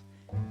voice.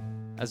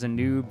 As a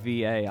noob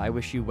VA, I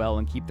wish you well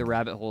and keep the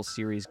Rabbit Hole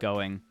series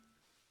going.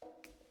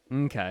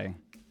 Okay.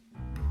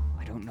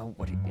 I don't know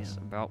what it is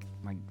about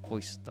my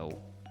voice,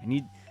 though.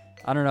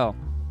 I don't know.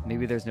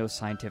 Maybe there's no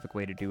scientific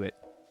way to do it.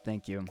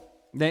 Thank you.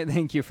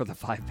 Thank you for the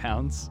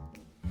 £5.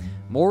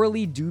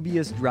 Morally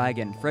dubious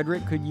dragon.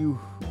 Fredrik, could you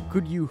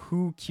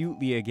who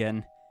cutely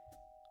again?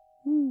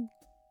 Woo.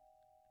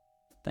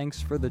 Thanks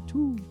for the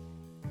 2.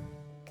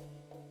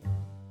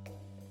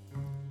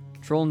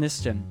 Troll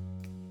Niston.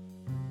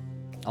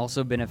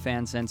 Also been a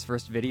fan since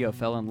first video,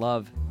 fell in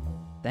love.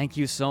 Thank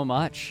you so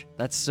much.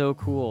 That's so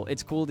cool.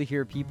 It's cool to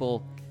hear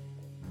people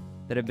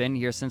that have been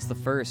here since the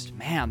first.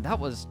 Man, that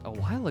was a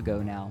while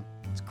ago now.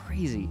 It's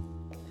crazy.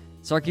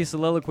 Sarky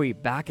Soliloquy,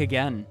 back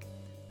again.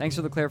 Thanks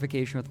for the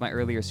clarification with my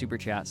earlier super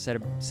chat. Said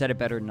it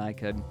better than I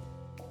could.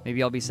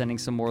 Maybe I'll be sending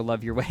some more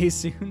love your way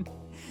soon.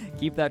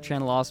 Keep that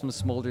Channel Awesome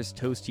Smolders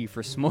toasty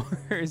for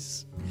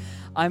s'mores.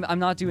 I'm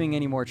not doing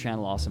any more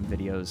Channel Awesome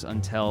videos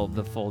until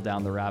the full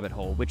Down the Rabbit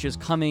Hole, which is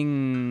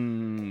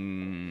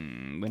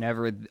coming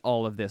whenever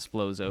all of this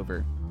blows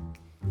over.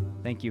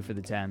 Thank you for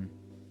the 10.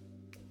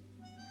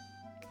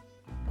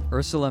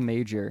 Ursula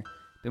Major.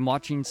 Been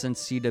watching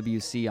since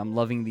CWC. I'm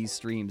loving these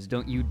streams.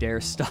 Don't you dare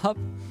stop.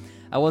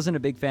 I wasn't a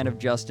big fan of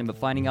Justin, but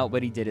finding out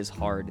what he did is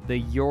hard. The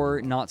 "you're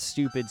not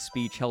stupid"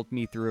 speech helped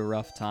me through a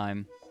rough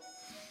time.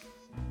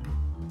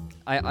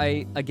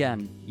 I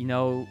again, you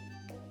know,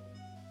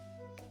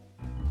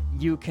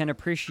 you can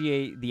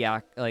appreciate the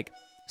act, like,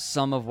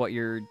 some of what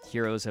your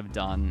heroes have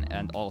done,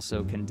 and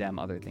also condemn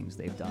other things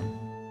they've done.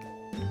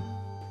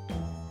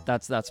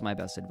 That's my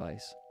best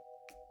advice.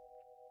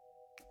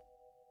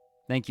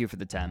 Thank you for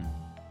the 10.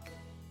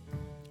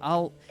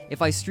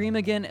 If I stream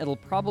again, it'll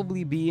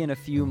probably be in a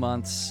few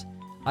months.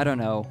 I don't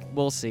know.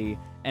 We'll see.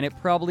 And it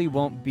probably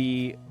won't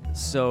be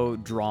so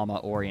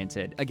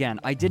drama-oriented. Again,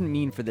 I didn't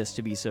mean for this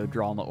to be so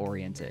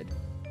drama-oriented.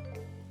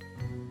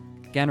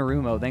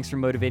 Ganarumo, thanks for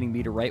motivating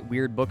me to write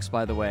weird books,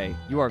 by the way.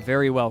 You are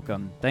very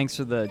welcome. Thanks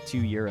for the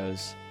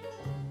 €2.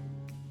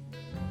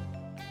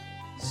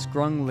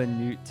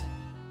 Scrunglenut.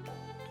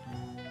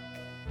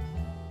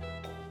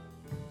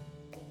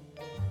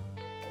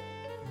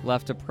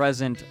 Left a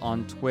present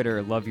on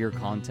Twitter. Love your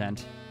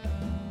content.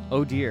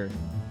 Oh dear.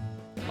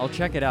 I'll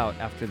check it out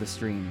after the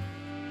stream.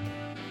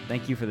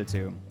 Thank you for the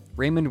 2.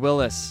 Raymond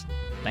Willis.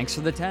 Thanks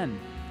for the 10.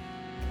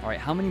 Alright,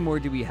 how many more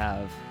do we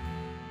have?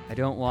 I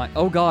don't want...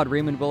 Oh god,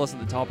 Raymond Willis at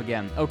the top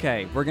again.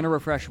 Okay, we're going to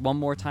refresh one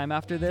more time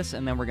after this,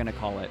 and then we're going to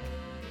call it.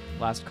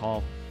 Last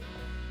call.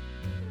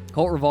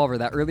 Colt Revolver,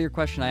 that earlier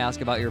question I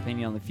asked about your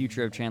opinion on the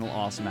future of Channel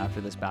Awesome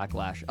after this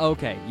backlash.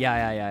 Okay,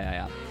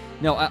 yeah.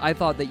 No, I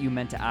thought that you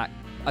meant to act...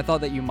 I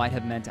thought that you might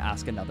have meant to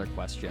ask another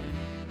question.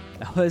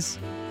 That was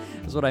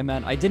what I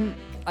meant.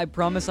 I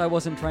promise I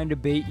wasn't trying to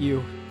bait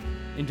you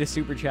into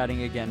super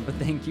chatting again, but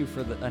thank you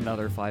for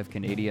another 5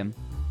 Canadian.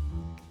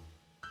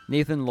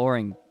 Nathan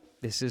Loring,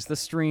 this is the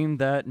stream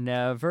that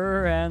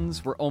never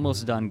ends. We're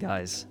almost done,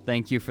 guys.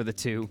 Thank you for the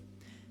 2.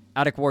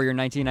 Attic Warrior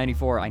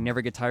 1994, I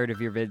never get tired of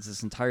your vids.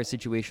 This entire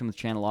situation with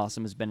Channel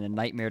Awesome has been a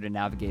nightmare to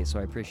navigate, so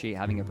I appreciate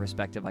having a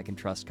perspective I can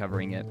trust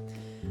covering it.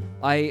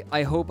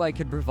 I hope I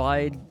could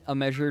provide a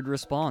measured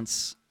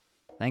response.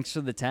 Thanks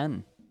for the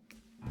 10.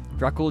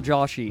 Dracul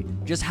Joshi,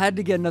 just had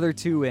to get another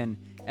 2 in,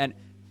 and...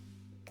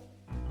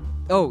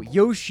 Oh,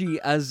 Yoshi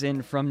as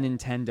in from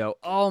Nintendo.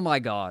 Oh my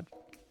god.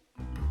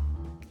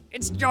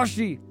 It's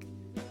Joshi!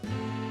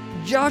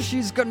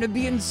 Joshi's gonna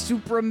be in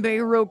Super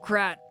Mario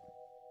Kart!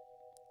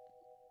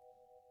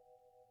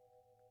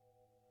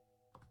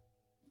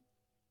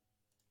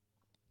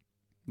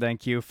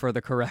 Thank you for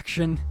the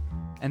correction.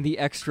 And the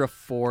extra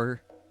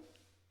 4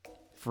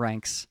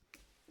 francs.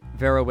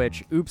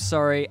 Verawitch, oops,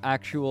 sorry,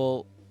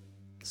 actual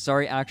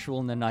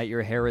Nanite,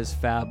 your hair is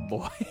fab,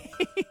 boy.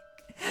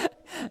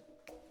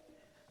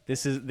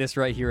 This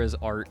right here is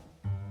art.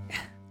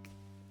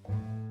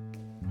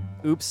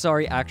 Oops,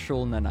 sorry,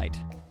 actual Nanite.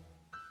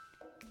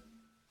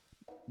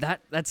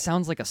 That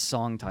sounds like a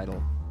song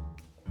title.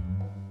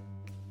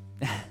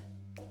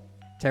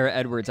 Tara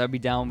Edwards, I'd be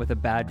down with a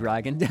bad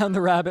dragon down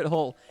the rabbit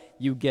hole.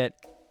 You get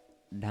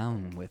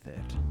down with it.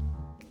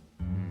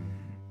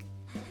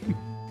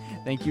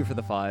 Thank you for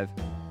the 5.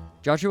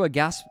 Joshua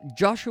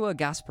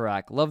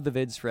Gasparak, love the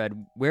vids,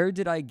 Fred. Where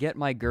did I get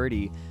my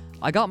Gertie?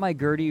 I got my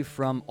Gertie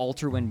from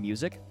Alterwind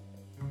Music.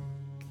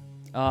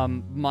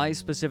 My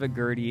specific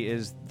Gertie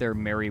is their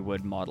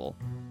Marywood model.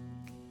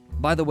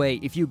 By the way,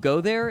 if you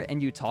go there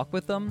and you talk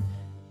with them,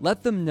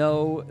 let them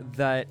know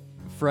that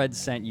Fred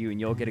sent you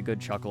and you'll get a good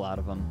chuckle out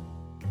of them.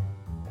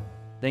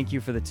 Thank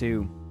you for the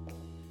 2.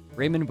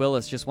 Raymond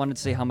Willis, just wanted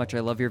to say how much I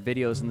love your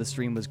videos and the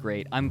stream was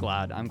great. I'm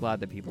glad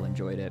that people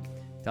enjoyed it.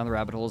 Down the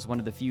Rabbit Hole is one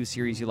of the few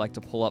series you like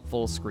to pull up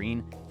full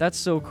screen. That's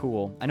so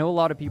cool. I know a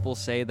lot of people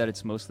say that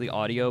it's mostly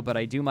audio, but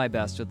I do my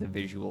best with the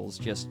visuals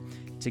just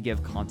to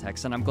give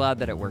context, and I'm glad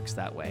that it works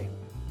that way.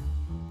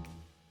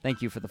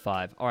 Thank you for the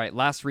 5. All right,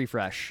 last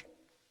refresh.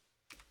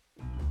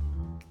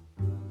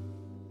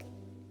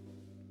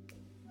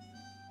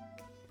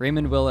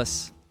 Raymond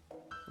Willis.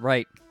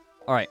 Right.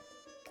 All right.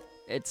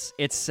 It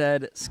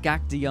said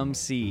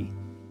Skakdiumc.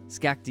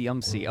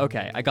 Skakdiumc.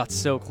 Okay, I got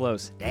so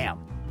close.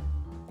 Damn.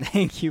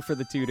 Thank you for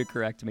the 2 to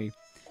correct me.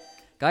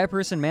 Guy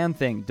person man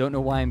thing. Don't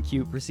know why I'm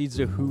cute. Proceeds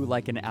to who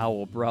like an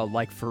owl, bro.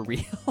 Like for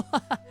real.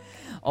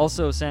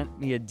 Also sent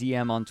me a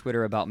DM on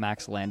Twitter about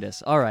Max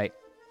Landis. All right.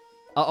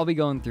 I'll be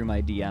going through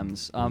my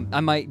DMs.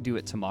 I might do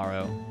it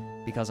tomorrow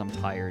because I'm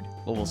tired.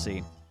 But we'll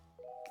see.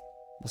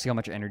 We'll see how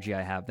much energy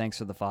I have. Thanks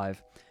for the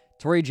 5.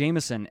 Tori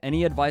Jameson,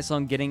 any advice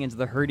on getting into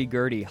the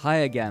hurdy-gurdy? Hi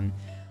again.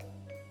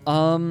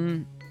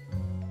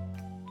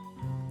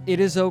 It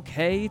is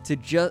okay to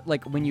just,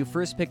 like, when you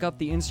first pick up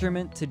the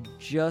instrument, to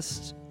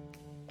just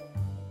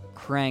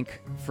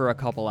crank for a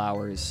couple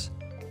hours.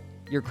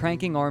 Your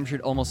cranking arm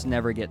should almost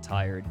never get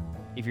tired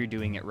if you're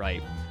doing it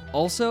right.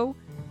 Also,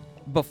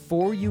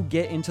 before you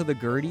get into the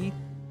gurdy,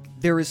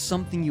 there is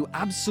something you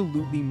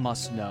absolutely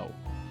must know.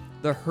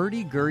 The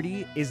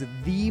hurdy-gurdy is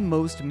the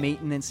most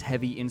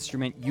maintenance-heavy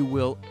instrument you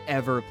will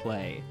ever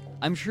play.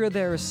 I'm sure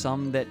there are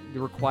some that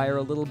require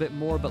a little bit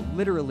more, but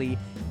literally,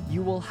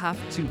 you will have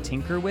to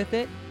tinker with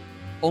it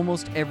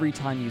almost every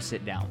time you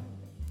sit down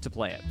to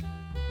play it.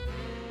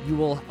 You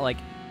will, like,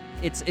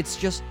 it's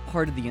just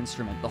part of the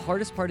instrument. The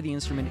hardest part of the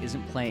instrument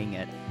isn't playing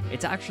it.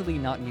 It's actually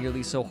not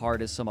nearly so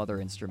hard as some other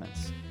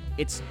instruments.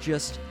 It's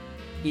just,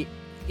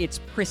 it's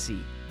prissy,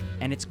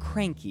 and it's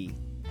cranky.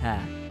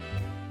 Ha.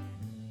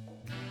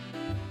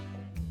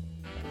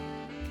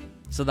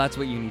 So that's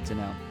what you need to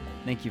know.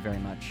 Thank you very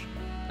much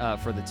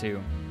for the 2.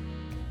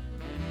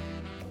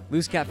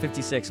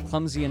 LooseCat56,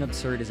 clumsy and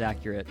absurd is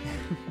accurate.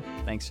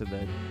 Thanks for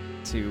the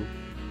 2.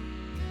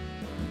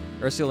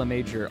 Ursula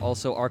Major,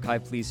 also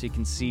archive please so you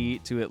can see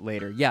to it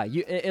later. Yeah,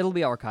 it'll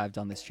be archived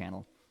on this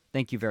channel.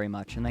 Thank you very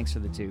much, and thanks for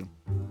the 2.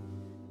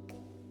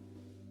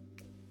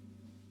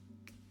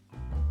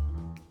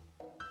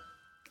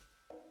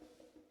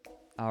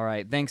 All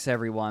right, thanks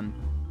everyone.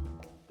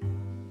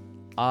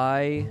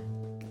 I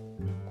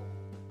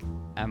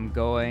am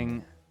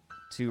going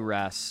to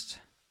rest.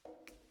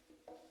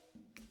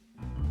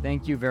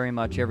 Thank you very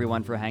much,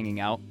 everyone, for hanging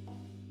out.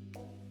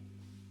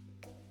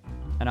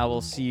 And I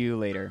will see you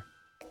later.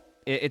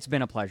 It's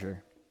been a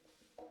pleasure.